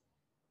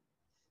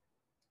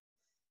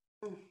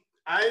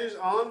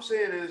 All I'm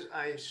saying is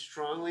I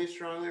strongly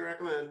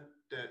recommend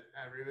that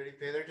everybody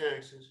pay their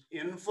taxes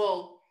in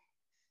full.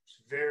 It's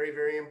very,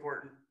 very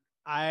important.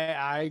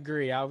 I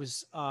agree. I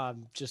was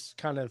just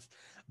kind of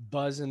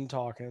buzzing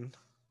talking.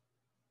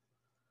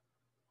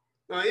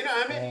 Well,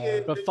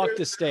 but fuck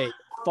the state.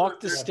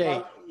 Fuck the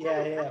state.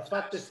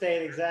 Fuck the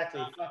state.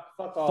 Exactly.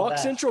 Fuck all that.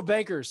 Fuck central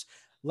bankers.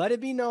 Let it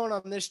be known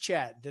on this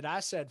chat that I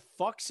said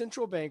fuck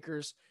central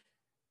bankers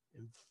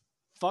and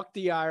fuck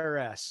the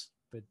IRS,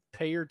 but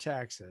pay your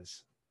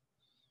taxes.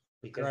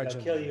 Because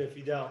they'll kill you if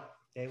you don't.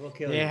 They will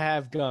kill you. They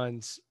have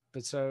guns.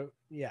 But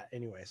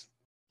anyways.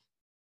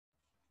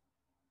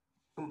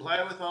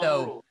 Comply with all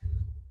the rules.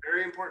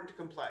 Very important to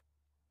comply.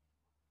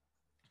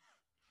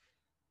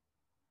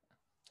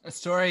 A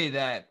story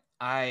that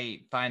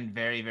I find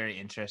very, very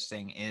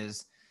interesting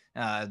is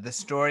the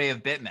story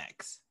of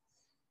BitMEX.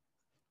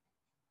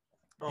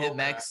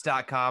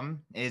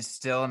 BitMEX.com is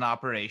still in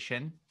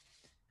operation.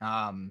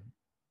 The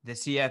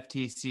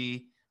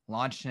CFTC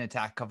launched an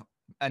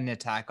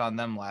attack on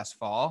them last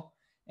fall,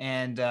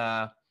 and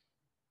the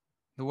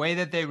way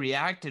that they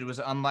reacted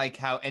was unlike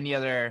how any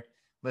other,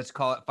 let's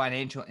call it,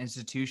 financial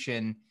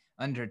institution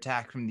under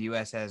attack from the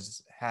U.S.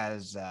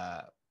 has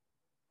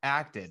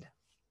acted.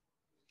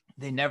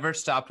 They never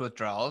stopped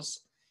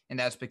withdrawals, and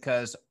that's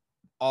because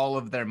all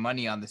of their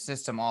money on the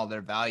system, all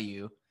their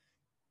value,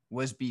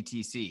 was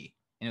BTC,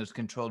 and it was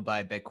controlled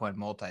by Bitcoin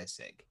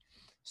multisig.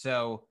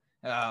 So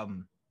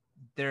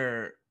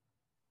there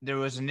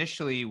was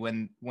initially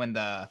when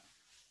the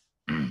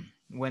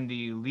when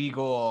the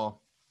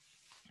legal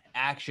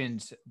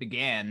actions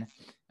began.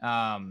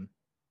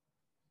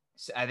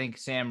 I think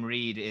Sam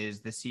Reed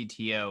is the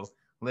CTO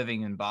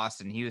living in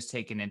Boston. He was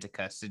taken into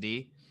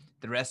custody.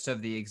 The rest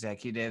of the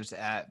executives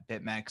at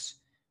BitMEX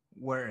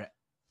were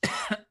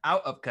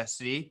out of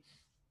custody.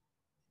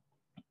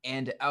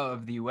 and out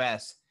of the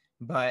US.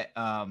 But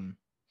of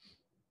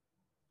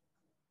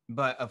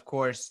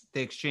course,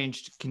 the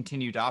exchange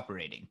continued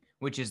operating,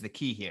 which is the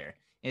key here,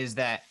 is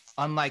that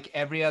unlike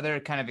every other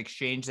kind of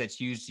exchange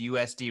that's used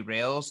USD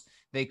rails,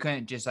 they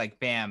couldn't just like,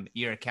 bam,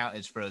 your account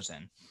is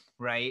frozen,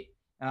 right?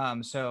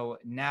 So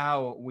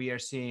now we are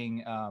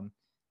seeing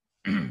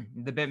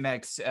the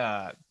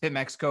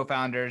BitMEX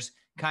co-founders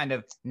kind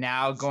of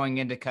now going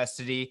into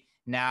custody,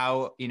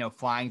 now,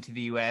 flying to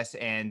the US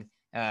and,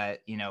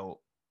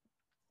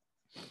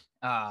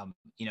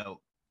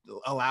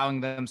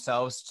 allowing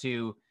themselves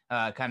to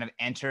kind of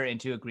enter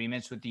into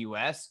agreements with the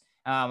US.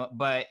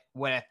 But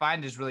what I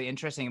find is really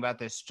interesting about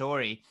this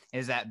story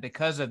is that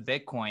because of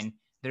Bitcoin,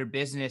 their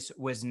business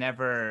was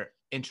never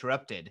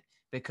interrupted.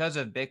 Because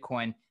of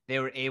Bitcoin, they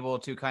were able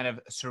to kind of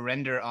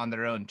surrender on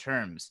their own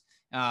terms,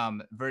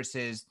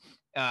 versus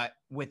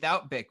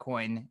without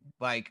Bitcoin,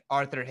 like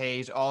Arthur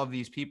Hayes, all of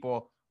these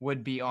people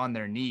would be on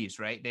their knees,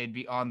 right? They'd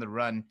be on the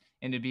run,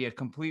 and it'd be a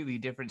completely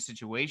different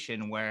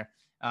situation where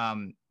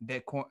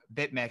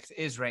BitMEX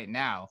is right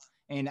now.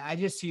 And I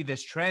just see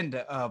this trend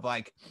of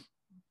like,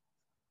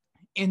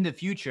 in the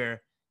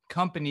future,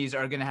 companies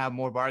are going to have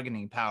more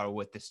bargaining power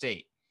with the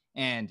state.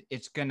 And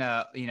it's going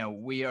to,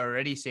 we are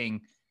already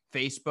seeing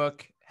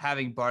Facebook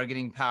having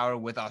bargaining power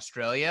with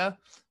Australia,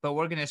 but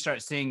we're going to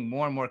start seeing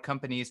more and more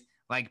companies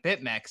like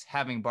BitMEX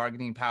having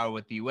bargaining power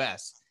with the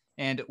US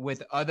and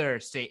with other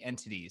state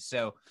entities.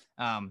 So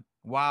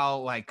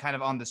while like kind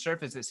of on the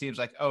surface, it seems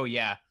like, oh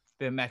yeah,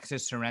 BitMEX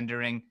is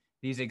surrendering.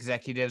 These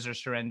executives are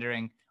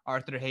surrendering.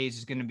 Arthur Hayes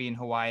is going to be in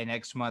Hawaii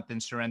next month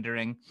and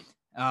surrendering.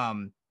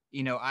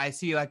 I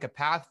see like a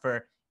path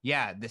for,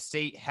 the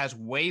state has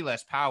way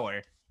less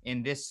power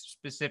in this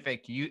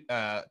specific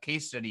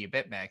case study of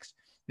BitMEX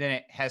than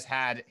it has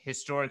had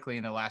historically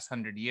in the last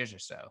 100 years or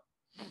so.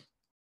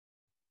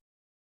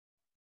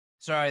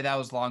 Sorry, that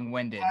was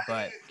long-winded,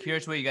 but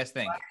curious what you guys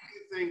think.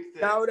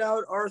 Shout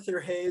out Arthur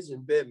Hayes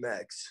and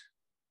BitMEX.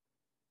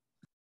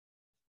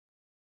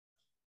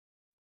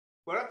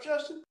 What up,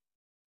 Justin?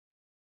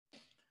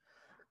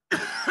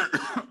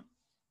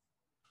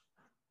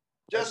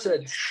 Just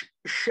said,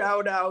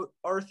 shout out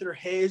Arthur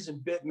Hayes and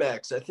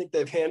BitMEX. I think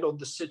they've handled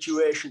the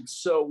situation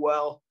so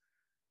well.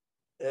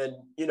 And,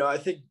 I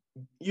think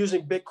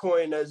using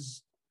Bitcoin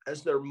as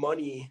their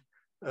money,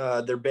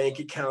 their bank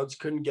accounts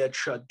couldn't get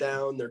shut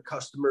down. Their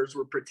customers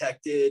were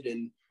protected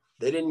and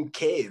they didn't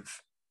cave.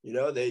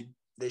 They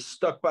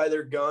stuck by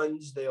their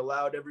guns. They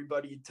allowed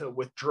everybody to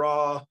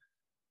withdraw.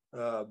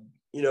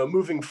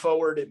 Moving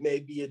forward, it may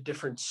be a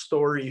different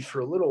story for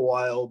a little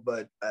while,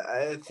 but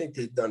I think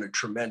they've done a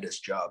tremendous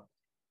job.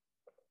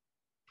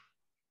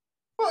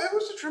 Well, it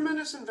was a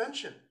tremendous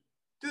invention.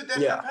 Dude, that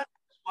perpetual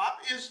swap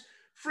is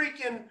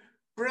freaking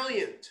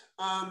brilliant.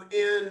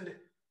 And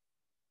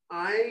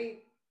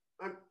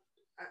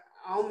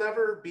I'll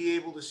never be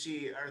able to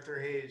see Arthur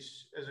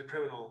Hayes as a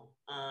criminal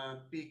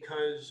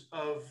because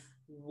of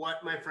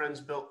what my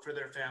friends built for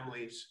their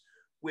families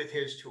with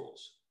his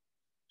tools.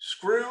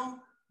 Screw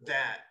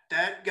that.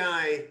 That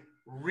guy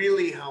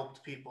really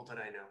helped people that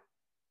I know.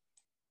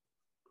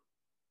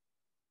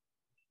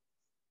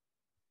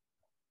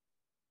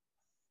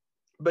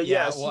 But to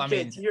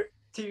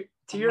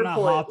your point,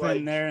 hop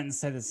in there and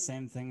say the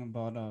same thing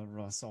about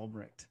Russ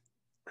Ulbricht.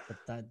 But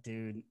that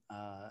dude,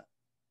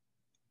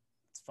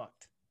 it's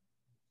fucked.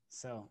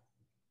 So,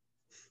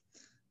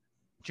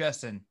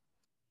 Justin.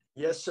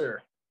 Yes,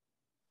 sir.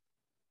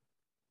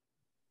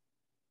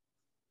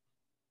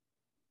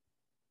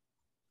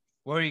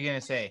 What were you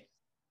gonna say?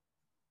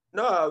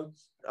 No,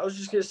 I was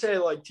just gonna say,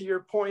 like, to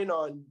your point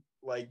on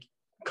like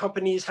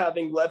companies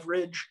having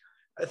leverage,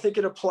 I think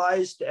it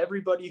applies to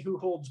everybody who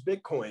holds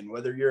Bitcoin,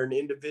 whether you're an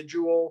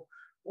individual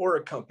or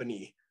a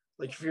company.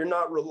 Like, if you're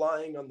not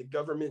relying on the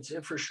government's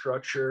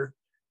infrastructure,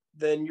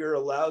 then you're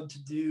allowed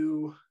to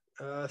do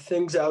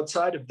things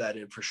outside of that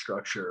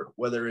infrastructure,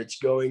 whether it's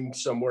going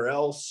somewhere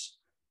else,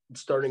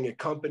 starting a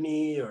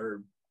company,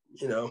 or,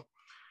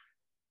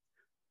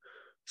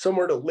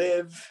 somewhere to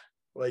live.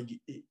 Like,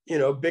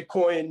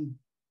 Bitcoin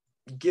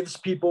gives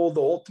people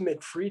the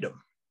ultimate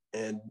freedom,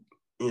 and,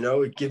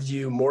 it gives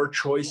you more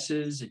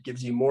choices, it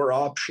gives you more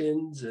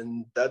options,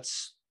 and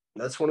that's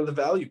one of the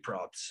value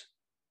props.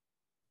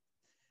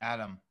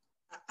 Adam.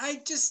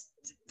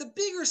 The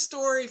bigger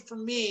story for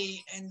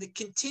me, and the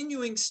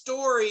continuing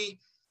story,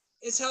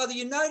 is how the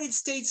United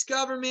States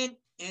government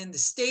and the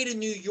state of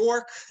New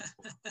York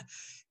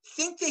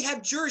think they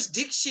have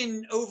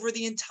jurisdiction over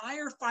the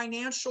entire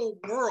financial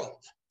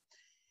world.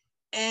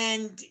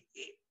 And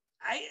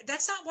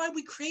that's not why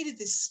we created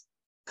this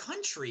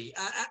country.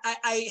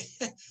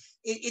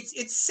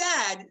 It's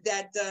sad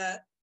that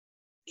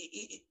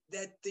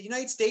that the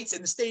United States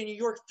and the state of New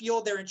York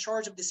feel they're in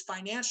charge of this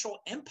financial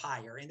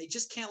empire, and they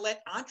just can't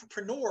let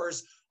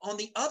entrepreneurs on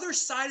the other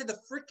side of the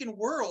freaking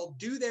world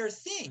do their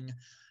thing.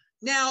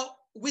 Now,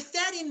 with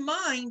that in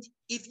mind,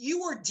 if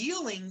you are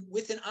dealing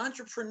with an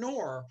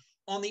entrepreneur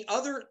on the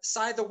other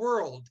side of the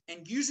world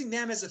and using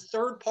them as a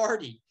third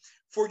party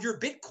for your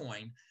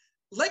Bitcoin,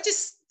 let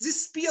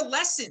this be a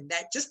lesson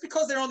that just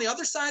because they're on the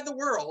other side of the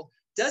world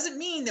doesn't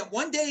mean that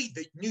one day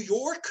the New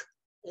York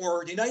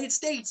or the United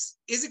States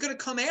isn't going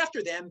to come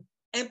after them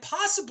and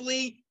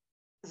possibly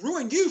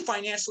ruin you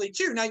financially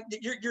too. Now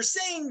you're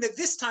saying that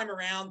this time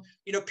around,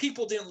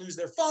 people didn't lose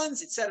their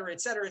funds, et cetera,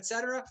 et cetera, et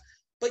cetera.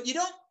 But you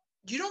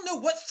don't know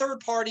what third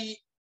party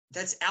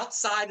that's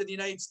outside of the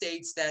United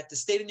States that the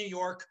state of New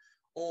York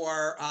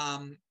or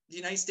the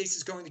United States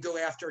is going to go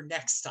after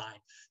next time.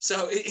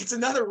 So it's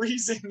another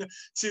reason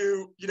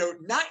to,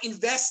 not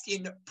invest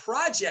in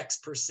projects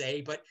per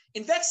se, but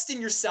invest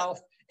in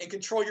yourself and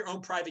control your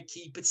own private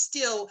key. But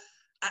still,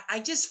 I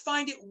just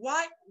find it,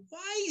 why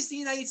is the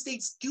United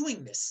States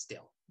doing this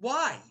still?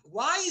 Why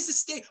is the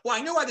state? Well,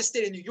 I know why the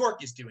state of New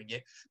York is doing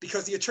it,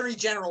 because the attorney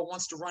general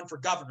wants to run for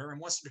governor and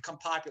wants to become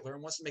popular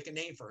and wants to make a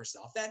name for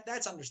herself.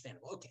 That's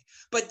understandable. Okay.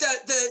 But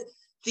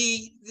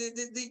the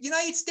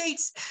United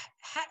States,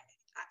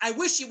 I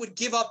wish it would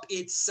give up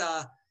its,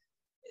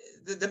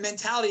 the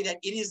mentality that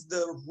it is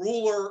the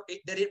ruler,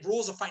 that it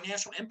rules a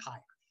financial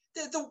empire.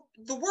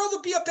 The world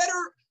would be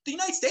the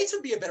United States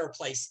would be a better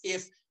place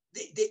if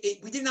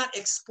we did not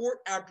export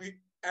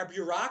our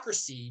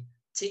bureaucracy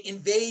to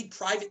invade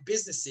private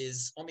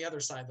businesses on the other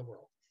side of the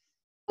world.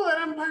 Well,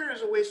 that empire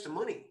is a waste of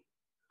money.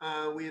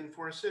 We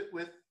enforce it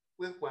with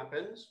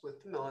weapons,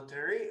 with the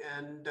military,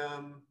 and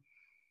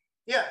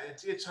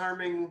it's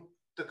harming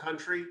the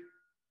country,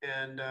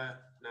 and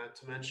not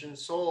to mention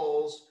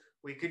souls.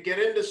 We could get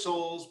into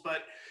souls,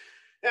 but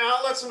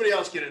I'll let somebody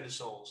else get into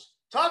souls.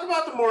 Talk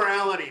about the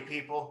morality,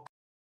 people.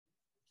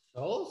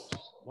 Souls?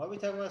 Why are we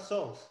talking about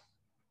souls?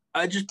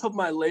 I just put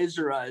my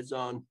laser eyes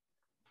on.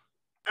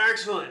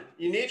 Excellent.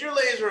 You need your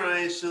laser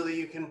eyes so that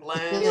you can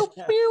blast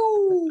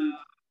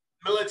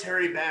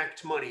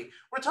military-backed money.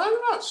 We're talking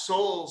about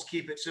souls,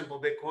 keep it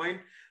simple, Bitcoin,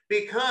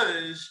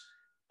 because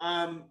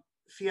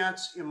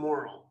fiat's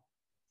immoral,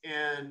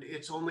 and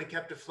it's only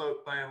kept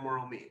afloat by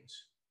immoral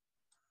means.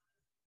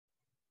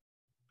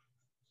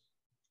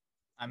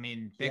 I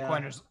mean,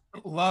 Bitcoiners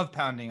love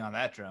pounding on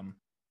that drum.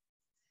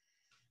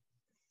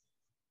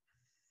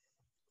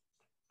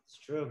 It's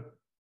true.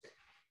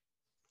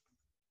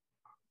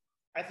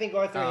 I think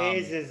Arthur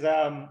Hayes is,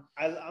 I'm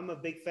a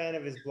big fan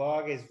of his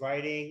blog, his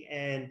writing,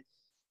 and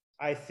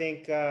I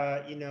think,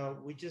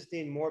 we just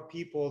need more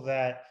people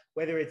that,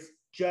 whether it's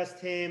just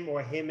him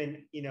or him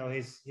and,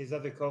 his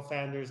other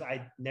co-founders,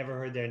 I never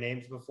heard their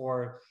names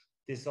before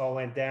this all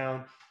went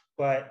down,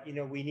 but,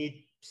 we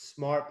need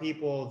smart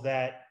people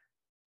that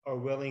are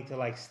willing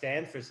to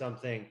stand for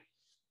something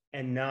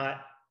and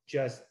not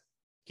just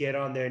get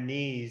on their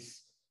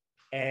knees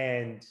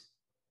and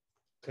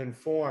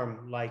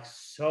conform like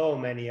so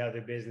many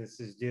other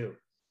businesses do.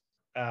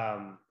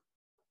 I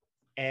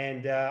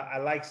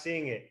like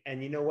seeing it.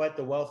 And you know what?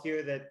 The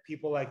wealthier that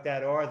people like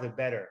that are, the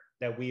better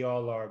that we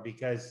all are,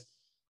 because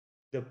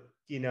if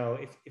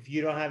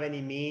you don't have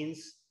any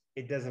means,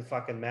 it doesn't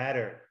fucking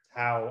matter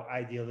how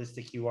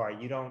idealistic you are.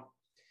 You don't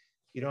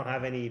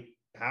have any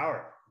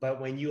power. But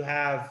when you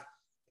have,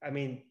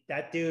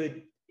 that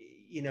dude,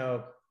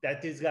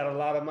 that dude's got a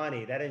lot of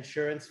money. That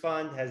insurance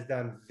fund has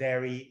done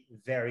very,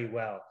 very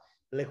well.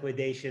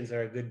 Liquidations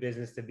are a good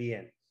business to be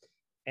in.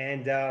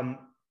 And, I'm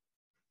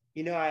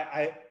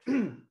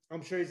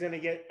sure he's going to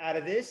get out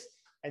of this,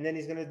 and then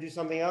he's going to do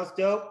something else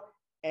dope,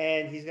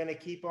 and he's going to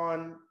keep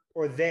on,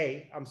 or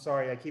they, I'm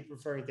sorry, I keep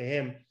referring to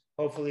him.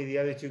 Hopefully the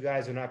other two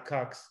guys are not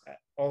cucks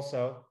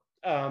also.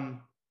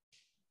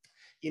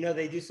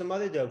 They do some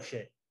other dope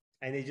shit,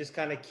 and they just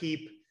kind of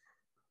keep,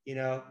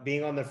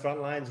 being on the front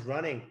lines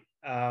running,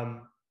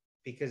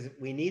 because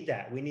we need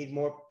that. We need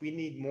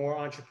more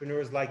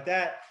entrepreneurs like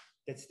that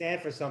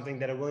stand for something,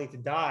 that are willing to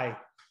die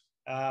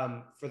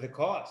for the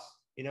cause,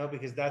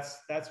 because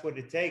that's what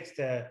it takes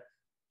to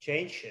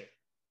change shit.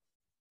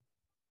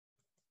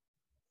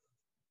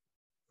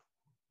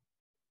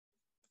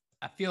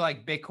 I feel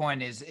like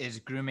Bitcoin is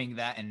grooming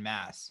that en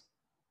masse.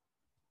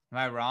 Am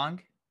I wrong?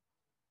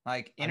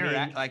 Like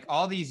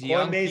all these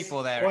young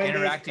people that are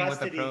interacting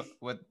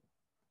with.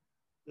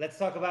 Let's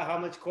talk about how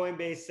much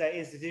Coinbase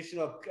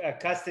institutional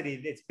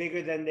custody. It's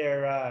bigger than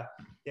their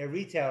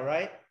retail,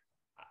 right?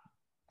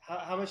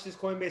 How much does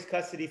Coinbase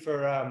custody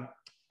for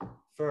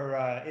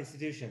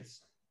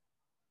institutions?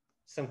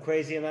 Some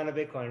crazy amount of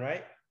Bitcoin,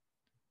 right?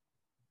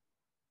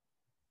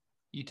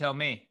 You tell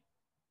me.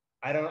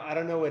 I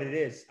don't know what it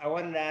is. I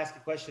wanted to ask a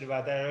question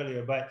about that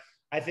earlier, but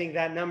I think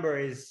that number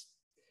is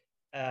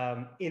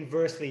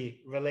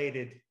inversely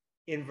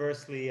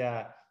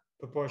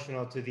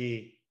proportional to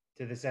the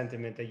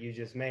sentiment that you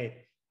just made.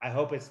 I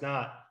hope it's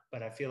not,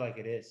 but I feel like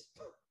it is.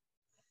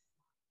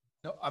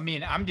 No,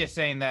 I'm just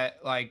saying that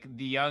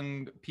the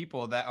young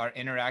people that are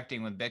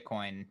interacting with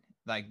Bitcoin,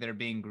 they're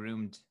being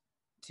groomed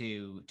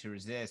to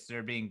resist.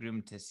 They're being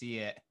groomed to see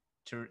it,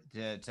 to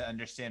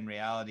understand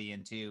reality,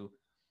 and to,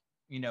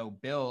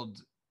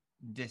 build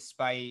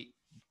despite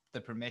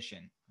the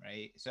permission,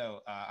 right?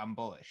 So I'm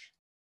bullish.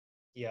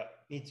 Yeah,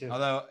 me too.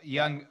 Although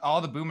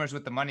all the boomers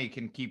with the money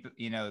can keep,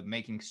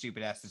 making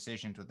stupid ass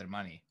decisions with their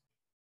money.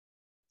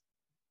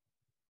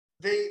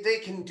 They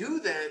can do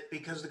that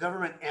because the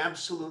government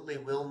absolutely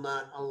will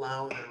not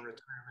allow their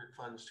retirement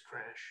funds to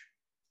crash.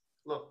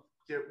 look,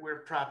 we're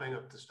propping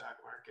up the stock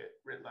market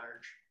writ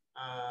large.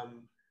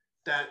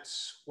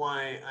 That's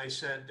why I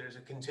said there's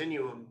a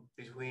continuum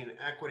between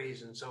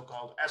equities and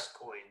so-called S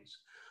coins,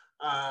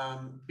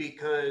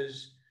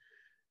 because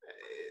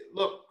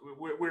look,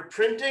 we're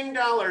printing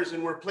dollars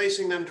and we're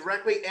placing them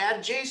directly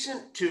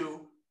adjacent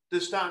to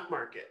the stock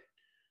market.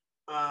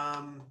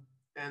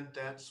 And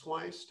that's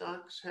why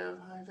stocks have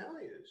high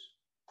values.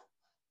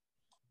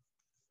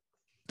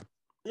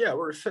 Yeah,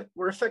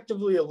 we're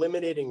effectively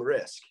eliminating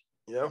risk.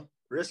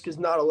 Risk is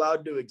not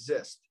allowed to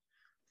exist.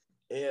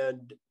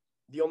 And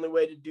the only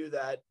way to do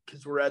that,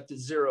 because we're at the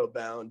zero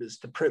bound, is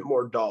to print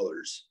more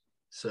dollars.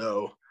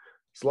 So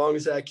as long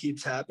as that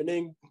keeps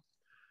happening,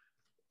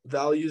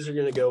 values are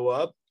going to go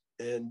up,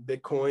 and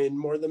Bitcoin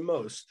more than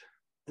most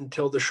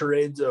until the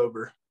charade's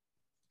over.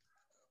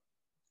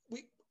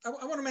 I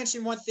want to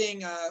mention one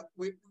thing.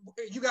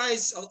 You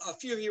guys, a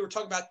few of you were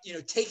talking about,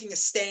 taking a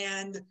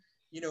stand,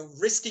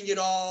 risking it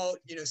all,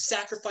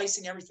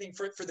 sacrificing everything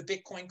for the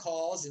Bitcoin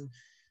cause. And,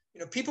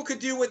 people could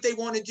do what they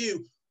want to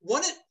do.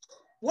 One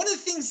of the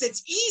things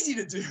that's easy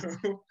to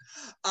do,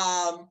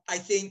 I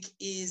think,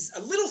 is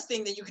a little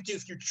thing that you could do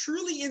if you're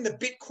truly in the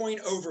Bitcoin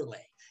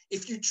overlay.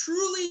 If you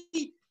truly,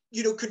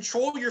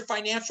 control your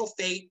financial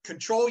fate,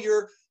 control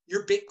your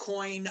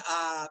Bitcoin,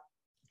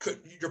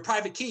 your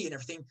private key and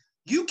everything,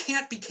 you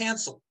can't be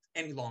canceled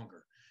any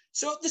longer.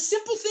 So the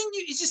simple thing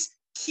is just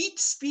keep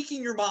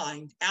speaking your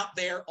mind out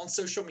there on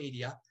social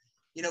media.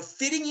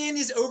 Fitting in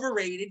is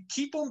overrated.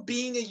 Keep on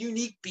being a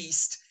unique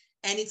beast.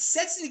 And it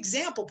sets an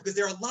example, because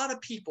there are a lot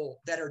of people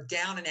that are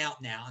down and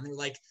out now. And they're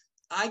like,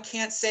 I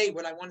can't say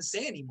what I want to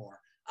say anymore.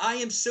 I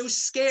am so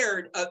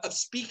scared of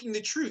speaking the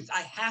truth.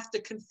 I have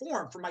to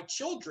conform for my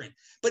children.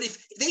 But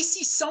if they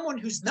see someone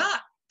who's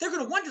not, they're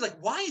going to wonder, like,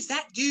 why is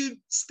that dude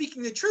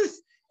speaking the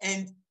truth?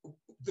 And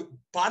the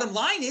bottom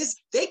line is,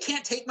 they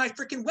can't take my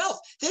freaking wealth.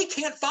 They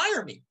can't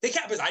fire me. They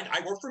can't, because I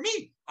work for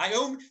me. I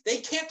own, they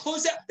can't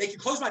close that. They can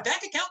close my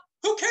bank account.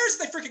 Who cares if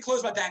they freaking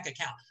close my bank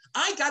account?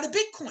 I got a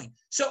Bitcoin.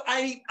 So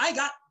I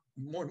got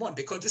more than one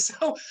Bitcoin.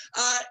 So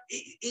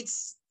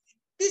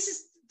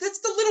that's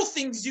the little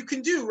things you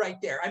can do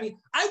right there. I mean,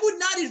 I would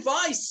not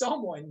advise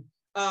someone,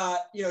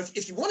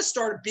 if you want to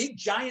start a big,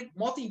 giant,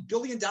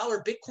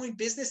 multi-billion-dollar Bitcoin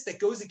business that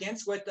goes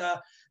against what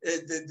the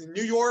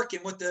New York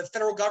and what the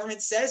federal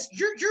government says,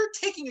 you're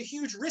taking a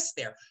huge risk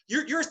there.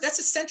 That's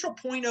a central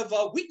point of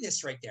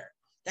weakness right there.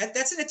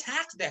 That's an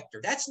attack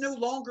vector. That's no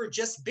longer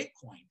just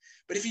Bitcoin.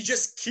 But if you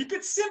just keep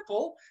it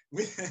simple,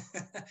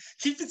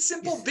 keep it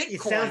simple, Bitcoin.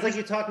 It sounds like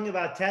you're talking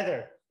about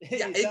Tether.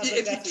 Yeah,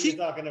 what you're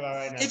talking about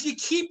right now. If you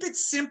keep it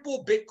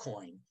simple,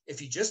 Bitcoin,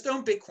 if you just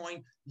own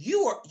Bitcoin,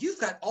 you've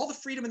got all the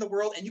freedom in the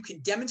world, and you can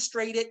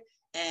demonstrate it.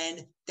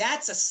 And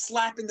that's a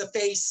slap in the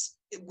face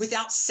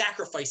without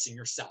sacrificing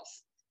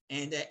yourself,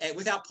 and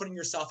without putting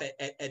yourself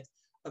at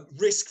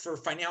risk for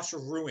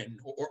financial ruin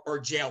or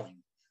jailing.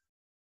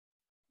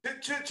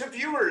 To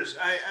viewers,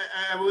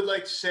 I would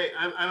like to say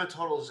I'm a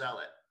total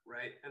zealot,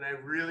 right? And I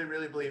really,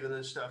 really believe in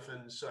this stuff,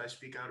 and so I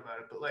speak out about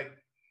it. But like,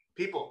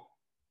 people,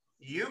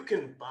 you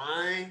can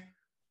buy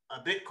a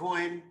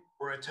Bitcoin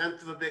or a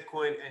tenth of a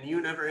Bitcoin, and you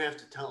never have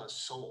to tell a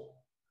soul.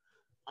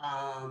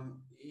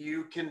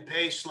 You can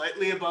pay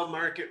slightly above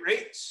market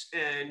rates,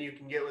 and you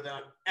can get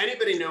without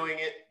anybody knowing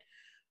it.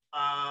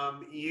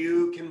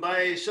 You can buy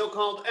a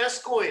so-called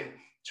S coin,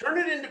 turn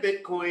it into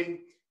Bitcoin,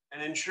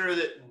 and ensure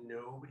that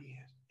nobody has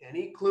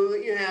any clue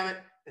that you have it,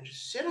 and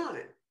just sit on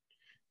it.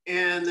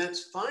 And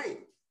that's fine.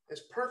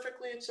 That's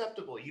perfectly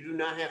acceptable. You do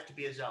not have to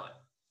be a zealot.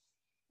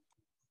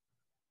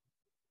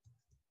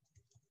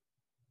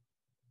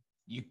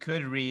 You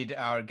could read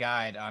our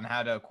guide on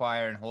how to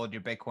acquire and hold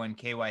your Bitcoin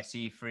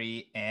KYC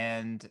free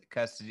and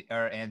custody,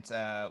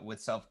 with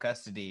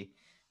self-custody,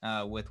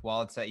 with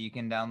wallets that you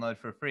can download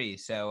for free.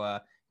 So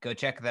go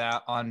check that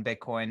out on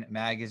Bitcoin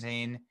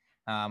Magazine.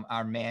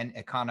 Our man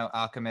Econo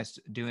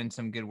Alchemist doing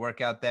some good work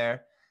out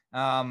there.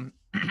 So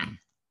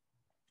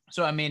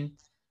I mean,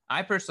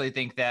 I personally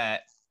think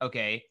that,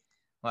 okay,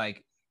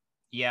 like,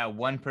 yeah,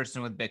 one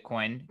person with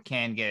Bitcoin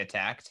can get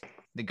attacked.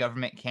 The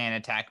government can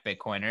attack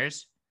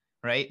Bitcoiners,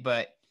 right?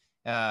 But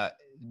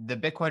the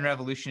Bitcoin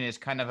revolution is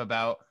kind of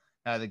about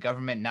the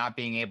government not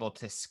being able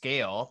to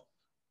scale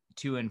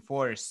to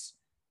enforce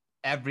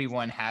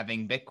everyone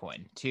having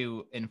Bitcoin,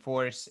 to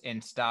enforce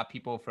and stop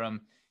people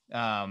from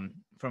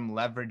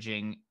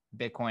leveraging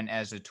Bitcoin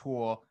as a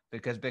tool,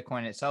 because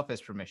Bitcoin itself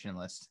is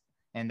permissionless.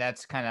 And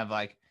that's kind of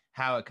like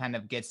how it kind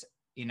of gets,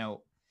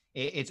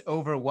 it's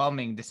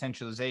overwhelming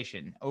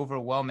decentralization.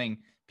 Overwhelming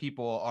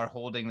people are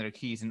holding their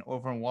keys, and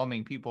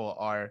overwhelming people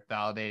are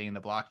validating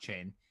the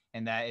blockchain.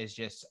 And that is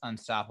just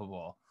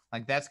unstoppable.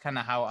 Like, that's kind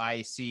of how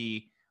I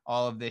see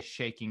all of this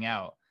shaking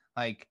out.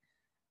 Like,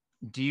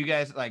 do you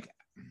guys like,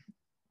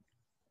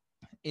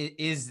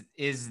 is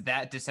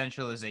that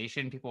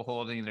decentralization, people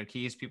holding their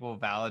keys, people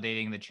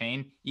validating the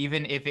chain,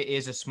 even if it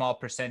is a small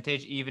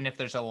percentage, even if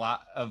there's a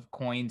lot of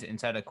coins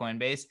inside of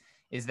Coinbase,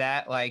 is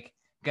that like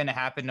going to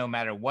happen no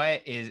matter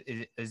what?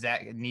 Is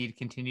that need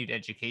continued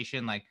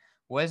education? Like,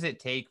 what does it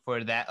take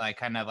for that, like,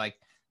 kind of like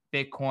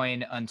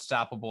Bitcoin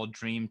unstoppable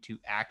dream to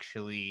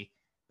actually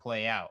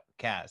play out?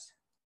 Kaz.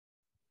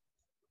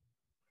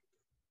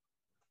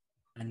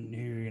 I knew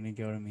you were gonna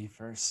go to me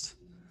first.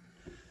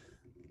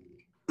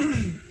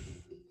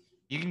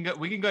 You can go.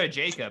 We can go to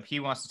Jacob. He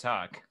wants to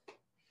talk.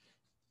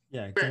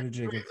 Yeah, go to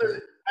Jacob.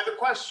 I have a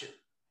question.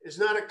 It's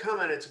not a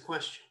comment, it's a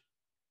question.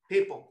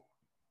 People,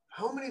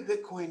 how many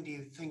Bitcoin do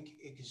you think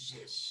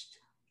exist?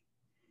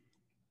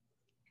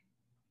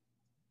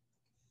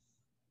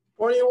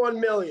 21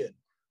 million.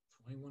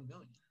 21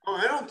 million. Oh,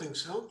 I don't think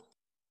so.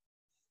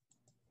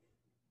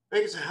 I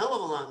think it's a hell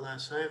of a lot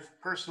less. I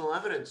have personal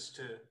evidence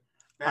to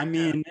back I that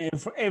mean,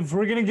 if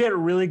we're gonna get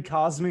really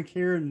cosmic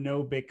here,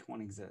 no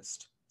Bitcoin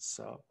exists.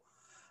 So,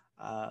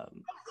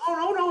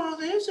 No,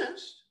 they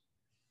exist.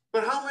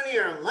 But how many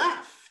are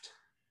left?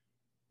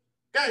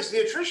 Guys, the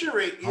attrition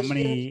rate is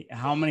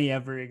how many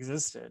ever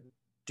existed?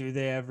 Do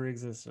they ever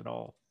exist at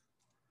all?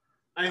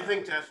 I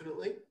think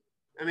definitely.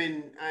 I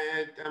mean,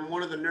 I'm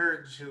one of the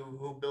nerds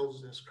who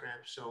builds this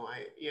crap. So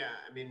I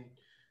mean,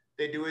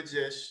 they do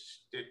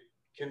exist. It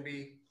can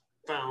be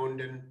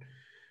found and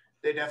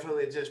they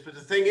definitely exist. But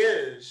the thing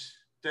is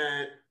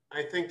that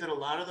I think that a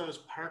lot of those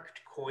parked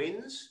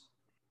coins,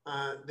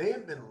 they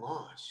have been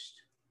lost.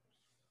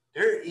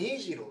 They're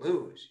easy to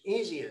lose,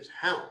 easy as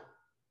hell.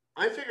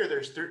 I figure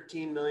there's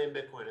 13 million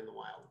Bitcoin in the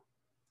wild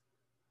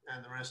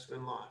and the rest have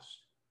been lost.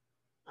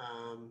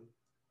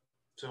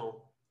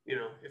 So, you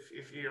know,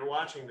 if you're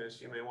watching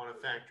this, you may want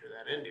to factor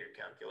that into your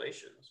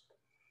calculations.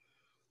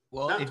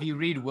 Well, if you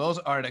read Will's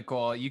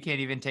article, you can't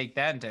even take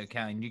that into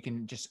account. You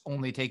can just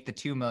only take the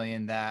 2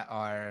 million that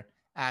are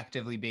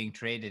actively being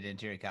traded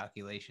into your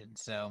calculation.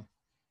 So,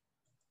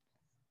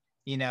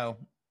 you know,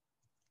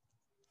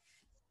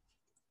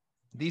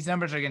 these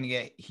numbers are going to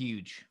get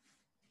huge.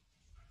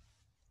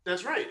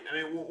 That's right.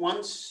 I mean,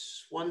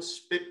 once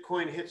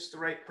Bitcoin hits the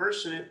right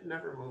person, it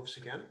never moves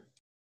again.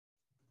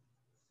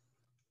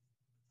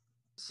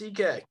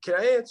 CK, can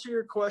I answer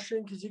your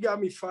question? Because you got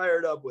me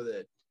fired up with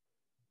it.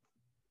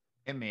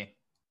 Hit me.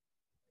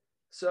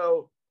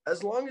 So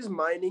as long as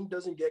mining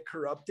doesn't get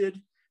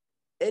corrupted,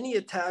 any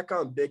attack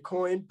on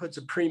Bitcoin puts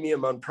a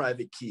premium on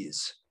private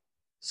keys.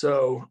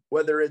 So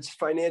whether it's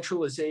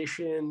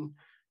financialization,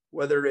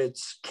 whether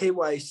it's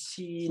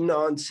KYC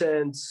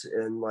nonsense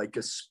and like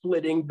a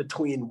splitting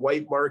between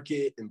white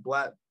market and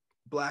black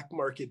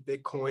market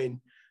Bitcoin,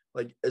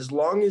 like as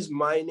long as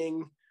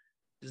mining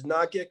does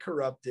not get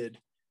corrupted,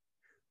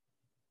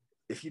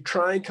 if you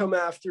try and come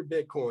after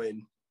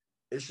Bitcoin,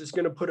 it's just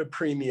going to put a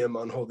premium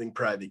on holding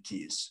private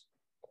keys.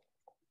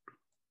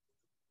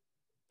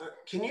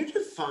 Can you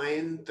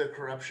define the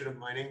corruption of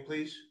mining,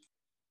 please?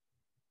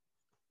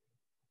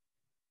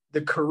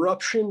 The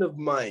corruption of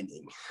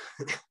mining.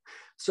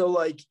 So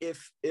like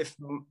if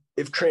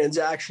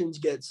transactions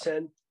get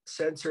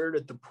censored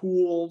at the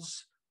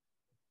pools,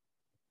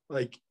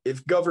 like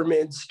if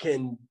governments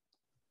can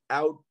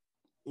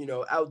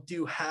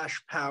outdo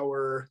hash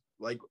power,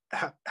 like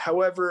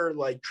however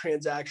like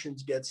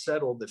transactions get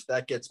settled, if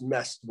that gets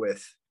messed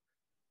with,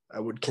 I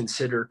would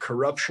consider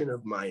corruption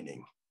of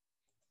mining.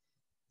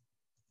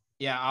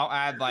 Yeah, I'll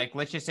add, like,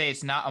 let's just say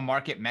it's not a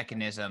market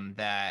mechanism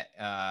that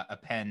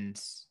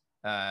appends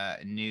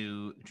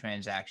new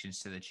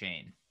transactions to the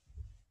chain.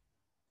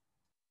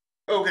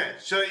 Okay,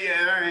 so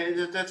yeah, all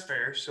right, that's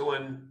fair. So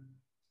when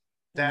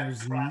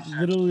there's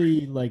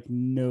literally like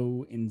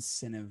no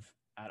incentive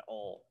at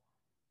all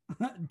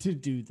to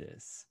do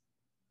this.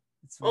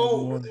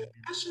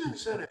 That's an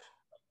incentive.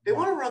 They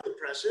want to run the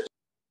presses,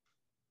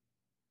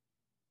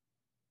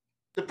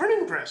 the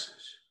printing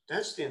presses.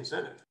 That's the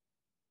incentive.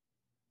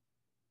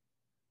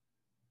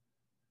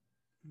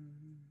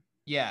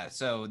 Yeah,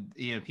 so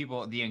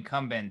the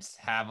incumbents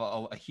have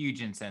a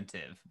huge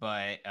incentive,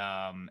 but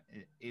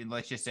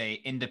let's just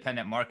say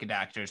independent market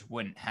actors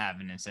wouldn't have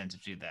an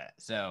incentive to do that.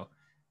 So,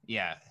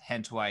 yeah,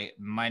 hence why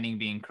mining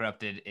being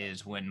corrupted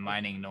is when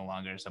mining no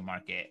longer is a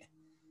market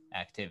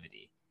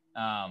activity.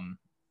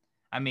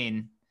 I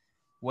mean,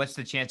 what's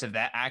the chance of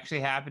that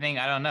actually happening?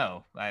 I don't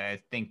know.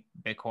 I think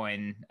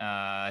Bitcoin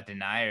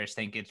deniers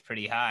think it's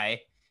pretty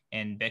high,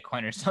 and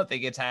Bitcoiners don't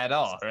think it's high at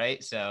all,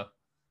 right? So.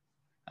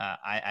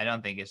 I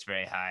don't think it's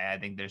very high. I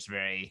think there's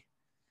very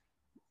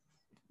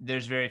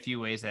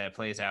few ways that it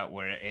plays out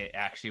where it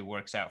actually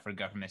works out for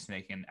governments and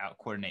they can out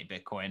coordinate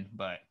Bitcoin.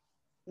 But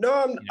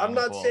no, I'm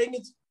not saying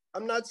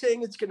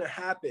it's going to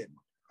happen.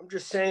 I'm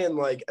just saying,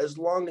 like, as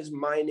long as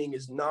mining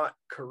is not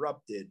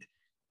corrupted,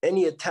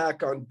 any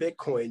attack on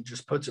Bitcoin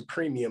just puts a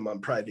premium on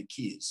private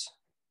keys.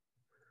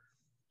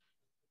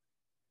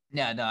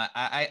 Yeah, no,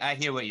 I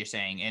hear what you're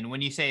saying. And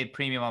when you say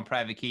premium on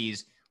private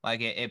keys, like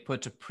it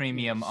puts a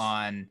premium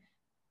on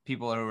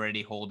people are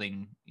already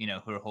holding,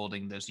 who are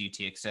holding those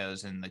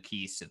UTXOs and the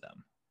keys to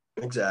them.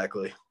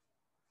 Exactly.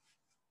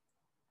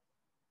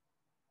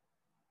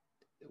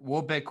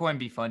 Will Bitcoin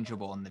be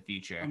fungible in the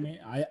future? I mean,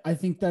 I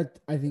think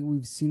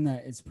we've seen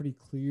that it's pretty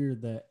clear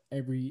that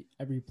every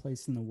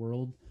place in the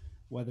world,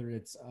 whether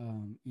it's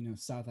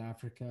South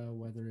Africa,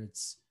 whether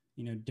it's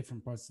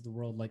different parts of the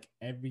world, like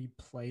every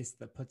place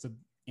that puts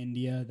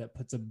India that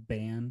puts a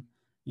ban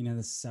you know,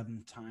 the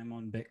 7th time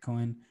on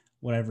Bitcoin,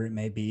 whatever it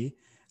may be,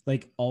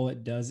 like all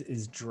it does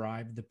is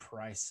drive the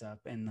price up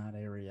in that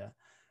area.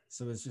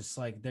 So it's just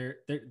like they're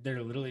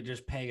literally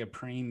just paying a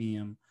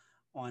premium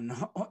on,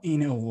 you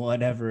know,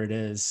 whatever it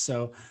is.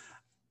 So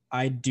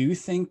I do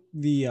think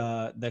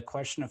the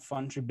question of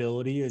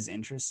fungibility is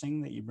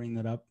interesting that you bring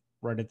that up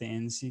right at the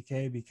end,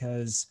 CK,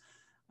 because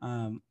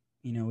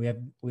you know, we have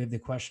the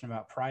question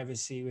about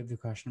privacy, we have the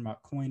question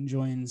about coin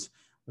joins,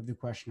 we have the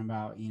question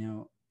about, you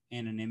know,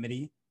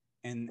 anonymity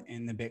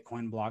in the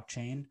Bitcoin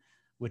blockchain,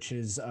 which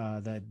is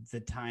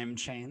the time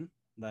chain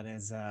that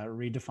is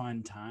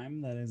redefined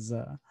time, that is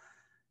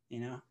you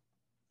know,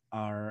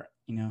 our,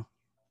 you know,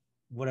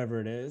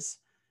 whatever it is.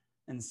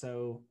 And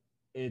so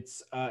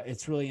it's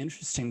really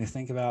interesting to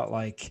think about,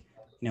 like,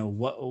 you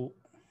know,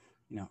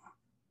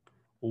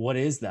 what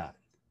is that,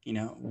 you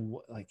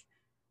know, like,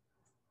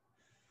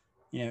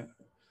 you know,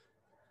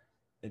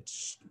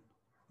 it's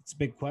a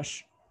big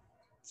question.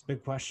 It's a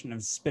big question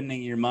of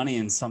spending your money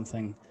in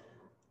something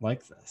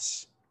like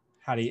this.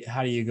 How do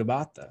you go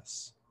about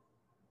this?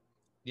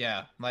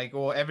 Yeah, like,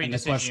 well, every And the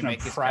decision you question make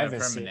of is kind of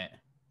privacy. permanent.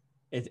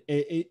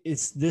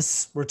 It's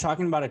this, we're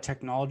talking about a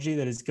technology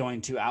that is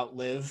going to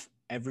outlive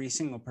every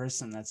single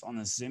person that's on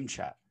this Zoom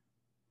chat.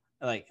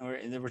 Like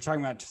we're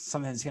talking about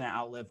something that's going to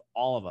outlive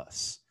all of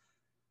us.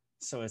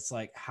 So it's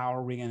like, how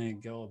are we going to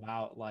go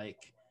about, like,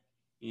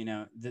 you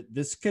know,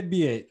 this could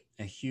be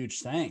a huge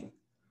thing.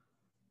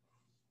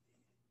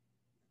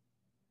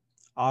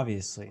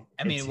 Obviously,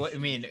 I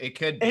mean, it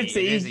could be. It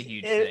is a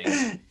huge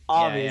thing.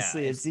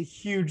 Obviously, it's a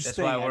huge that's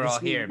thing. That's why we're all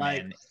here,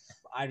 like, man.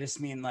 I just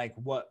mean, like,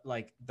 what,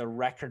 like the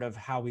record of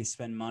how we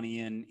spend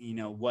money and, you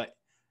know, what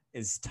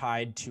is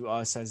tied to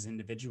us as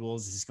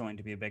individuals is going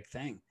to be a big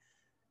thing.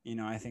 You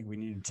know, I think we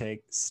need to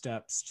take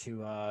steps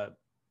to,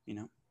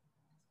 you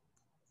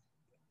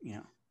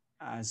know,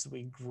 as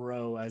we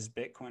grow as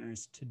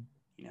Bitcoiners, to,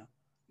 you know,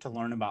 to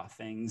learn about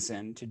things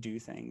and to do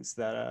things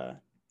that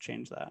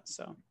change that.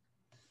 So,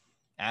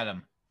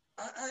 Adam,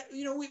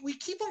 you know, we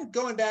keep on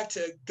going back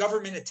to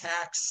government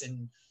attacks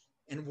and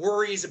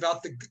worries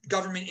about the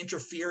government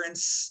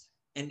interference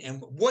and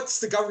what's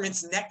the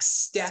government's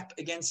next step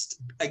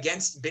against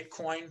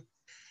Bitcoin.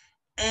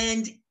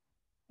 And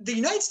the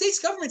United States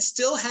government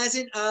still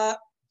hasn't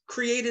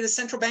created a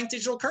central bank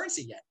digital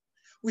currency yet.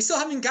 We still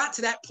haven't got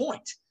to that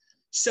point.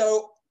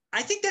 So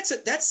I think that's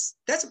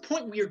a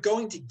point we are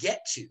going to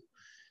get to.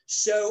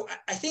 So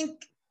I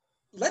think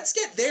let's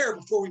get there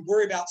before we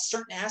worry about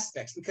certain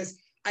aspects, because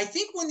I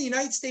think when the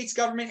United States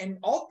government and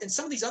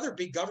some of these other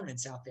big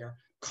governments out there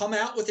come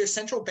out with their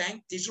central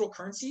bank digital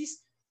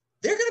currencies,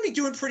 they're going to be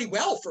doing pretty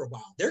well for a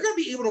while. They're going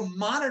to be able to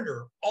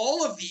monitor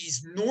all of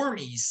these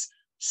normies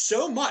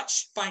so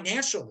much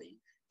financially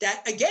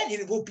that, again,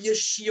 it will be a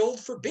shield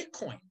for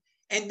Bitcoin.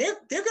 And they're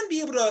going to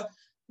be able to,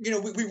 you know,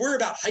 we worry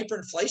about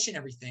hyperinflation,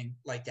 everything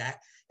like that.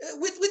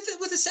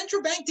 With a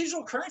central bank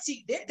digital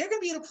currency, they're going to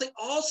be able to play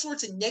all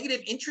sorts of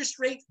negative interest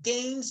rate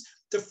games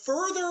to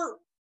further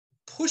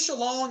push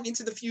along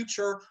into the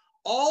future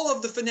all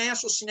of the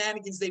financial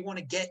shenanigans they want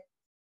to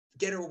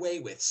get away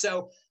with.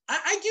 So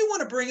I do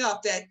want to bring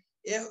up that,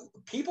 you know,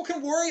 people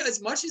can worry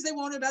as much as they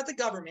want about the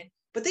government,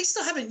 but they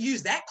still haven't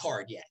used that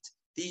card yet,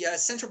 the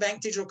central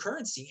bank digital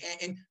currency,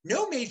 and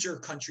no major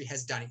country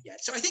has done it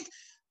yet. So I think,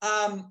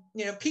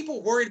 you know,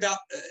 people worried about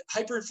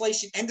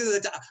hyperinflation, end of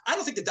the I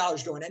don't think the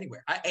dollar's going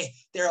anywhere.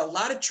 There are a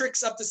lot of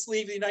tricks up the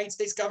sleeve of the United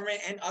States government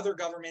and other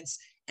governments,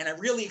 and I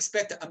really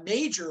expect a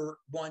major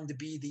one to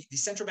be the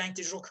central bank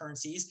digital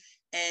currencies.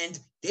 And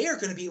they are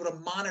going to be able to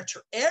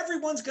monitor.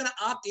 Everyone's going to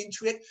opt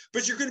into it,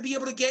 but you're going to be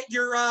able to get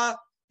your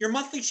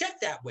monthly check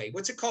that way.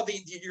 What's it called?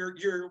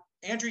 Your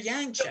Andrew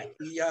Yang check.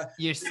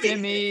 Your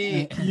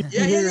stimmy.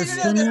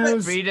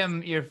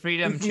 Your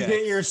freedom check. You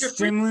get your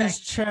stimulus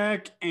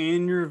check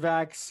and your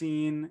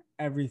vaccine,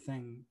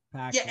 everything.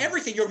 Yeah,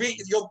 everything.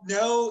 You'll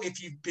know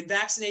if you've been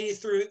vaccinated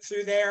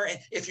through there, and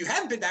if you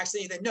haven't been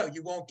vaccinated, then no,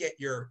 you won't get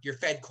your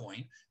Fed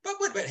coin. But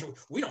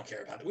we don't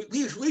care about it.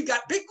 We've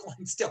got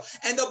Bitcoin still,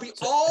 and there'll be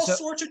all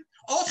sorts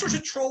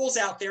of trolls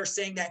out there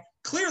saying that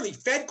clearly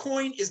Fed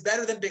coin is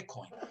better than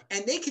Bitcoin,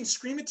 and they can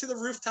scream it to the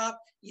rooftop.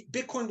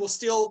 Bitcoin will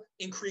still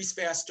increase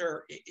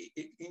faster,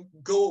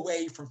 go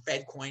away from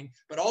Fed coin,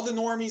 but all the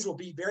normies will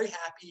be very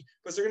happy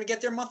because they're going to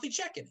get their monthly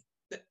check in it.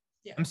 But,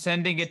 yeah. I'm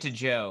sending it to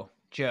Joe.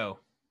 Joe.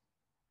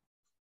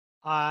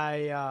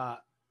 I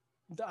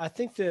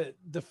think that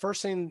the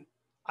first thing,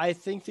 I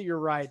think that you're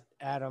right,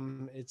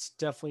 Adam. It's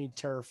definitely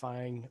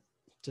terrifying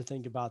to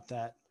think about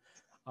that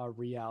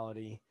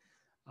reality.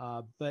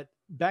 But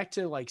back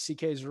to like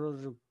CK's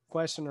original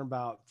question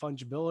about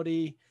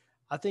fungibility,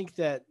 I think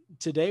that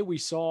today we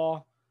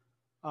saw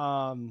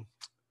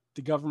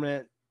the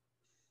government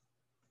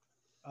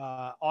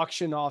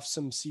auction off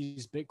some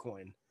seized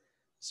Bitcoin.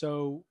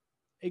 So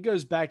it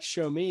goes back to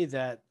show me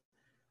that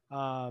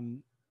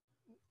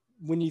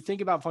when you think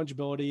about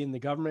fungibility and the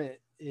government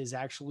is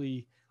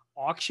actually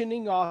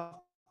auctioning off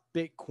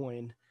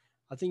Bitcoin,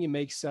 I think it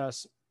makes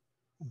us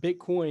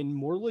Bitcoin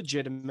more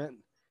legitimate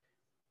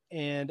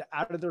and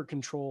out of their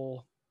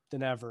control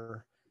than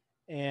ever.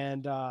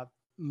 And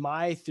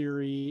my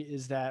theory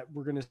is that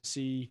we're going to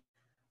see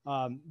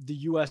the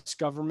U.S.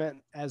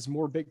 government, as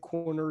more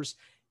Bitcoiners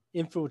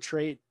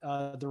infiltrate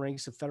the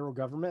ranks of federal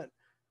government,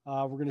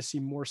 we're going to see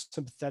more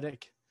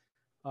sympathetic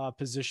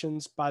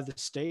positions by the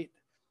state,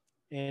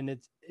 and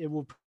it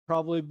will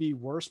probably be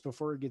worse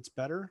before it gets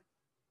better.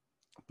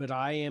 But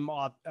I am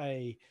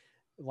a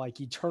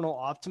eternal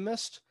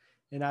optimist,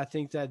 and I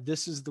think that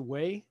this is the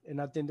way.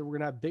 And I think that we're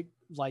going to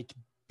have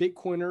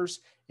Bitcoiners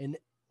in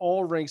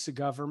all ranks of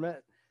government,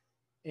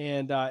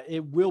 and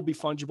it will be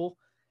fungible.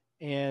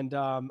 And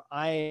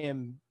I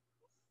am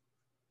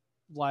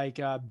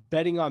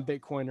betting on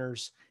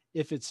Bitcoiners,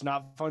 if it's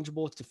not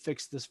fungible, to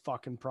fix this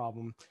fucking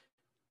problem.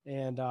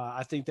 And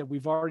I think that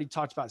we've already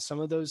talked about some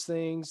of those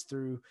things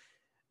through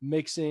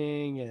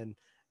mixing and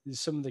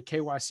some of the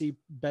KYC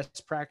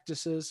best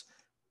practices.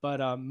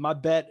 But my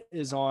bet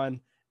is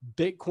on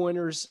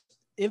Bitcoiners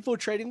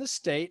infiltrating the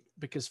state,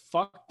 because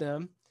fuck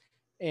them,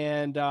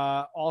 and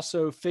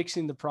also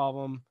fixing the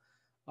problem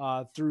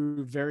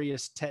through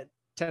various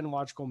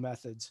technological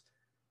methods.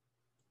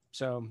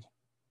 So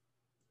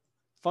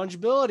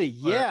fungibility,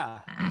 yeah.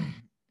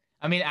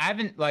 I mean, I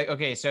haven't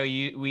so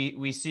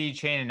we see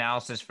chain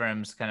analysis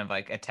firms kind of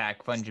like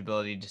attack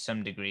fungibility to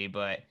some degree,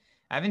 but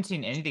I haven't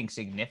seen anything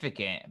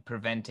significant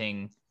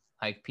preventing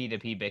like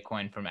P2P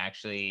Bitcoin from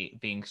actually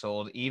being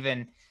sold.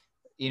 Even,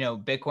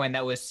 Bitcoin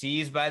that was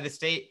seized by the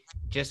state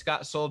just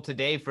got sold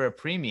today for a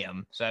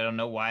premium. So I don't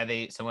know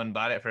why someone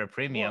bought it for a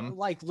premium.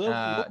 Well,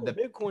 Local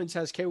Bitcoins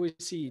has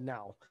KYC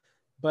now,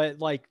 but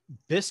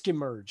BISC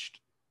emerged,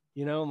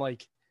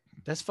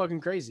 that's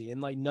fucking crazy.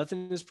 And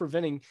nothing is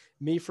preventing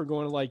me from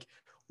going to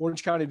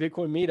Orange County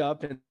Bitcoin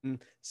meetup and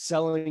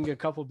selling a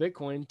couple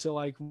Bitcoin to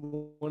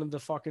one of the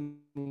fucking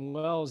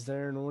wells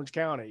there in Orange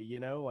County,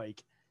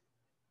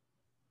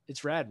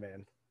 it's rad,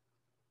 man.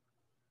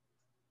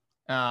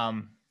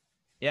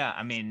 Yeah,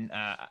 I mean,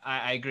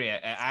 I agree.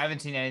 I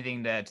haven't seen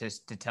anything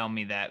to tell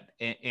me that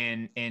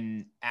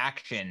in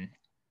action,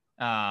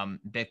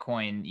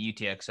 Bitcoin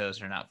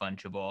UTXOs are not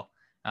fungible.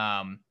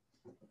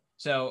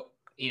 So,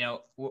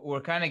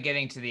 we're kind of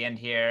getting to the end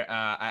here.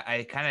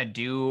 I kind of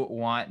do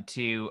want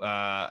to,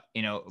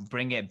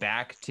 bring it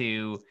back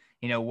to,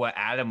 what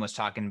Adam was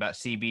talking about,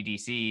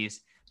 CBDCs.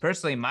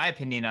 Personally, my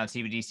opinion on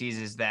CBDCs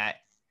is that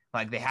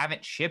they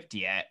haven't shipped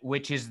yet,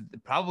 which is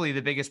probably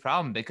the biggest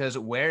problem, because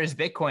where is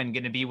Bitcoin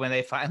going to be when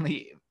they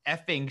finally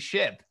effing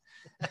ship?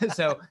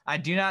 So I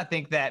do not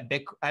think that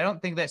I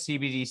don't think that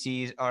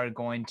CBDCs are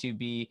going to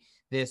be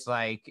this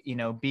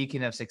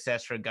beacon of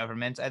success for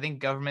governments. I think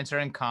governments are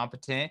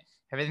incompetent.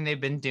 Everything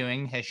they've been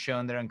doing has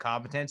shown their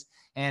incompetence,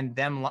 and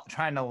them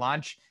trying to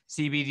launch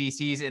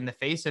CBDCs in the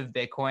face of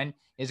Bitcoin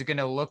is going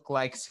to look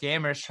like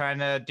scammers trying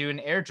to do an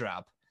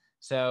airdrop.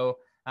 So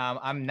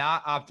I'm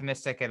not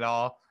optimistic at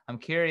all. I'm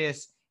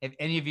curious if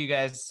any of you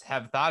guys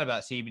have thought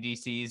about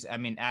CBDCs. I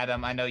mean,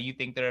 Adam, I know you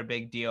think they're a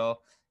big deal.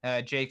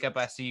 Jacob,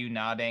 I see you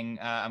nodding.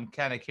 I'm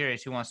kind of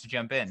curious who wants to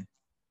jump in.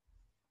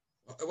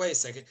 Wait a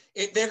second.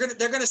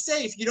 They're gonna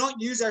say, if you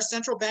don't use our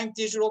central bank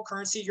digital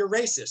currency, you're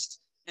racist,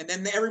 and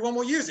then everyone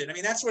will use it. I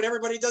mean, that's what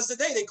everybody does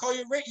today. They call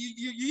you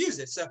you use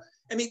it. So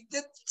I mean,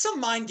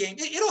 some mind game.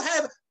 It'll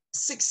have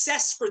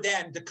success for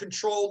them to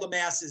control the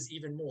masses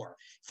even more.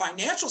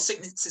 Financial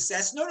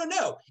success,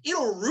 no.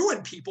 It'll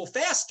ruin people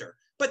faster,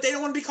 but they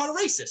don't want to be called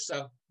a racist.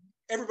 So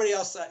everybody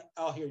else,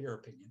 I'll hear your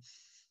opinion.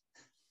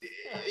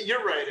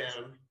 You're right,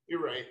 Adam.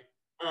 You're right.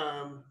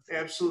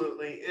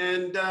 Absolutely.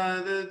 And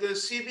the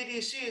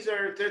CBDCs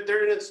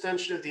they're an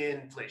extension of the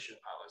inflation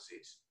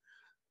policies.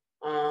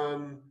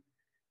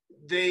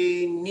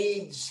 They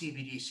need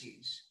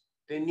CBDCs.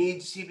 They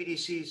need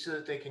CBDCs so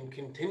that they can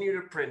continue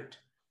to print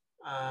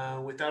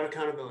without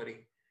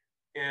accountability.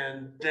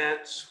 And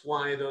that's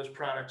why those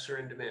products are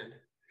in demand.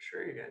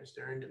 Sure, you guys,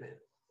 they're in demand.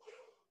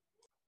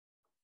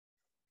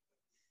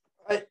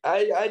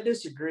 I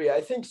disagree.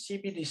 I think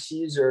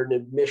CBDCs are an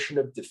admission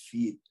of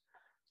defeat.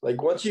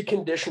 Once you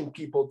condition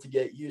people to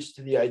get used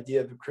to the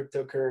idea of a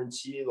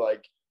cryptocurrency,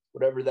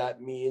 whatever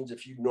that means,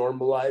 if you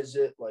normalize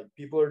it,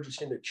 people are just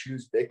going to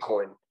choose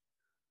Bitcoin.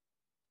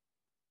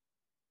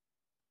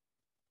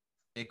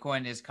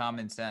 Bitcoin is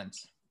common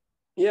sense.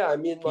 Yeah, I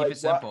mean, Keep it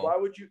simple. why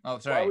would you?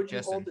 Why would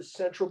you hold the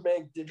central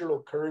bank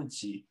digital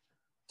currency?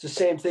 It's the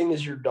same thing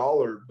as your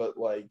dollar, but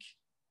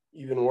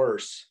even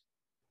worse.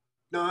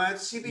 No,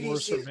 that's CBDC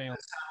is going to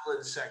settle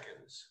in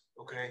seconds.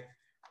 Okay,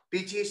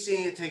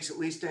 BTC, it takes at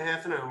least a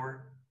half an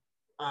hour.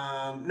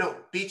 No,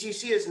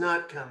 BTC is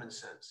not common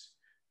sense.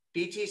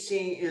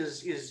 BTC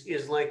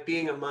is like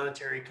being a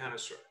monetary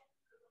connoisseur.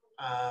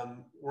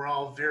 We're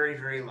all very,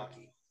 very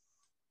lucky.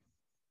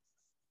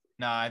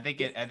 No, I think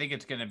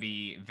it's going to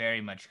be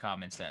very much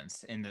common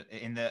sense in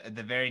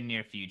the very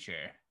near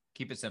future.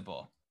 Keep it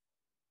simple.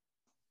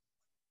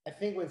 I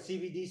think when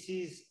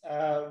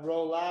CBDCs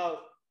roll out,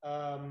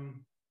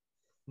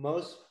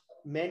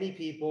 many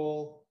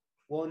people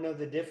won't know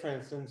the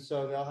difference, and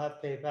so they'll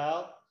have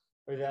PayPal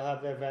or they'll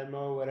have their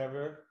Venmo or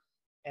whatever,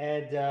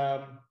 and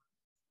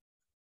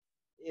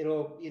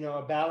it'll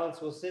a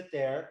balance will sit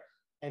there,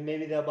 and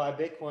maybe they'll buy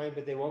Bitcoin,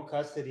 but they won't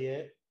custody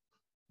it.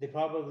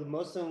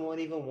 most of them won't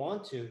even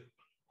want to.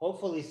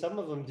 Hopefully some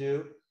of them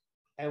do.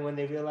 And when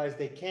they realize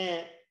they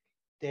can't,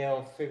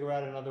 they'll figure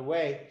out another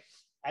way.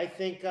 I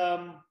think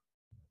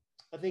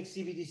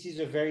CBDCs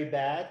are very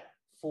bad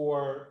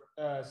for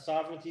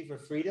sovereignty, for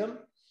freedom.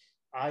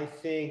 I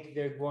think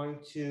they're going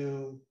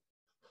to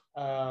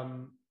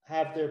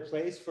have their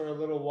place for a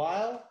little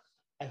while.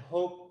 I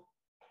hope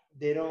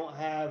they don't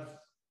have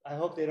a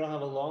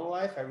long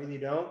life. I really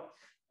don't,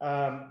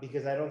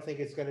 because I don't think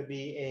it's going to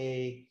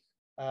be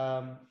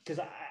because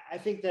I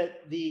think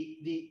that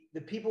the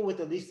people with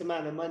the least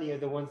amount of money are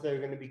the ones that are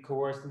going to be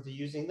coerced into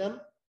using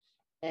them,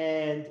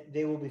 and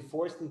they will be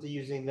forced into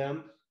using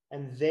them,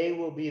 and they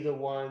will be the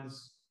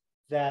ones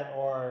that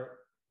are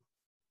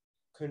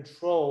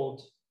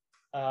controlled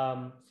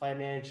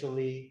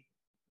financially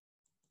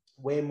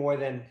way more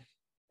than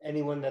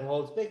anyone that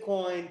holds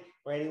Bitcoin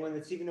or anyone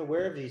that's even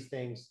aware of these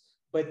things.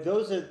 But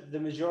those are the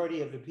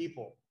majority of the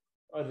people,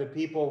 or the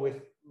people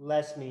with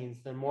less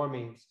means than more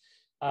means.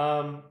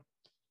 I'm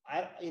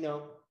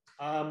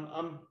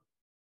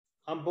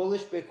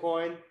bullish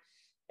Bitcoin,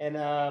 and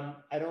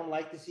I don't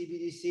like the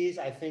CBDCs.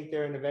 I think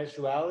they're an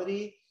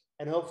eventuality,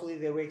 and hopefully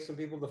they wake some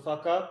people the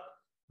fuck up.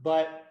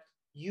 But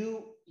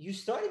you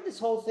started this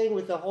whole thing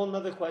with a whole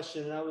nother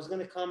question, and I was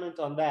going to comment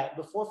on that.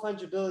 Before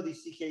fungibility,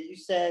 CK, you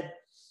said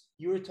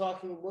you were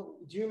talking.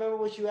 Do you remember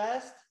what you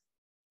asked?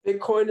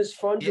 Bitcoin is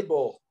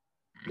fungible.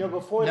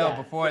 Before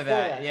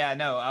that. Yeah,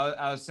 no,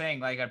 I was saying,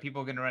 like, are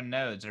people going to run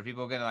nodes? Are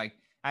people going to, like,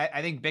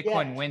 I think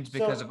Bitcoin wins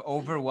because of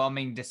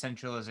overwhelming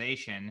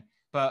decentralization,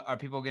 but are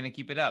people going to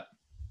keep it up?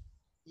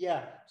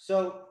 Yeah.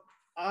 So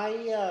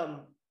I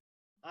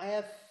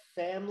have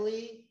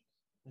family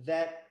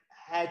that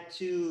had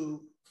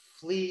to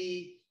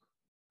flee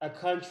a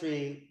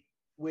country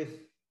with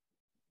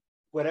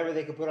whatever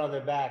they could put on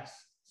their backs.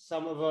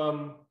 Some of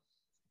them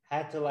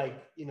had to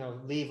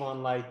leave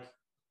on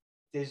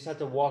they just had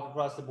to walk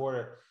across the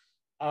border.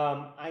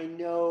 I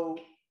know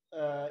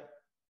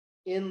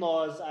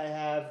in-laws I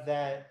have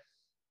that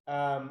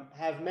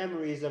have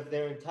memories of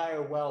their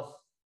entire wealth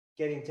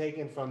getting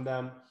taken from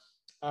them.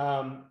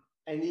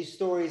 And these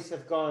stories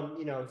have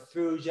gone,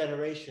 through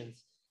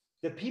generations.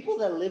 The people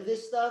that live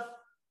this stuff,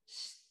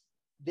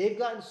 they've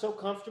gotten so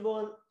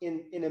comfortable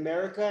in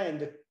America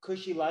and the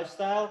cushy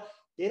lifestyle,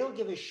 they don't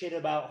give a shit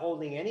about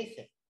holding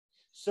anything.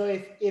 So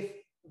if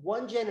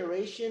one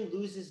generation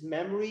loses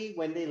memory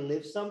when they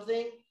live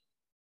something,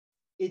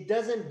 it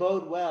doesn't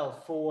bode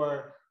well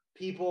for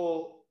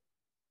people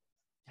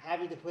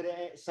having to put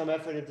some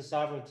effort into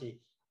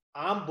sovereignty.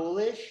 I'm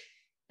bullish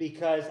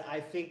because I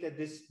think that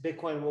this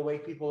Bitcoin will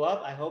wake people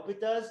up. I hope it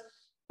does.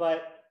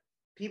 But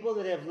people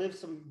that have lived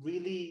some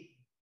really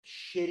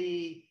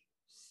shitty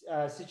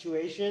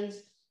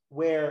situations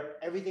where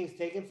everything's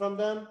taken from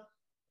them,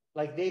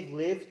 like they've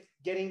lived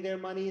getting their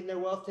money and their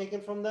wealth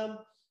taken from them,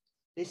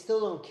 they still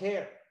don't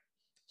care.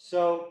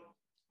 So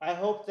I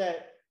hope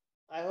that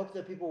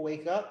people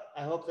wake up.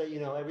 I hope that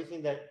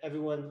everything that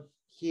everyone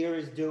here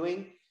is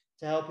doing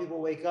to help people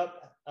wake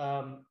up,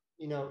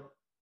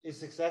 is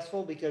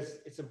successful, because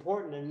it's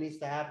important and it needs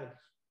to happen.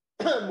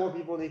 More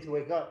people need to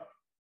wake up.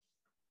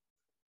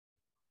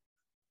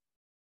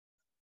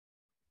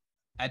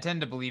 I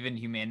tend to believe in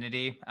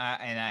humanity,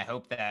 and I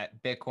hope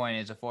that Bitcoin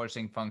is a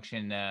forcing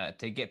function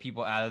to get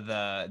people out of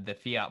the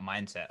fiat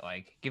mindset.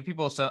 Like, give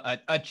people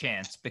a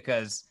chance,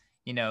 because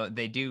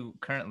they do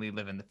currently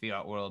live in the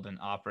fiat world and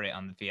operate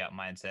on the fiat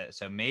mindset.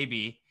 So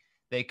maybe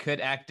they could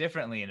act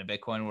differently in a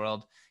Bitcoin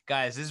world.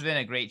 Guys, this has been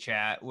a great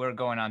chat. We're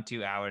going on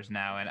 2 hours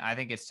now, and I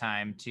think it's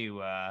time to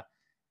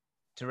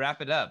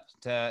wrap it up,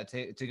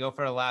 to go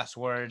for a last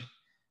word.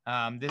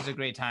 This is a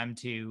great time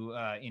to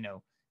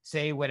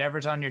say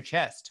whatever's on your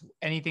chest,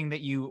 anything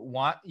that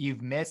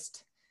you've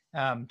missed.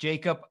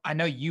 Jacob, I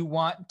know you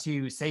want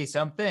to say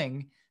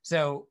something,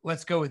 so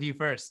let's go with you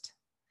first.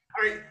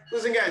 All right,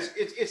 listen, guys,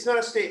 it's not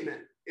a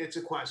statement, it's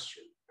a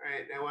question. All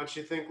right, I want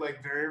you to think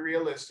very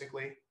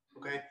realistically.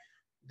 Okay,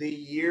 the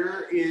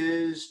year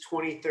is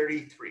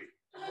 2033.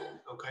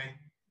 Okay,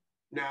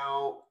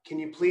 now can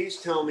you please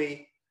tell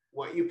me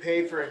what you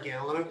pay for a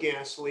gallon of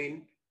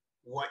gasoline,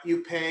 what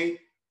you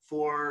pay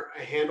for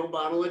a handle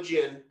bottle of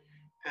gin,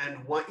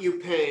 and what you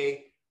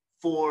pay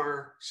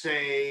for,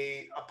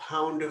 say, a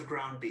pound of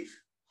ground beef?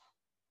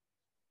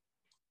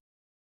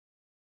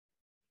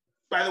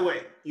 By the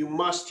way, you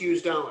must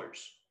use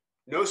dollars.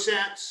 No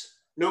sats,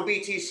 no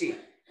BTC.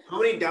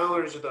 How many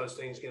dollars are those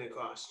things going to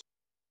cost?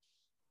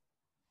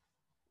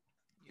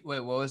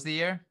 Wait, what was the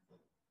year?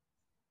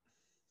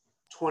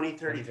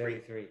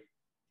 2033.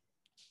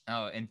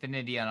 Oh,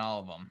 infinity on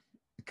all of them,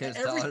 because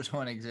dollars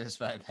won't exist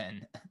by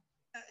then.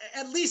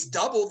 At least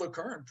double the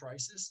current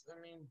prices.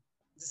 I mean,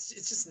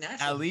 it's just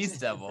natural. At least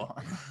double.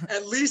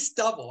 At least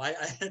double.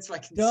 That's my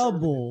concern.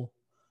 Double.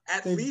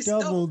 At They've least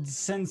doubled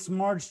since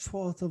March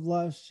 12th of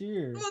last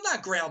year. Well,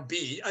 not ground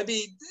beef. I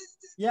mean,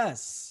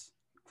 yes,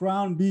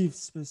 ground beef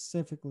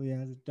specifically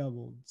has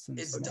doubled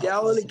since. A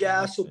gallon of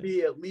gas will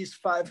be at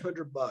least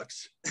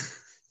 $500.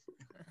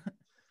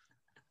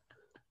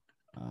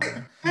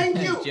 Thank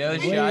you.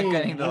 Joe's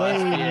shotgunning the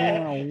last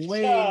beer.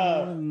 Wait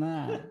More than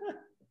that.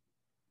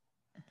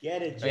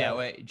 Get it, Joe. Oh, yeah,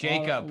 wait,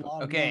 Jacob.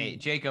 lot of Okay, money.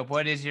 Jacob,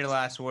 what is your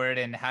last word,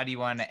 and how do you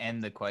want to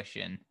end the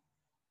question?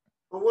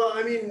 Well,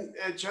 I mean,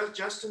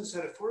 Justin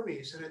said it for me.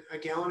 He said a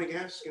gallon of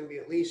gas is going to be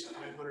at least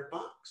 $500.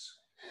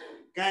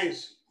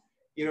 Guys,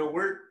 you know,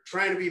 we're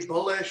trying to be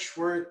bullish.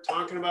 We're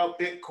talking about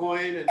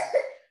Bitcoin, and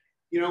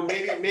you know,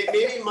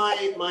 maybe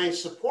my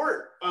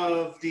support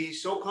of the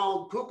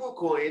so-called poo-poo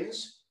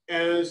coins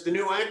as the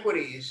new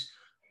equities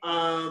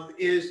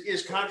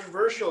is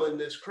controversial in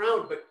this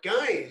crowd. But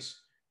guys,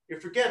 you're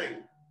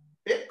forgetting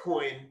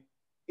Bitcoin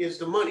is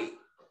the money.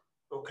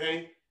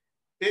 Okay.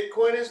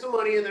 Bitcoin is the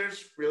money, and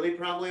there's really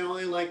probably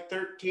only like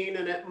 13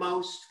 and at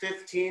most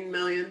 15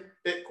 million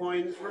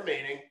Bitcoins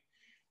remaining,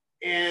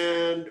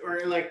 and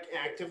or like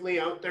actively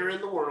out there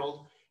in the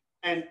world.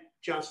 And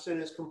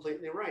Justin is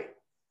completely right.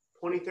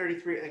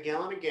 2033, a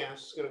gallon of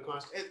gas is going to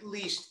cost at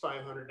least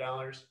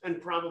 $500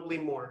 and probably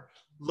more.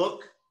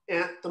 Look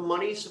at the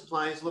money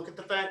supplies. Look at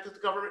the fact that the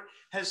government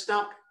has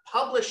stopped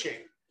publishing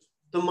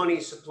the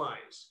money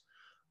supplies.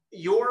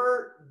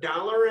 Your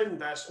dollar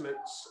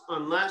investments,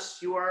 unless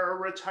you are a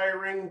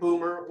retiring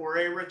boomer or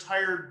a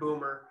retired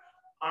boomer,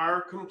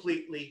 are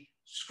completely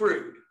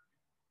screwed.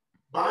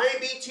 Buy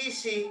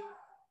BTC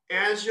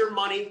as your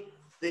money,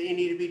 that you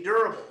need to be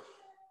durable.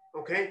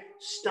 Okay?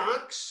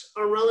 Stocks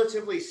are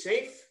relatively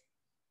safe.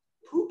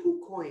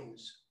 Poo-poo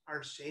coins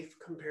are safe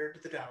compared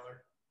to the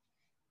dollar.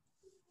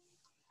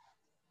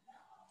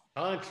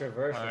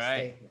 Controversial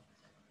statement.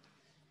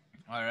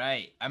 All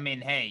right. I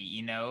mean, hey,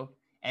 you know,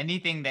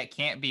 anything that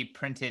can't be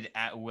printed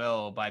at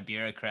will by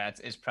bureaucrats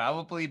is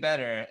probably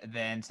better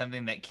than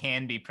something that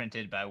can be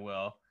printed by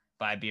will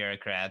by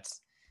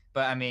bureaucrats.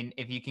 But I mean,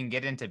 if you can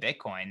get into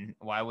Bitcoin,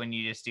 why wouldn't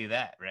you just do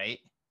that, right?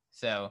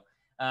 So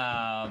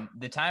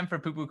the time for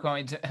poo-poo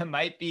coins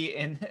might be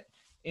in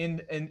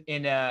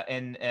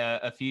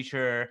a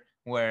future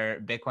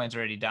where Bitcoin's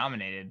already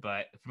dominated.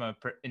 But from a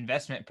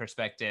investment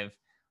perspective,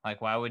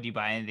 like, why would you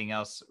buy anything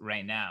else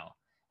right now?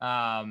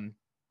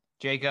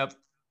 Jacob,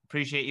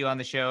 appreciate you on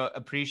the show.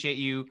 Appreciate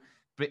you,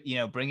 you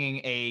know,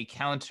 bringing a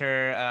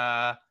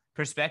counter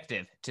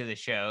perspective to the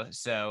show.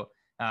 So,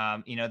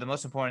 you know, the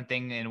most important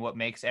thing and what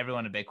makes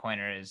everyone a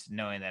Bitcoiner is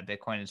knowing that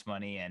Bitcoin is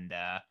money, and,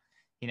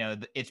 you know,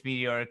 its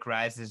meteoric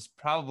rise is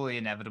probably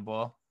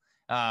inevitable.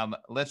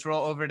 Let's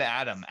roll over to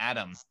Adam.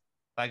 Adam,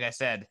 like I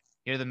said,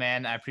 you're the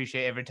man. I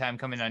appreciate every time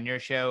coming on your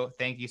show.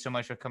 Thank you so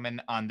much for coming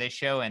on this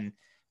show and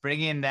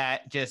bringing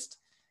that just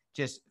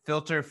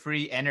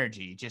filter-free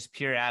energy, just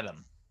pure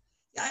Adam.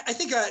 I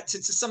think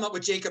to sum up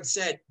what Jacob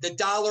said, the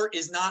dollar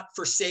is not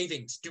for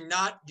savings. Do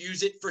not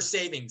use it for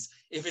savings.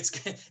 If it's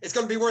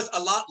going to be worth a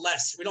lot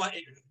less. We don't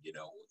need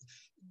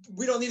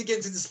to get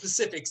into the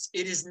specifics.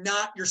 It is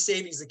not your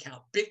savings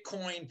account.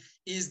 Bitcoin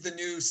is the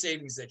new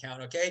savings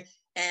account. Okay.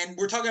 And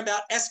we're talking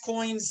about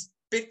S-Coins,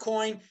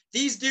 Bitcoin.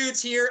 These dudes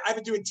here, I've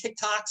been doing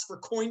TikToks for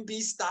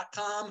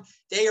Coinbeast.com.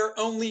 They are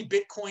only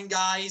Bitcoin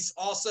guys.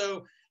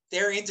 Also,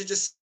 they're into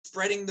just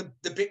spreading the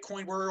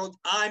Bitcoin world.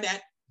 I'm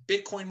at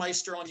Bitcoin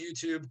Meister on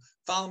YouTube.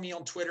 Follow me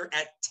on Twitter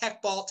at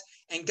TechBalt.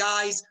 And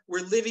guys,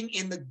 we're living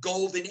in the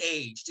golden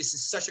age. This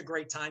is such a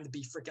great time to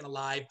be freaking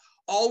alive.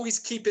 Always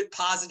keep it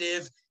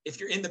positive. If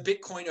you're in the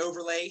Bitcoin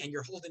overlay and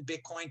you're holding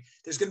Bitcoin,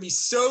 there's going to be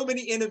so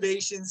many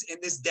innovations in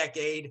this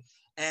decade.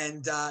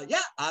 And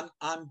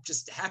I'm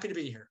just happy to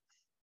be here.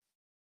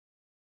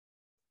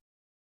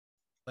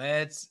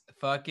 Let's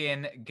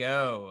fucking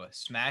go.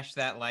 Smash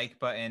that like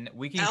button.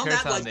 We can Pound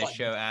curse that on like this button.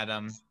 show,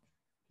 Adam.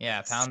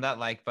 Yeah, pound that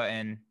like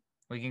button.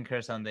 We can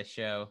curse on this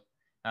show.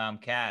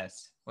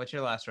 Kaz, what's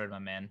your last word, my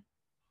man?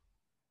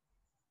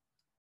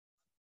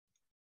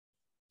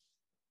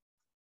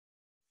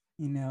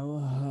 You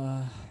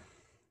know,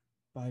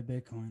 buy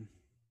Bitcoin.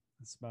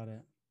 That's about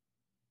it.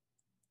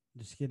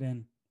 Just get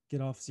in, get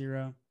off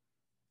zero.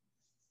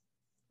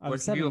 Where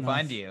can people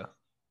find you?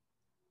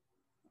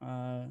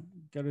 Go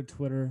to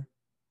Twitter.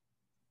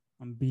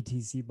 I'm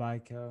BTC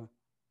Byco.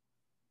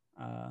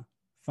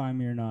 Find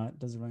me or not,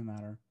 doesn't really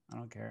matter. I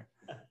don't care.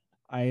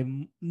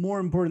 I more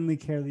importantly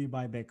care that you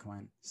buy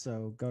Bitcoin.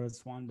 So go to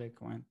Swan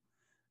Bitcoin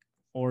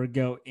or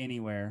go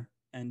anywhere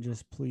and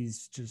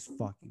please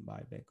fucking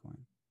buy Bitcoin.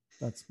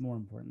 That's more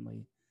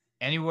importantly.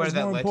 Anywhere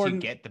that lets you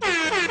get the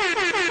Bitcoin.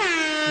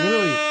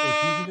 Literally,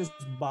 if you can just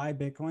buy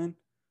Bitcoin,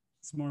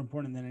 it's more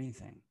important than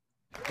anything.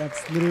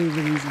 That's literally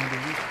the reason I do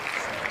it.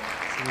 So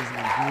it's the reason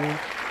I'm here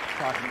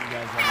talking to you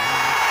guys right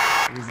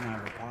now. The reason I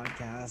have a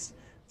podcast.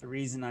 The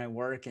reason I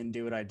work and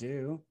do what I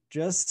do,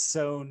 just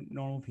so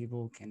normal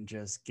people can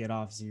just get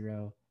off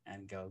zero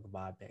and go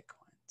buy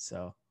Bitcoin.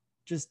 So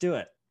just do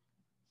it,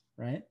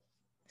 right?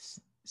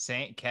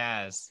 Saint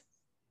Kaz,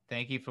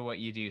 thank you for what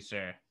you do,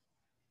 sir.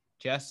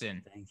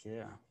 Justin. Thank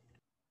you.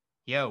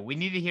 Yo, we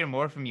need to hear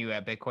more from you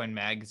at Bitcoin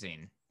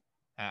Magazine.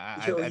 I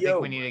think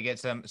we need to get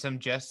some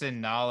Justin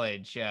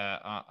knowledge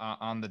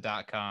on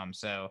the .com.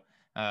 So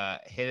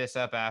hit us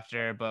up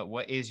after. But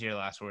what is your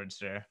last word,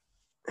 sir?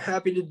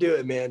 Happy to do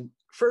it, man.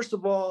 First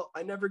of all,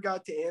 I never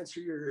got to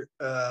answer your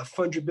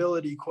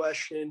fungibility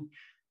question.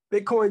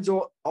 Bitcoin's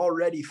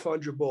already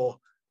fungible.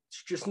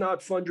 It's just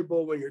not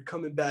fungible when you're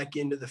coming back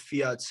into the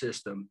fiat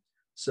system.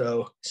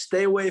 So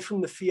stay away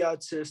from the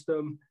fiat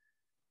system.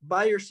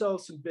 Buy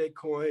yourself some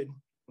Bitcoin.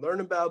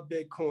 Learn about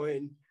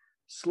Bitcoin.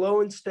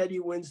 Slow and steady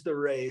wins the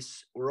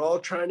race. We're all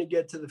trying to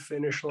get to the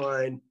finish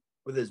line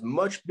with as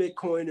much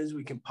Bitcoin as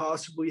we can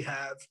possibly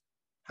have.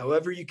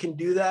 However you can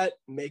do that,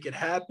 make it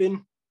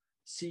happen.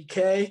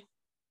 CK,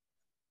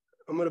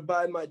 I'm going to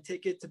buy my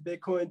ticket to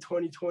Bitcoin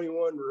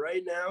 2021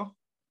 right now.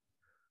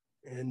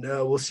 And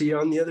we'll see you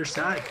on the other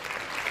side.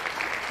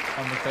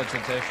 On the code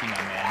Satoshi,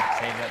 my man.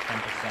 Save that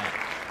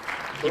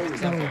 10%. Keep it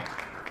simple.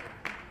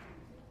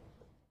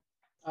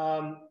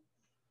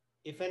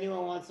 If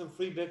anyone wants some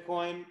free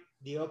Bitcoin,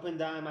 the open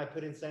dime I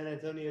put in San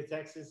Antonio,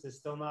 Texas has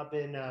still not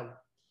been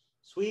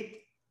sweeped.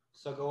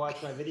 So go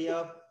watch my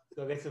video.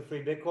 Go get some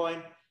free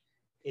Bitcoin.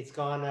 It's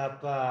gone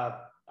up,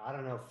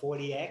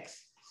 40x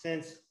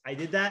since I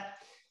did that.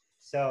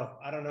 So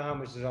I don't know how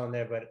much is on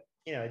there, but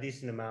a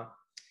decent amount.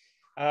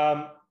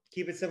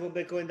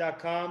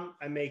 KeepItSimpleBitcoin.com.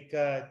 I make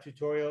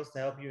tutorials to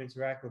help you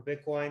interact with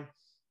Bitcoin.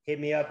 Hit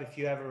me up if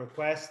you have a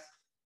request.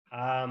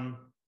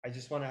 I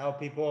just want to help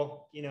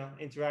people,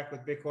 interact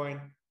with Bitcoin,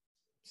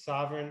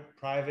 sovereign,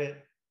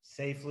 private,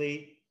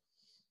 safely,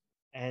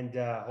 and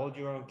hold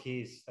your own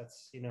keys.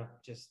 That's,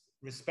 just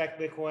respect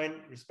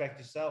Bitcoin, respect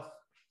yourself.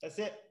 That's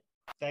it.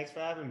 Thanks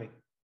for having me.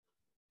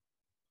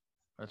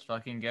 Let's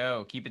fucking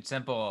go. Keep it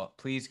simple.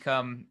 Please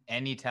come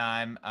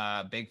anytime.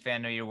 Big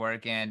fan of your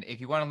work. And if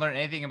you want to learn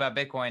anything about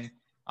Bitcoin,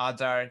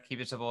 odds are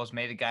Keep It Simple has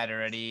made a guide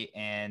already.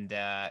 And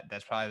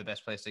that's probably the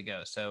best place to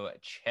go. So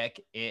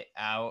check it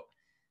out.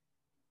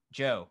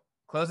 Joe,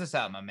 close us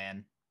out, my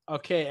man.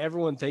 Okay,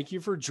 everyone, thank you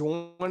for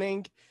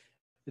joining.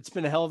 It's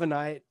been a hell of a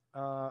night.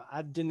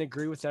 I didn't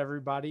agree with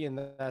everybody, and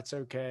that's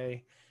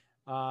okay.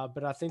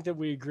 But I think that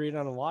we agreed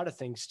on a lot of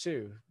things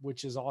too,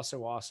 which is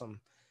also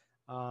awesome.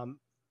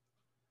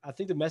 I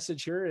think the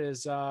message here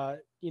is,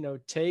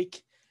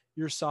 take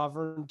your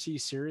sovereignty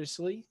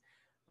seriously.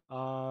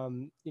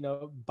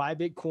 Buy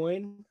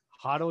Bitcoin,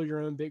 hodl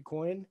your own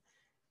Bitcoin,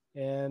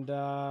 and,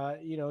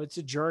 it's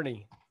a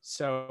journey.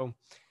 So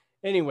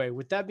anyway,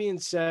 with that being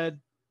said,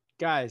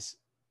 guys,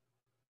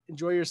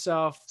 enjoy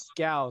yourself.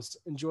 Gals,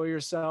 enjoy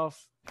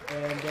yourself.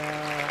 And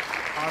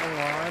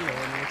hodl on,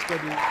 and let's go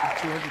to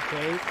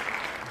 200K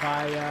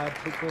by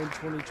Bitcoin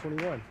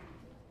 2021.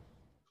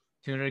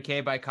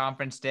 200K by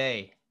conference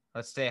day.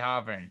 Let's stay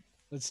hovering.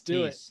 Let's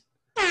do Peace.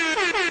 it.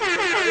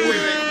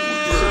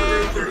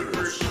 December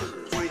 31st,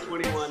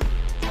 2021.